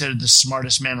 you're considered the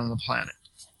smartest man on the planet.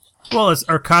 Well,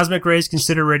 are cosmic rays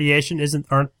considered radiation?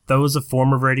 Aren't those a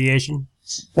form of radiation?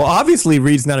 Well, obviously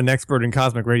Reed's not an expert in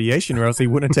cosmic radiation, or else he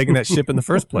wouldn't have taken that ship in the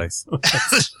first place.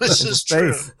 This is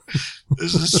true.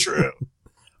 This is true.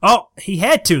 Oh, he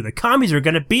had to. The commies are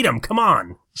going to beat him. Come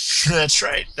on. That's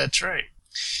right.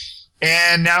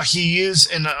 And now he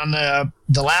used, on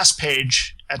the last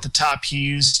page at the top, he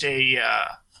used a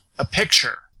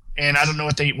picture. And I don't know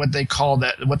what they call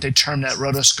that, what they term that,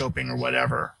 rotoscoping or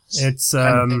whatever. It's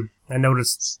I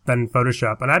noticed that in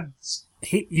Photoshop, and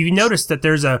you noticed that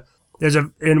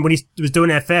and when he was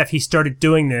doing FF, he started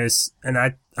doing this, and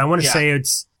I want to say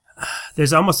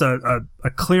there's almost a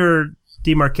clear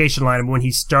demarcation line of when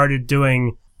he started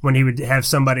doing, when he would have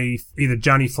somebody, either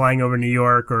Johnny flying over New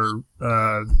York or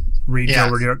Reed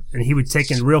over New York, and he would take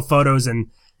in real photos, and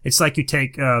it's like you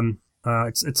take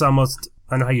it's almost,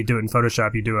 I know how you do it in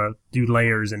Photoshop. You do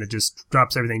layers, and it just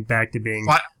drops everything back to being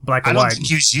black and white. I don't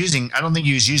think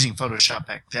he was using Photoshop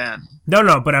back then.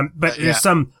 No, but there's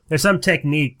some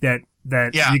technique that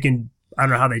you can. I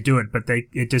don't know how they do it, but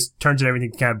it just turns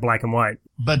everything kind of black and white.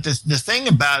 But the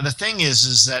thing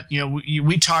is that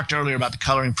we talked earlier about the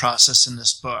coloring process in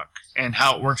this book and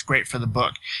how it works great for the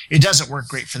book. It doesn't work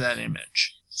great for that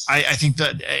image. I think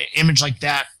that image like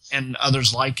that and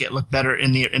others like it look better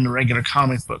in the regular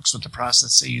comic books with the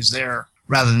process they use there,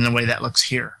 rather than the way that looks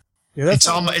here. Yeah,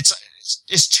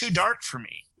 it's too dark for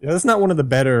me. Yeah, that's not one of the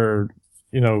better,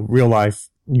 real life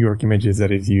New York images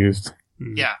that he's used.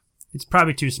 Yeah, it's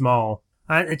probably too small.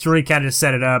 It's really kind of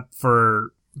set it up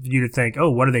for you to think, oh,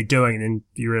 what are they doing? And then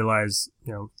you realize,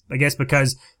 I guess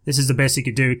because this is the best he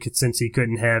could do since he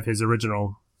couldn't have his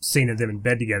original scene of them in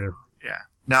bed together. Yeah.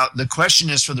 Now the question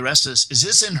is, for the rest of this, is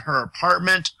this in her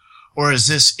apartment? Or is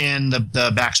this in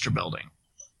the Baxter building?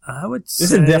 I would say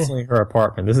this is definitely her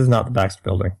apartment. This is not the Baxter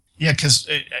building. Yeah, because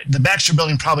the Baxter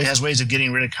building probably has ways of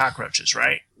getting rid of cockroaches,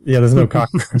 right? Yeah, there's no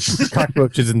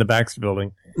cockroaches in the Baxter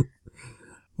building.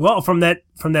 Well, from that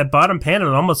bottom panel,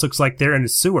 it almost looks like they're in a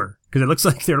sewer because it looks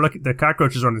like the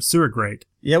cockroaches are on a sewer grate.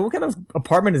 Yeah, what kind of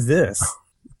apartment is this?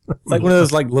 It's like one of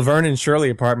those like Laverne and Shirley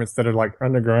apartments that are like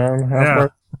underground. Yeah.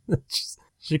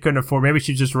 She couldn't afford. Maybe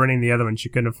she's just renting the other one. She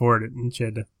couldn't afford it, and she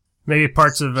had to. Maybe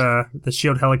parts of the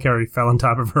Shield helicarrier fell on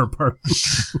top of her apartment.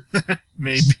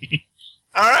 Maybe.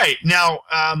 All right, now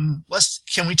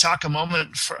can we talk a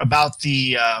moment about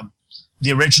the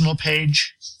original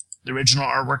page, the original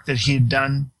artwork that he had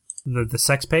done? The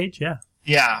sex page, yeah.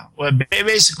 Yeah. Well,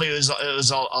 basically, it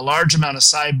was a large amount of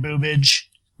side boobage,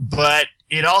 but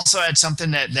it also had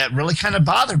something that really kind of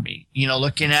bothered me.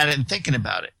 Looking at it and thinking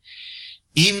about it.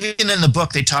 Even in the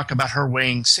book, they talk about her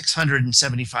weighing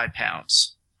 675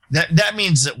 pounds. That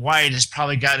means that Wyatt has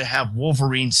probably got to have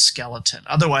Wolverine's skeleton.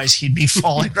 Otherwise, he'd be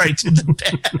falling right to the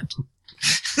bed,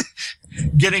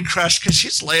 getting crushed because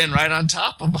she's laying right on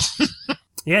top of him.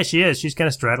 Yeah, she is. She's kind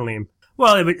of straddling him.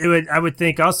 Well, I would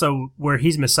think also where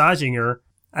he's massaging her,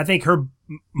 I think her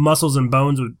muscles and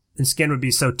bones and skin would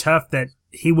be so tough that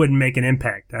he wouldn't make an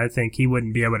impact. I think he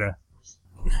wouldn't be able to.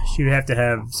 She would have to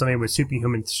have somebody with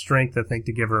superhuman strength, I think,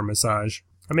 to give her a massage.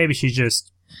 Or maybe she's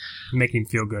just making him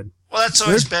feel good. Well, that's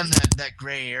always been that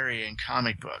gray area in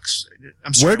comic books.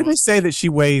 Where do they say that she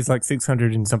weighs like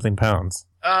 600 and something pounds?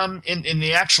 In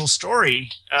the actual story,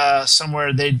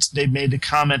 somewhere they made the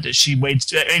comment that she weighed,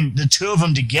 and the two of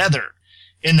them together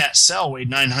in that cell weighed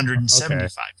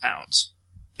 975 pounds.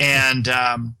 And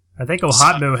I think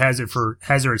Ohotmu has her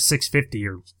at 650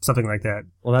 or something like that.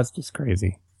 Well, that's just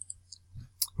crazy.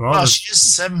 Well, she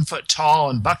is 7 foot tall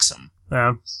and buxom.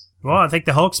 Well, I think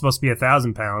the Hulk's supposed to be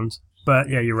 1,000 pounds. But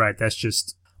yeah, you're right. That's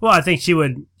just. Well, I think she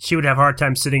would have a hard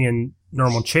time sitting in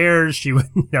normal chairs. She would,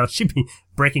 she'd be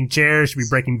breaking chairs. She'd be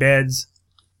breaking beds.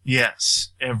 Yes,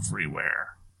 everywhere.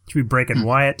 She'd be breaking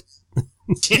Wyatt.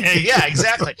 Yeah,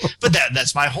 exactly. But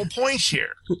that's my whole point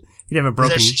here. He'd have a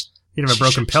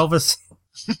broken pelvis.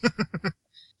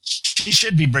 She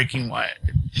should be breaking Wyatt.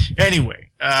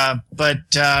 Anyway,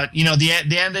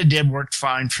 the end it did work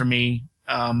fine for me.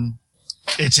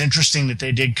 It's interesting that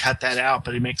they did cut that out,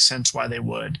 but it makes sense why they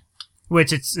would.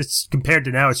 Which it's compared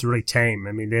to now, it's really tame.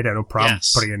 I mean, they'd have no problem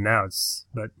putting it now.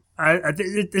 But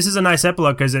this is a nice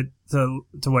epilogue because to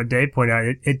what Dave pointed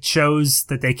out, it shows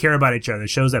that they care about each other. It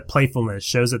shows that playfulness,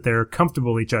 shows that they're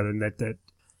comfortable with each other, and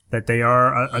that they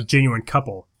are a genuine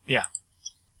couple. Yeah.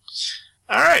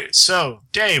 All right. So,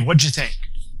 Dave, what'd you think?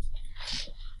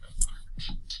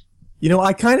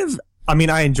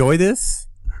 I enjoy this.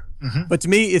 Mm-hmm. But to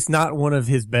me, it's not one of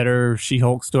his better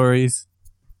She-Hulk stories.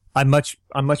 I much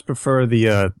prefer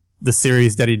the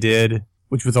series that he did,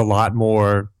 which was a lot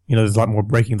more. There's a lot more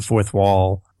breaking the fourth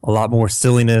wall, a lot more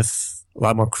silliness, a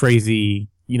lot more crazy.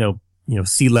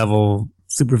 Sea level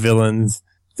supervillains.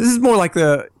 This is more like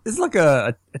a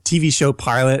TV show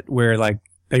pilot where like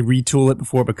they retool it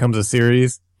before it becomes a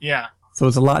series. Yeah. So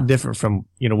it's a lot different from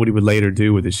what he would later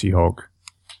do with the She-Hulk.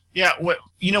 Yeah,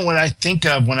 what I think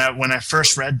of when I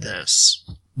first read this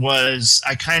was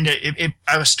I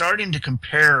was starting to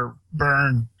compare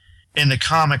Byrne in the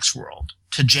comics world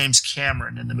to James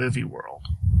Cameron in the movie world,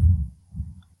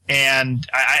 and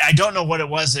I don't know what it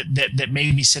was that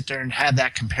made me sit there and have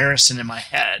that comparison in my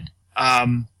head.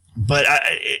 But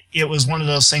it was one of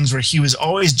those things where he was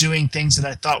always doing things that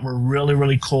I thought were really,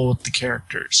 really cool with the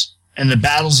characters and the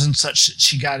battles and such that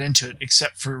she got into it,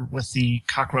 except for with the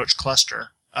cockroach cluster.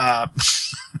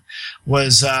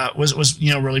 Was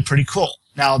really pretty cool.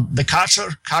 Now the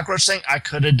cockroach thing I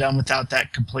could have done without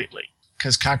that completely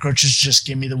because cockroaches just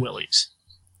give me the willies.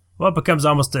 Well, it becomes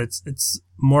it's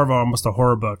more of almost a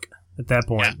horror book at that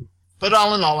point. Yeah. But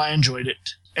all in all, I enjoyed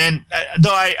it. And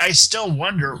though I still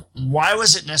wonder why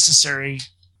was it necessary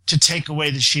to take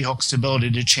away the She-Hulk's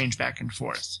ability to change back and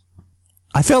forth.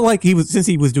 I felt like since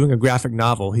he was doing a graphic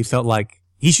novel, he felt like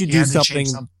he should do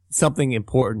something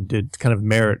important to kind of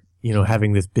merit,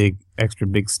 having this extra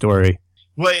big story.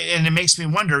 Well, and it makes me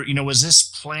wonder, was this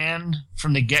planned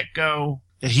from the get-go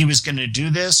that he was going to do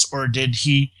this, or did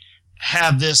he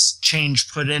have this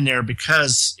change put in there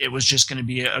because it was just going to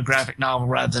be a graphic novel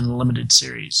rather than a limited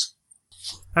series?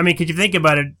 I mean, could you think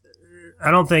about it?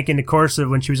 I don't think in the course of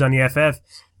when she was on the FF,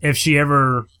 if she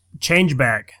ever changed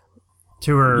back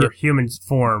to her human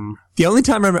form. The only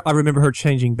time I remember her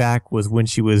changing back was when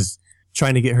she was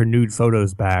trying to get her nude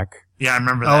photos back. Yeah, I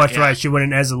remember that. Oh, that's right. She went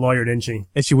in as a lawyer, didn't she?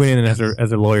 And she went in as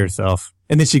her lawyer self.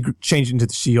 And then she changed into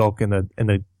the She-Hulk and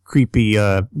the creepy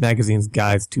magazine's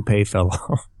guy's toupee fell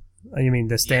off. You mean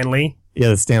the Stan Lee? Yeah,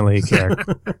 the Stan Lee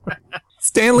character.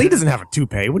 Stan Lee doesn't have a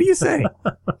toupee. What do you say?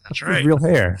 That's right. Real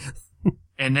hair.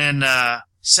 And then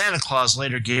Santa Claus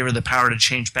later gave her the power to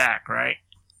change back, right?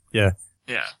 Yeah.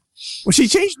 Yeah. Well, she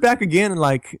changed back again,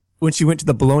 like when she went to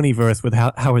the Baloneyverse with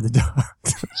Howard the Duck.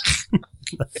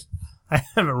 I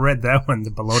haven't read that one, the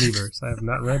Baloneyverse. I have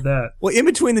not read that. Well, in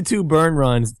between the two Byrne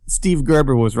runs, Steve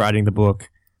Gerber was writing the book.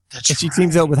 That's and she right.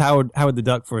 teams up with Howard the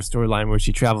Duck for a storyline where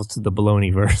she travels to the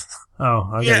Baloneyverse.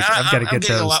 Oh, I've got to get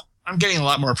those. I'm getting a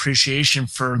lot more appreciation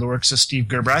for the works of Steve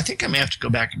Gerber. I think I may have to go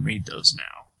back and read those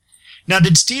now. Now,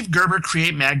 did Steve Gerber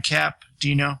create Madcap? Do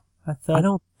you know? I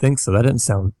don't think so. That doesn't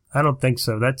sound. I don't think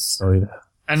so. That's.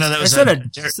 I know that was.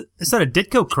 It's not a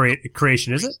Ditko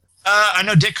creation, is it? I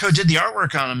know Ditko did the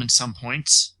artwork on him at some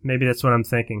points. Maybe that's what I'm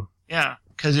thinking. Yeah,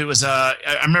 because it was. I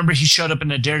remember he showed up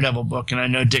in a Daredevil book, and I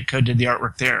know Ditko did the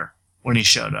artwork there when he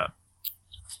showed up.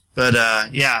 But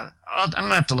yeah, I'm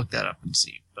gonna have to look that up and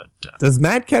see. But does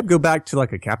Madcap go back to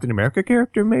like a Captain America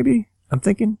character? Maybe I'm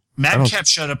thinking. Madcap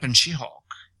showed up in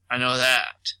She-Hulk. I know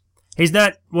that. He's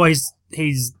not. Well,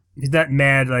 he's not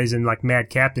mad as in like Mad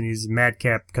Captain. He's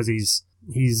Madcap because he's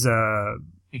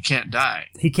He can't die.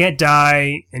 He can't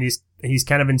die, and he's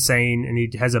kind of insane, and he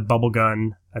has a bubble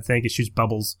gun. I think it shoots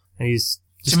bubbles, and he's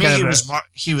just to me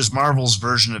he was Marvel's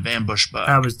version of Ambush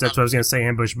Bug. That's what I was gonna say,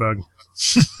 Ambush Bug.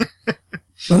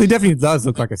 Well, he definitely does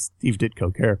look like a Steve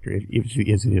Ditko character. If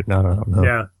he is, I don't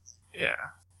know. Yeah.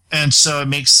 And so it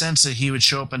makes sense that he would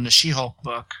show up in the She-Hulk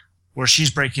book where she's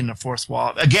breaking the fourth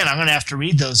wall. Again, I'm going to have to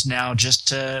read those now just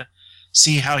to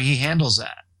see how he handles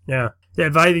that. Yeah.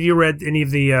 Have either of you read any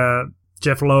of the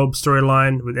Jeff Loeb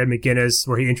storyline with Ed McGuinness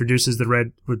where he introduces the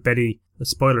Red with Betty?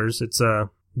 Spoilers. It's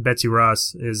Betsy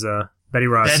Ross is Betty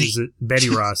Ross Betty. is Betty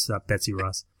Ross, not Betsy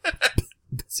Ross.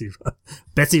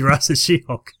 Betsy Ross is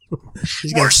She-Hulk.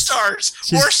 More stars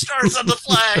on the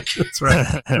flag. That's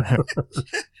right.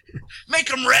 Make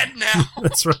them red now.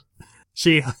 That's right.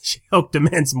 She-Hulk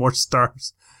demands more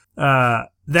stars.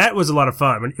 That was a lot of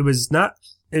fun. It was not.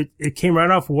 It came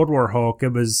right off World War Hulk.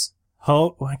 It was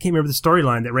Hulk. Well, I can't remember the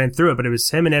storyline that ran through it, but it was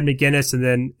him and Ed McGuinness, and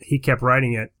then he kept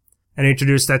writing it and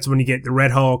introduced. That's when you get the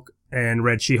Red Hulk and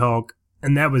Red She-Hulk,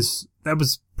 and that was a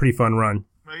pretty fun run.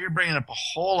 Well, you're bringing up a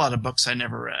whole lot of books I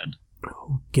never read.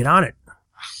 Get on it.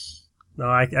 No,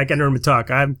 I got no room to talk.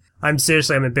 I'm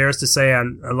seriously, I'm embarrassed to say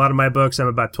on a lot of my books, I'm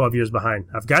about 12 years behind.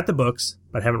 I've got the books,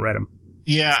 but I haven't read them.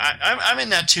 Yeah, I'm in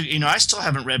that too. You know, I still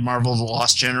haven't read Marvel: The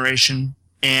Lost Generation,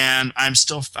 and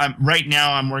right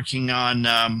now I'm working on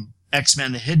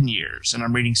X-Men: The Hidden Years, and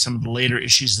I'm reading some of the later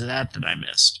issues of that I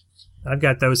missed. I've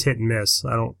got those hit and miss.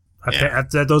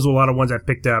 Those were a lot of ones I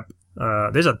picked up.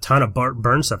 There's a ton of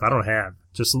Byrne stuff I don't have.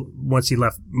 Just once he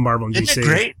left Marvel and DC. Isn't it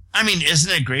great? I mean, isn't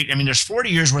it great? I mean, there's 40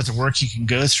 years worth of work you can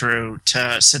go through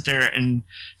to sit there and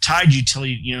tide you till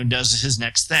he, does his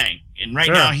next thing. And right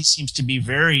now he seems to be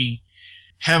very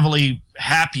heavily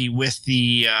happy with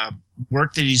the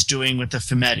work that he's doing with the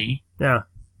Fumetti. Yeah.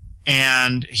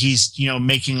 And he's,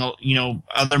 making,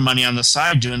 other money on the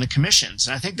side doing the commissions.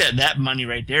 And I think that money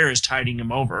right there is tiding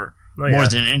him over more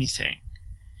than anything.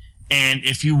 And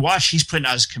if you watch, he's putting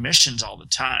out his commissions all the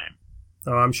time.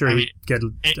 Oh, I'm sure he'd get.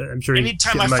 I'm sure.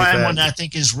 Anytime I find one that I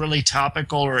think is really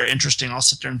topical or interesting, I'll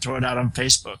sit there and throw it out on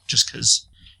Facebook just because,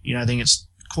 I think it's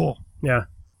cool. Yeah.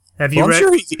 Have you read? I'm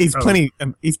sure he's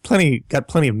got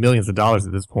plenty of millions of dollars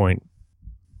at this point.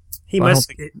 He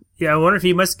must. I wonder if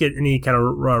he must get any kind of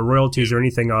royalties or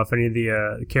anything off any of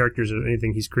the characters or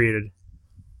anything he's created.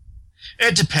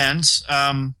 It depends.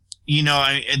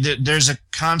 There's a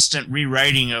constant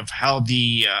rewriting of how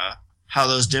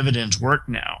those dividends work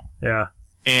now. Yeah.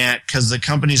 And because the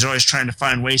company's always trying to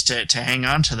find ways to hang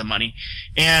on to the money.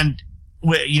 And,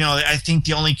 I think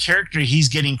the only character he's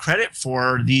getting credit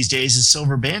for these days is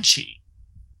Silver Banshee.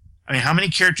 I mean, how many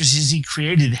characters has he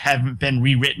created that haven't been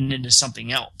rewritten into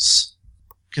something else?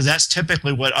 Because that's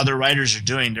typically what other writers are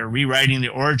doing. They're rewriting the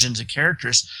origins of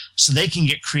characters so they can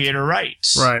get creator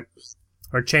rights. Right.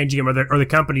 Or changing them, or the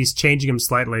company's changing them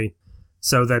slightly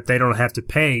so that they don't have to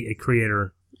pay a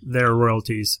creator their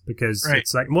royalties because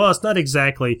it's like, well, it's not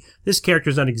exactly, this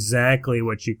character's not exactly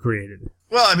what you created.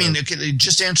 Well, I mean,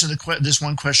 just answer this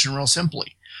one question real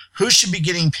simply. Who should be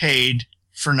getting paid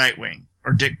for Nightwing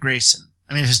or Dick Grayson?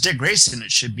 I mean, if it's Dick Grayson, it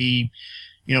should be,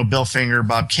 Bill Finger,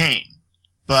 Bob Kane.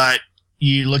 But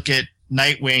you look at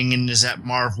Nightwing, and is that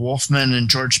Marv Wolfman and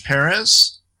George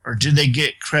Perez? Or do they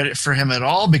get credit for him at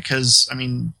all? Because, I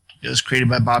mean, it was created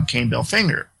by Bob Kane, Bill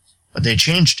Finger, but they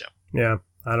changed him. Yeah,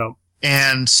 I don't.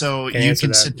 And so you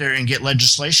can sit there and get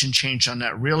legislation changed on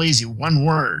that real easy, one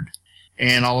word,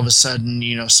 and all of a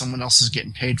sudden, someone else is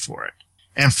getting paid for it.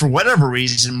 And for whatever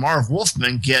reason, Marv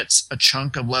Wolfman gets a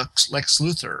chunk of Lex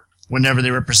Luthor whenever they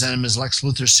represent him as Lex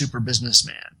Luthor's super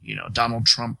businessman, Donald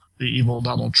Trump, the evil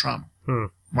Donald Trump.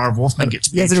 Marv Wolfman gets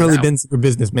paid. He hasn't really been super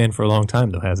businessman for a long time,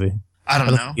 though, has he? I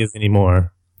don't know. Think he is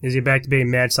anymore. Is he back to being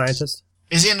mad scientist?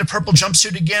 Is he in the purple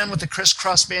jumpsuit again with the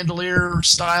crisscross bandolier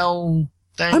style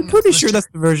thing? I'm pretty sure that's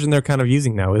the version they're kind of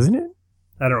using now, isn't it?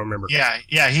 I don't remember.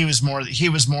 Yeah. He was more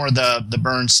the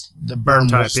Byrne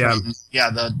type. Yeah,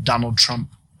 the Donald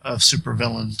Trump of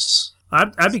supervillains.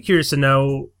 I'd be curious to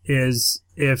know is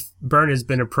if Byrne has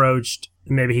been approached,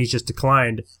 maybe he's just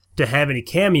declined, to have any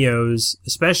cameos,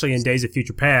 especially in Days of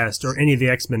Future Past or any of the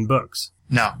X-Men books.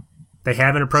 No. They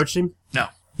haven't approached him? No.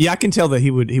 Yeah, I can tell that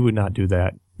he would not do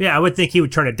that. Yeah, I would think he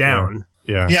would turn it down.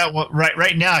 Yeah. Yeah, well,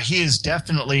 right now he is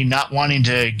definitely not wanting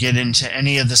to get into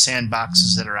any of the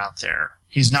sandboxes that are out there.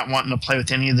 He's not wanting to play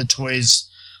with any of the toys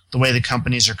the way the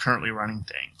companies are currently running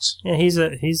things. Yeah,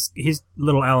 he's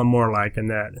little Alan Moore-like in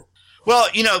that. Well,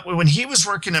 when he was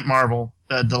working at Marvel,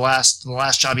 the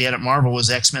last job he had at Marvel was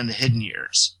X-Men: The Hidden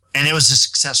Years, and it was a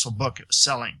successful book. It was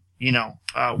selling,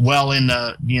 well in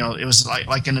the, it was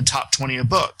like in the top 20 of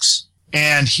books.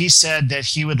 And he said that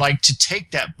he would like to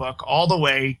take that book all the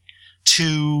way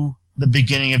to the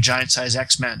beginning of Giant Size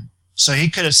X-Men. So he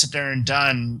could have sit there and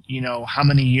done, how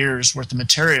many years worth of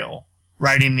material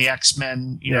writing the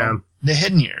X-Men, the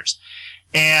Hidden Years.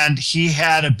 And he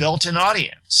had a built-in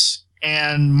audience.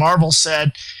 And Marvel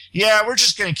said, yeah, we're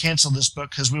just going to cancel this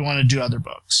book because we want to do other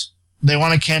books. They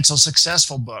want to cancel a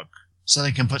successful book so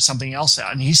they can put something else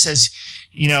out. And he says,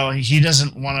 he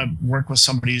doesn't want to work with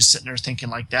somebody who's sitting there thinking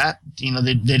like that.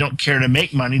 They don't care to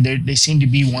make money. They seem to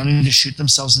be wanting to shoot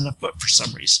themselves in the foot for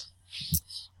some reason.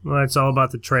 Well, it's all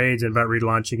about the trades and about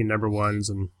relaunching and number ones.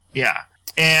 And yeah.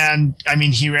 And,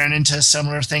 he ran into a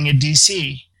similar thing at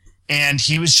DC. And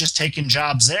he was just taking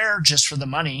jobs there just for the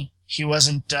money. He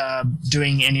wasn't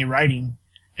doing any writing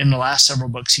in the last several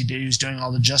books he did. He was doing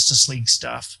all the Justice League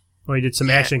stuff. Well, he did some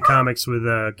Action Comics with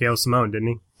Gail Simone, didn't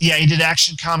he? Yeah, he did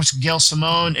Action Comics with Gail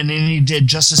Simone, and then he did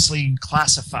Justice League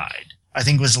Classified. I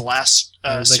think was the last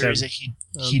series that he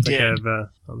did.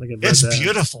 It's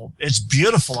beautiful. It's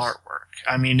beautiful artwork.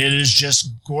 It is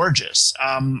just gorgeous.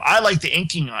 I like the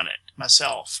inking on it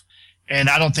myself, and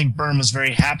I don't think Byrne was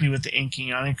very happy with the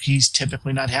inking on it. He's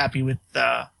typically not happy with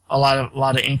a lot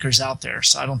of inkers out there,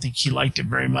 so I don't think he liked it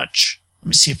very much. Let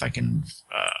me see if I can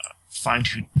find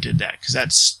who did that, because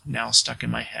that's now stuck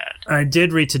in my head. I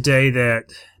did read today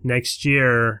that next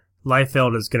year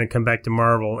Liefeld is going to come back to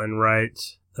Marvel and write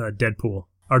Deadpool,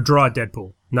 or draw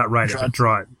Deadpool, not write it, but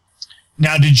draw it.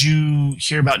 Now, did you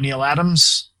hear about Neil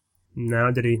Adams?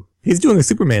 No, did he? He's doing a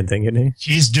Superman thing, isn't he?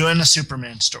 He's doing a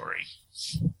Superman story.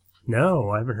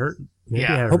 No, I haven't heard. Maybe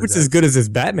Yeah. I I hope it's as good as his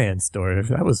Batman story.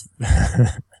 That was.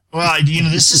 Well,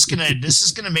 this is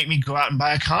gonna make me go out and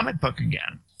buy a comic book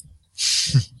again.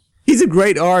 He's a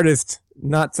great artist,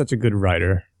 not such a good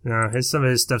writer. No, some of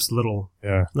his stuff's a little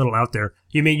out there.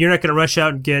 You mean you're not going to rush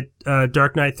out and get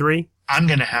Dark Knight 3? I'm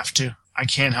gonna have to. I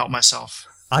can't help myself.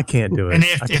 I can't do it. And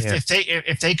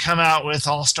if they come out with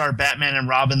All-Star Batman and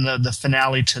Robin, the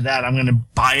finale to that, I'm gonna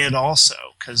buy it also,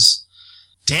 because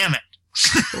damn it.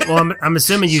 Well, I'm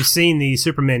assuming you've seen the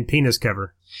Superman penis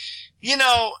cover.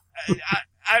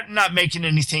 I'm not making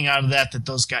anything out of that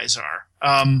those guys are.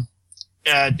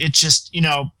 It just,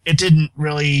 it didn't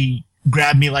really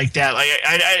grab me like that. Like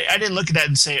I didn't look at that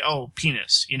and say, oh,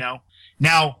 penis,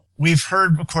 Now, we've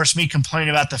heard, of course, me complain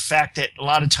about the fact that a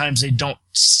lot of times they don't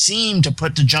seem to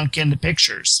put the junk into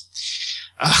pictures,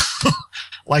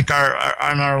 like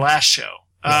on our last show.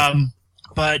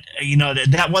 But,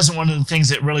 that wasn't one of the things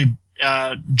that really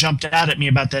jumped out at me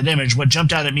about that image. What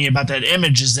jumped out at me about that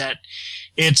image is that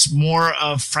it's more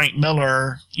of Frank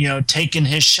Miller, taking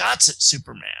his shots at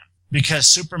Superman, because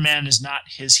Superman is not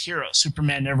his hero.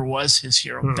 Superman never was his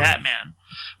hero. Mm-hmm. Batman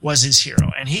was his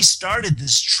hero. And he started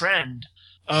this trend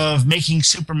of making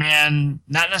Superman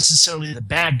not necessarily the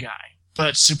bad guy,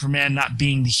 but Superman not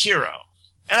being the hero.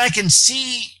 And I can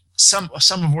see some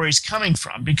of where he's coming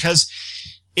from, because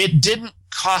it didn't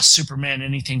cost Superman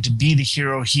anything to be the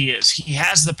hero he is. He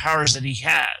has the powers that he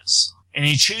has, and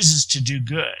he chooses to do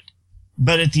good.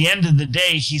 But at the end of the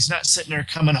day, he's not sitting there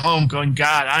coming home going,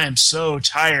 God, I am so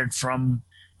tired from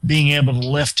being able to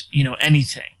lift,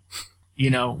 anything.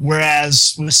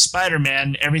 Whereas with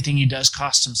Spider-Man, everything he does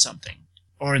costs him something.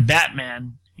 Or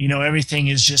Batman, everything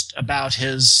is just about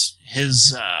his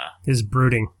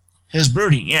brooding. His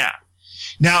brooding, yeah.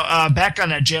 Now, back on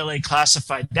that JLA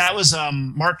Classified, that was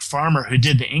Mark Farmer who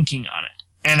did the inking on it.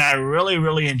 And I really,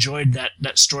 really enjoyed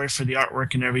that story for the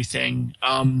artwork and everything.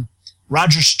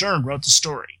 Roger Stern wrote the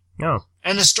story. Oh.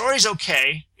 And the story's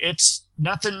okay. It's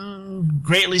nothing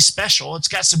greatly special. It's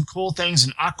got some cool things,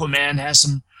 and Aquaman has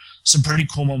some pretty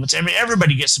cool moments. I mean,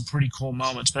 everybody gets some pretty cool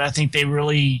moments, but I think they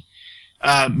really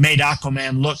made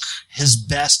Aquaman look his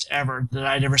best ever that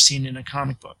I'd ever seen in a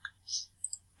comic book.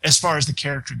 as far as the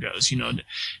character goes.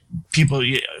 People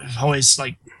always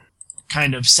like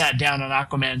kind of sat down on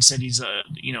Aquaman and said he's a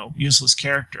useless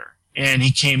character, and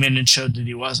he came in and showed that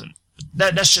he wasn't.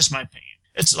 That's just my opinion.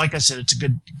 It's like I said, it's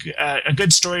a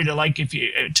good story to like if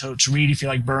you to read if you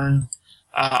like Byrne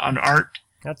on art.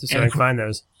 I have to see if I can find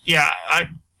those. Yeah,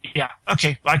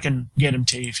 okay, I can get them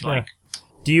to you if you like.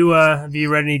 Do you have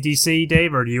you read any DC,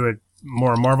 Dave, or are you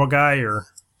more a Marvel guy? Or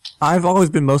I've always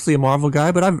been mostly a Marvel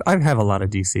guy, but I have a lot of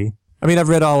DC. I mean, I've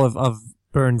read all of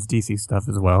Byrne's DC stuff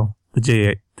as well.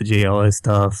 The JLA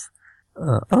stuff.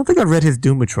 I don't think I've read his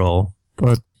Doom Patrol,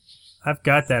 but I've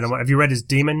got that. Have you read his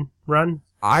Demon run?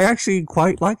 I actually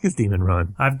quite like his Demon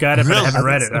run. I've got it, but I haven't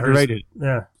read it. I've read it.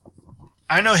 Yeah.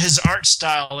 I know his art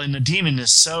style in the Demon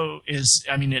it's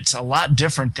a lot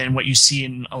different than what you see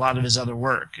in a lot of his other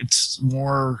work. It's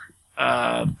more,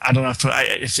 I don't know if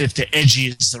the edgy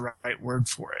is the right word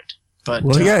for it. But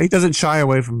he doesn't shy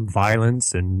away from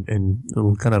violence and a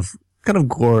little kind of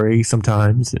gory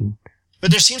sometimes. But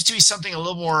there seems to be something a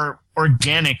little more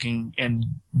organic and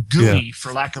gooey,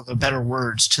 for lack of a better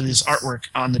words, to this artwork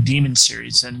on the Demon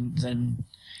series than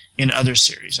in other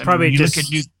series. Probably just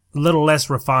a little less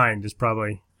refined is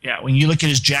probably. Yeah, when you look at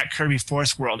his Jack Kirby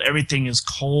Fourth World, everything is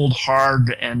cold,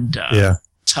 hard, and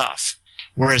tough.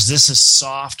 Whereas this is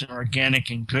soft and organic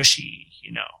and gushy,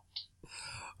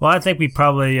 Well, I think we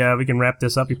probably we can wrap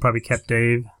this up. We probably kept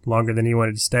Dave longer than he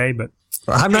wanted to stay, but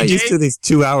I'm not used to these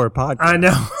 2-hour podcasts. I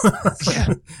know.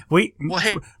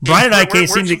 Brian and I can't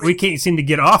seem to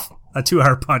get off a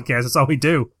 2-hour podcast. That's all we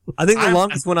do. I think the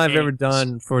longest one I've ever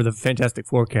done for the Fantastic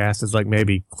Forecast is like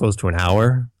maybe close to an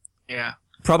hour. Yeah.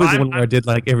 Probably the one where I did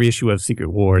like every issue of Secret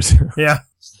Wars. Yeah.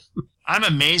 I'm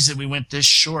amazed that we went this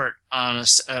short on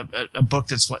a book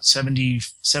that's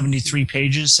 73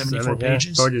 pages, 74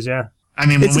 pages. Gorgeous, yeah. I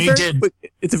mean,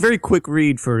 it's a very quick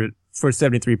read for a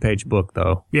 73-page book,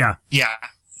 though. Yeah. Yeah.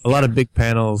 A lot of big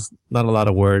panels, not a lot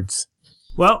of words.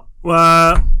 Well,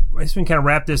 I guess we can kind of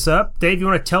wrap this up. Dave, you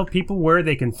want to tell people where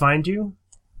they can find you?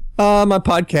 My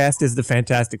podcast is The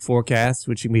Fantastic Forecast,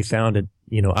 which can be found at,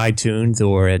 iTunes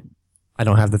or at, I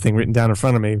don't have the thing written down in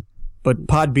front of me, but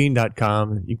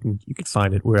podbean.com, you can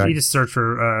find it where you just search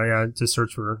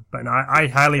for, but I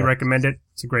highly recommend it.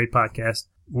 It's a great podcast.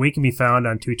 We can be found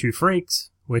on Two Freaks,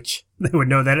 which they would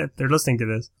know that if they're listening to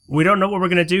this. We don't know what we're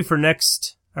going to do for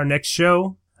our next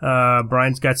show.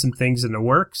 Brian's got some things in the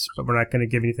works, but we're not going to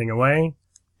give anything away.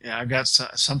 Yeah, I've got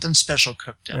something special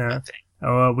cooked up, I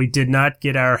think. We did not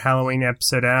get our Halloween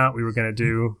episode out. We were going to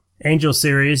do Angel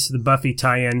series, the Buffy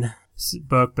tie-in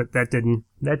book, but that didn't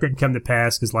come to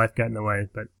pass because life got in the way.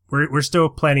 But we're still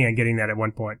planning on getting that at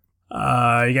one point. You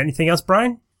got anything else,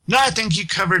 Brian? No, I think you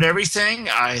covered everything.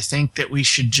 I think that we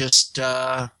should just,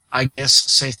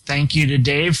 say thank you to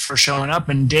Dave for showing up.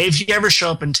 And Dave, if you ever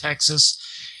show up in Texas,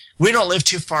 we don't live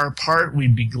too far apart.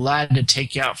 We'd be glad to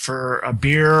take you out for a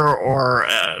beer or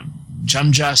a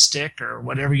jumja stick or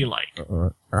whatever you like.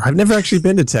 I've never actually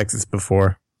been to Texas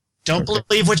before. Don't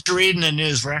believe what you read in the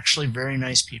news. We're actually very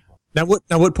nice people. Now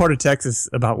what part of Texas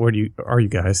where are you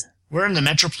guys? We're in the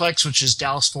Metroplex, which is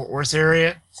Dallas-Fort Worth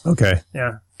area. Okay.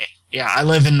 Yeah. Yeah, I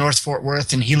live in North Fort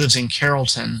Worth, and he lives in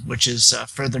Carrollton, which is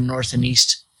further north and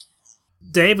east.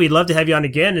 Dave, we'd love to have you on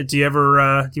again. Do you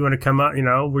ever do you want to come up?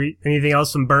 Anything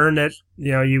else from Byrne that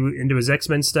you into his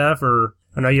X-Men stuff, or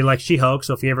I know you like She-Hulk,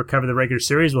 so if you ever cover the regular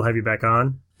series, we'll have you back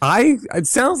on. It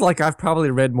sounds like I've probably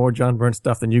read more John Byrne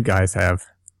stuff than you guys have.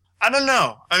 I don't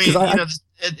know. I mean,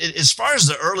 as far as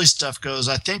the early stuff goes,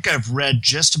 I think I've read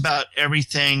just about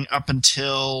everything up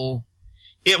until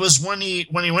it was when he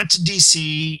went to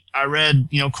DC. I read,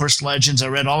 of course, Legends. I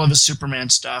read all of his Superman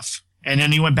stuff, and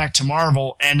then he went back to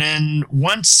Marvel. And then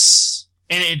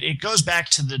it goes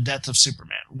back to the death of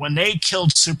Superman. When they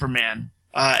killed Superman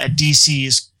at DC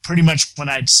is pretty much when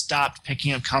I'd stopped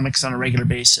picking up comics on a regular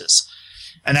basis,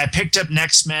 and I picked up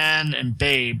Next Man and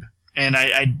Babe. And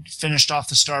I finished off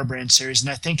the Star Brand series, and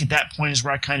I think at that point is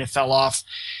where I kind of fell off.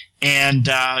 And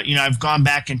I've gone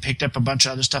back and picked up a bunch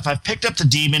of other stuff. I've picked up the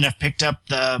Demon. I've picked up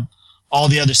all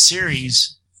the other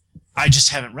series. I just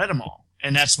haven't read them all,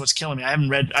 and that's what's killing me. I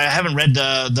haven't read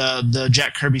the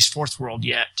Jack Kirby's Fourth World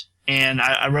yet, and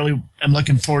I really am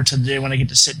looking forward to the day when I get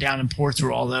to sit down and pour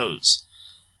through all those.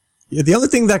 Yeah, the only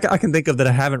thing that I can think of that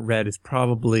I haven't read is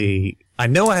probably I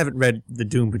know I haven't read the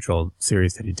Doom Patrol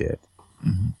series that he did.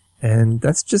 Mm-hmm. And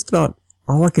that's just about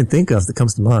all I can think of that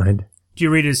comes to mind. Do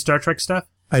you read his Star Trek stuff?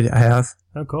 I have.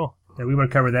 Oh, cool. Yeah, we want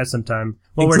to cover that sometime.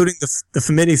 Well, including the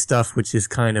Famiti stuff, which is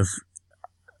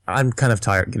I'm kind of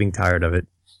getting tired of it.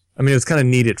 I mean, it was kind of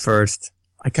neat at first.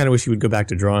 I kind of wish he would go back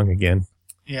to drawing again.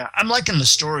 Yeah, I'm liking the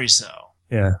stories, though.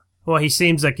 Yeah. Well, he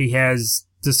seems like he has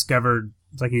discovered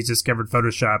It's like he's discovered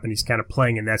Photoshop and he's kind of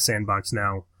playing in that sandbox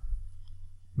now.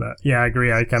 But yeah, I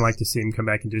agree. I kind of like to see him come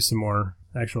back and do some more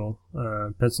actual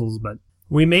pencils. But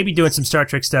we may be doing some Star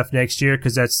Trek stuff next year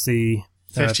because that's the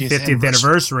 50th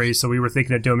anniversary. So we were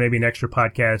thinking of doing maybe an extra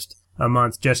podcast a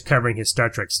month just covering his Star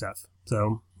Trek stuff.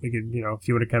 So we could, if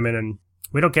you want to come in, and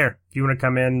we don't care. If you want to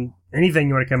come in, anything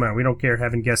you want to come on, we don't care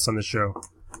having guests on the show.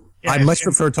 Yeah, I much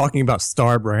prefer talking about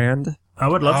Star Brand. I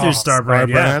would love to do Star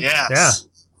Brand. Yeah. Yes.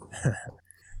 Yeah.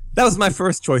 That was my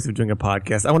first choice of doing a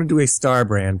podcast. I want to do a Star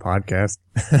Brand podcast.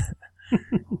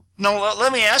 No,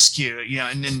 let me ask you,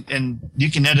 and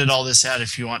you can edit all this out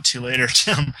if you want to later,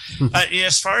 Tim.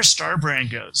 As far as Star Brand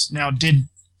goes, now,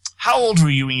 how old were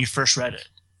you when you first read it?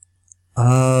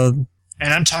 And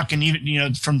I'm talking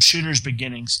even, from Shooter's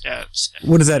beginnings.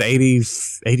 What is that?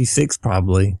 86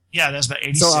 probably. Yeah, that's about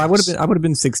 86. So I would have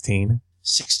been 16.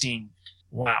 16.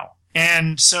 Wow.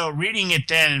 And so reading it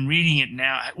then and reading it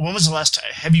now, when was the last time?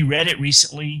 Have you read it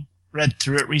recently? Read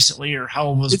through it recently, or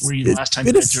how were you the last time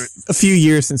you read through it? A few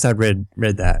years since I read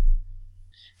that.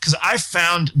 Because I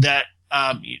found that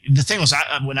the thing was,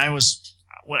 when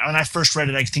I first read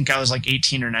it, I think I was like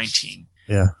 18 or 19.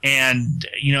 Yeah. And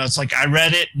it's like I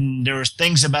read it, and there was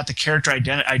things about the character I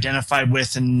identified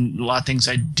with, and a lot of things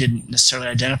I didn't necessarily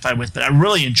identify with. But I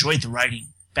really enjoyed the writing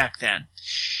back then.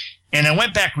 And I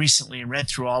went back recently and read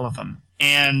through all of them,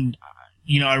 and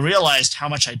I realized how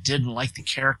much I didn't like the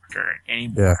character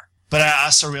anymore. Yeah. But I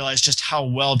also realized just how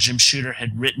well Jim Shooter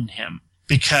had written him,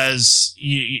 because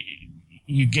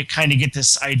you get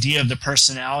this idea of the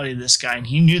personality of this guy, and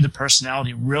he knew the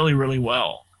personality really, really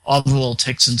well, all the little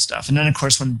ticks and stuff. And then, of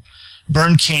course, when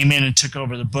Byrne came in and took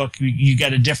over the book, you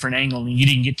got a different angle, and you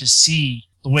didn't get to see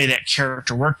the way that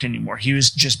character worked anymore. He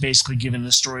was just basically given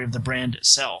the story of the brand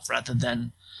itself rather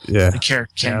than the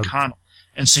character Ken Connell.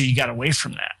 And so you got away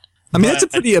from that. I mean, that's a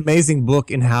pretty amazing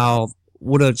book in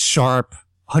what a sharp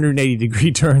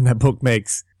 180-degree turn that book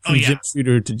makes from Jim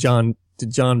Shooter to John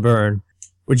Byrne,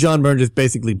 where John Byrne just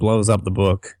basically blows up the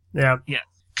book. Yeah. Yeah.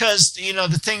 Because,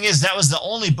 the thing is, that was the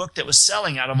only book that was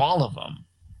selling out of all of them.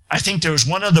 I think there was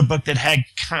one other book that had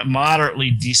kind of moderately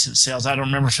decent sales. I don't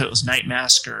remember if it was Night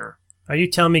Mask or... Are you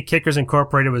telling me Kickers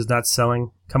Incorporated was not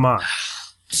selling? Come on.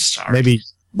 Sorry. Maybe.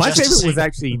 My favorite was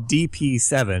actually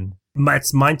DP7.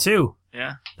 It's mine too.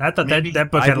 Yeah. I thought that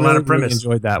book had a lot of premise. I really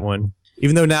enjoyed that one.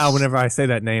 Even though now, whenever I say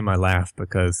that name, I laugh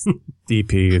because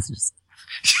DP is just...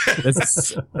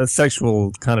 There's a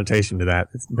sexual connotation to that.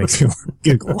 It makes me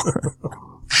giggle.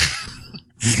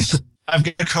 I've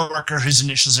got a coworker whose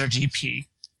initials are DP.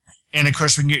 And, of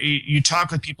course, when you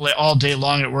talk with people all day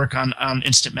long at work on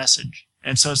instant message.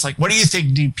 And so it's like, what do you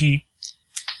think, DP?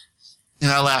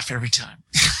 And I laugh every time.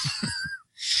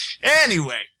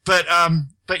 Anyway, but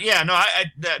yeah, no,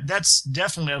 that's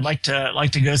definitely, I'd like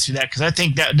to go through that, because I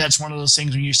think that's one of those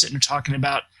things when you're sitting there talking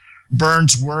about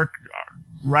Byrne's work,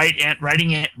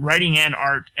 writing and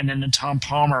art, and then the Tom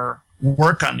Palmer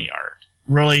work on the art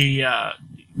really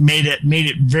made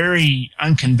it very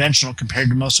unconventional compared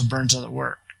to most of Byrne's other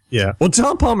work. Yeah. Well,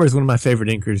 Tom Palmer is one of my favorite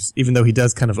inkers, even though he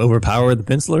does kind of overpower the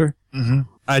penciler. Mm-hmm.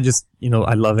 I just,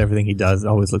 I love everything he does. It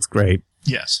always looks great.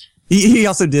 Yes. He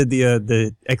also did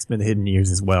the X-Men Hidden Years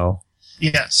as well.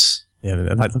 Yes. Yeah,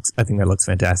 and I think that looks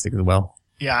fantastic as well.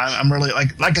 Yeah, I'm really,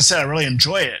 like I said, I really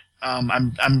enjoy it.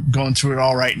 I'm going through it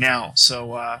all right now,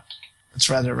 so it's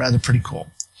rather pretty cool.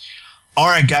 All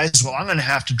right, guys. Well, I'm going to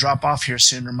have to drop off here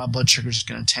soon, or my blood sugar is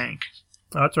going to tank.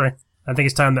 Oh, that's right. I think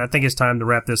it's time to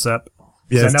wrap this up.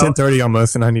 Yeah, it's 10:30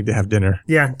 almost, and I need to have dinner.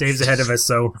 Yeah, Dave's ahead of us,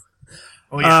 so.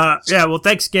 Oh yeah. Well,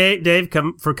 thanks, Dave,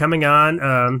 for coming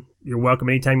on. You're welcome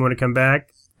anytime you want to come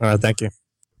back. All right, thank you.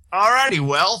 All righty.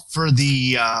 Well, for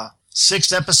the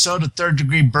 6th episode of Third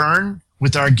Degree Byrne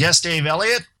with our guest Dave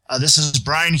Elliott, this is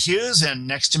Brian Hughes, and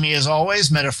next to me, as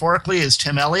always, metaphorically, is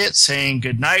Tim Elliott saying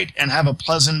good night and have a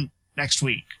pleasant next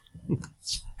week.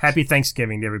 Happy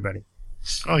Thanksgiving to everybody.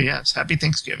 Oh, yes. Happy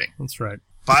Thanksgiving. That's right.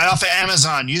 Buy off of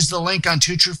Amazon. Use the link on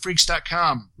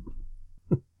twotruefreaks.com.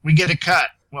 We get a cut.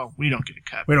 Well, we don't get a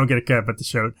cut. We don't get a cut, but the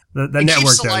show, the network does. It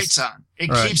keeps the lights on.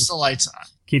 It keeps the lights on.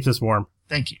 Keeps us warm.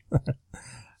 Thank you.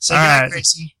 Say good night,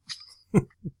 Gracie.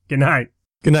 Good night.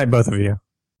 Good night, both of you.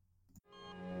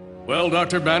 Well,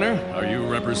 Dr. Banner, are you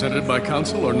represented by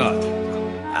counsel or not?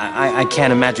 I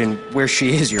can't imagine where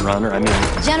she is, Your Honor. I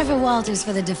mean... Jennifer Walters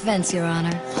for the defense, Your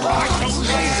Honor.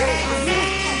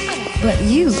 But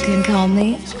you can call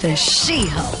me the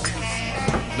She-Hulk.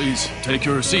 Please take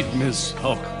your seat, Ms.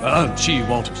 Hulk.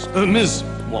 She-Walters. Ms.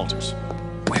 Walters.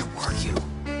 Where were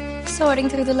you? Sorting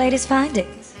through the latest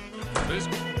findings.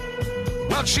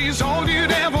 Well, she's all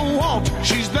you'd ever want.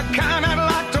 She's the kind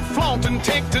I'd like to flaunt and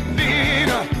take to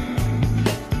dinner.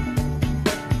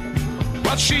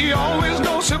 but she always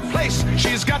knows her place.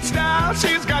 She's got style,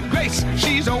 she's got grace,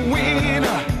 she's a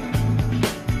winner.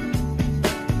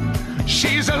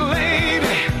 She's a lady.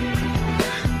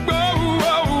 Whoa,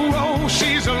 whoa, whoa,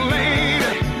 she's a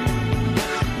lady.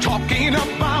 Talking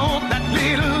about that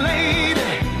little lady.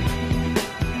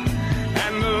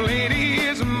 And the lady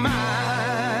is mine.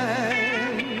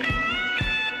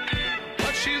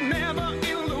 But she's never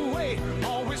in the way.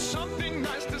 Always something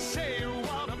nice to say.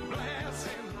 What a blessing.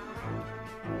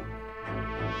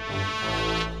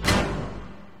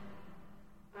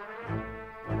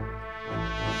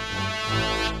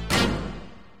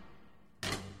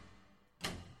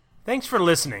 Thanks for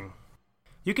listening.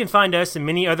 You can find us and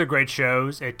many other great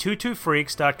shows at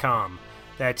twotwofreaks.com.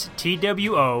 That's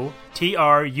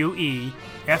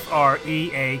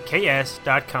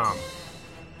TWOTRUEFREAKS.com.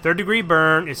 Third Degree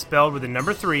Byrne is spelled with the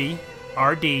number 3,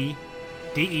 RDDEGREE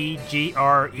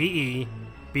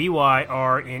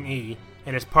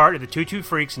and is part of the Two Two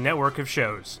Freaks network of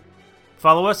shows.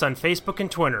 Follow us on Facebook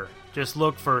and Twitter. Just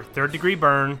look for Third Degree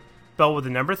Byrne, spelled with the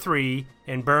number 3,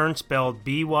 and Byrne spelled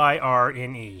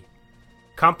BYRNE.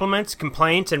 Compliments,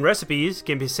 complaints, and recipes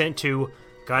can be sent to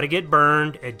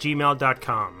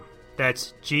gottagetburned@gmail.com.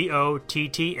 That's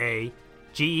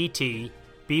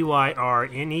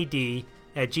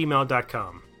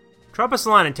GOTTAGETBYRNED@gmail.com. Drop us a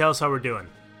line and tell us how we're doing.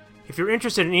 If you're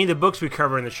interested in any of the books we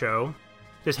cover in the show,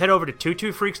 just head over to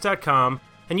twotwofreaks.com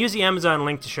and use the Amazon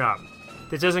link to shop.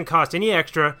 This doesn't cost any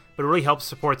extra, but it really helps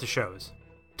support the shows.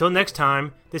 Till next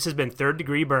time, this has been Third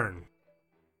Degree Byrne.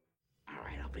 All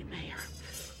right, I'll be mayor.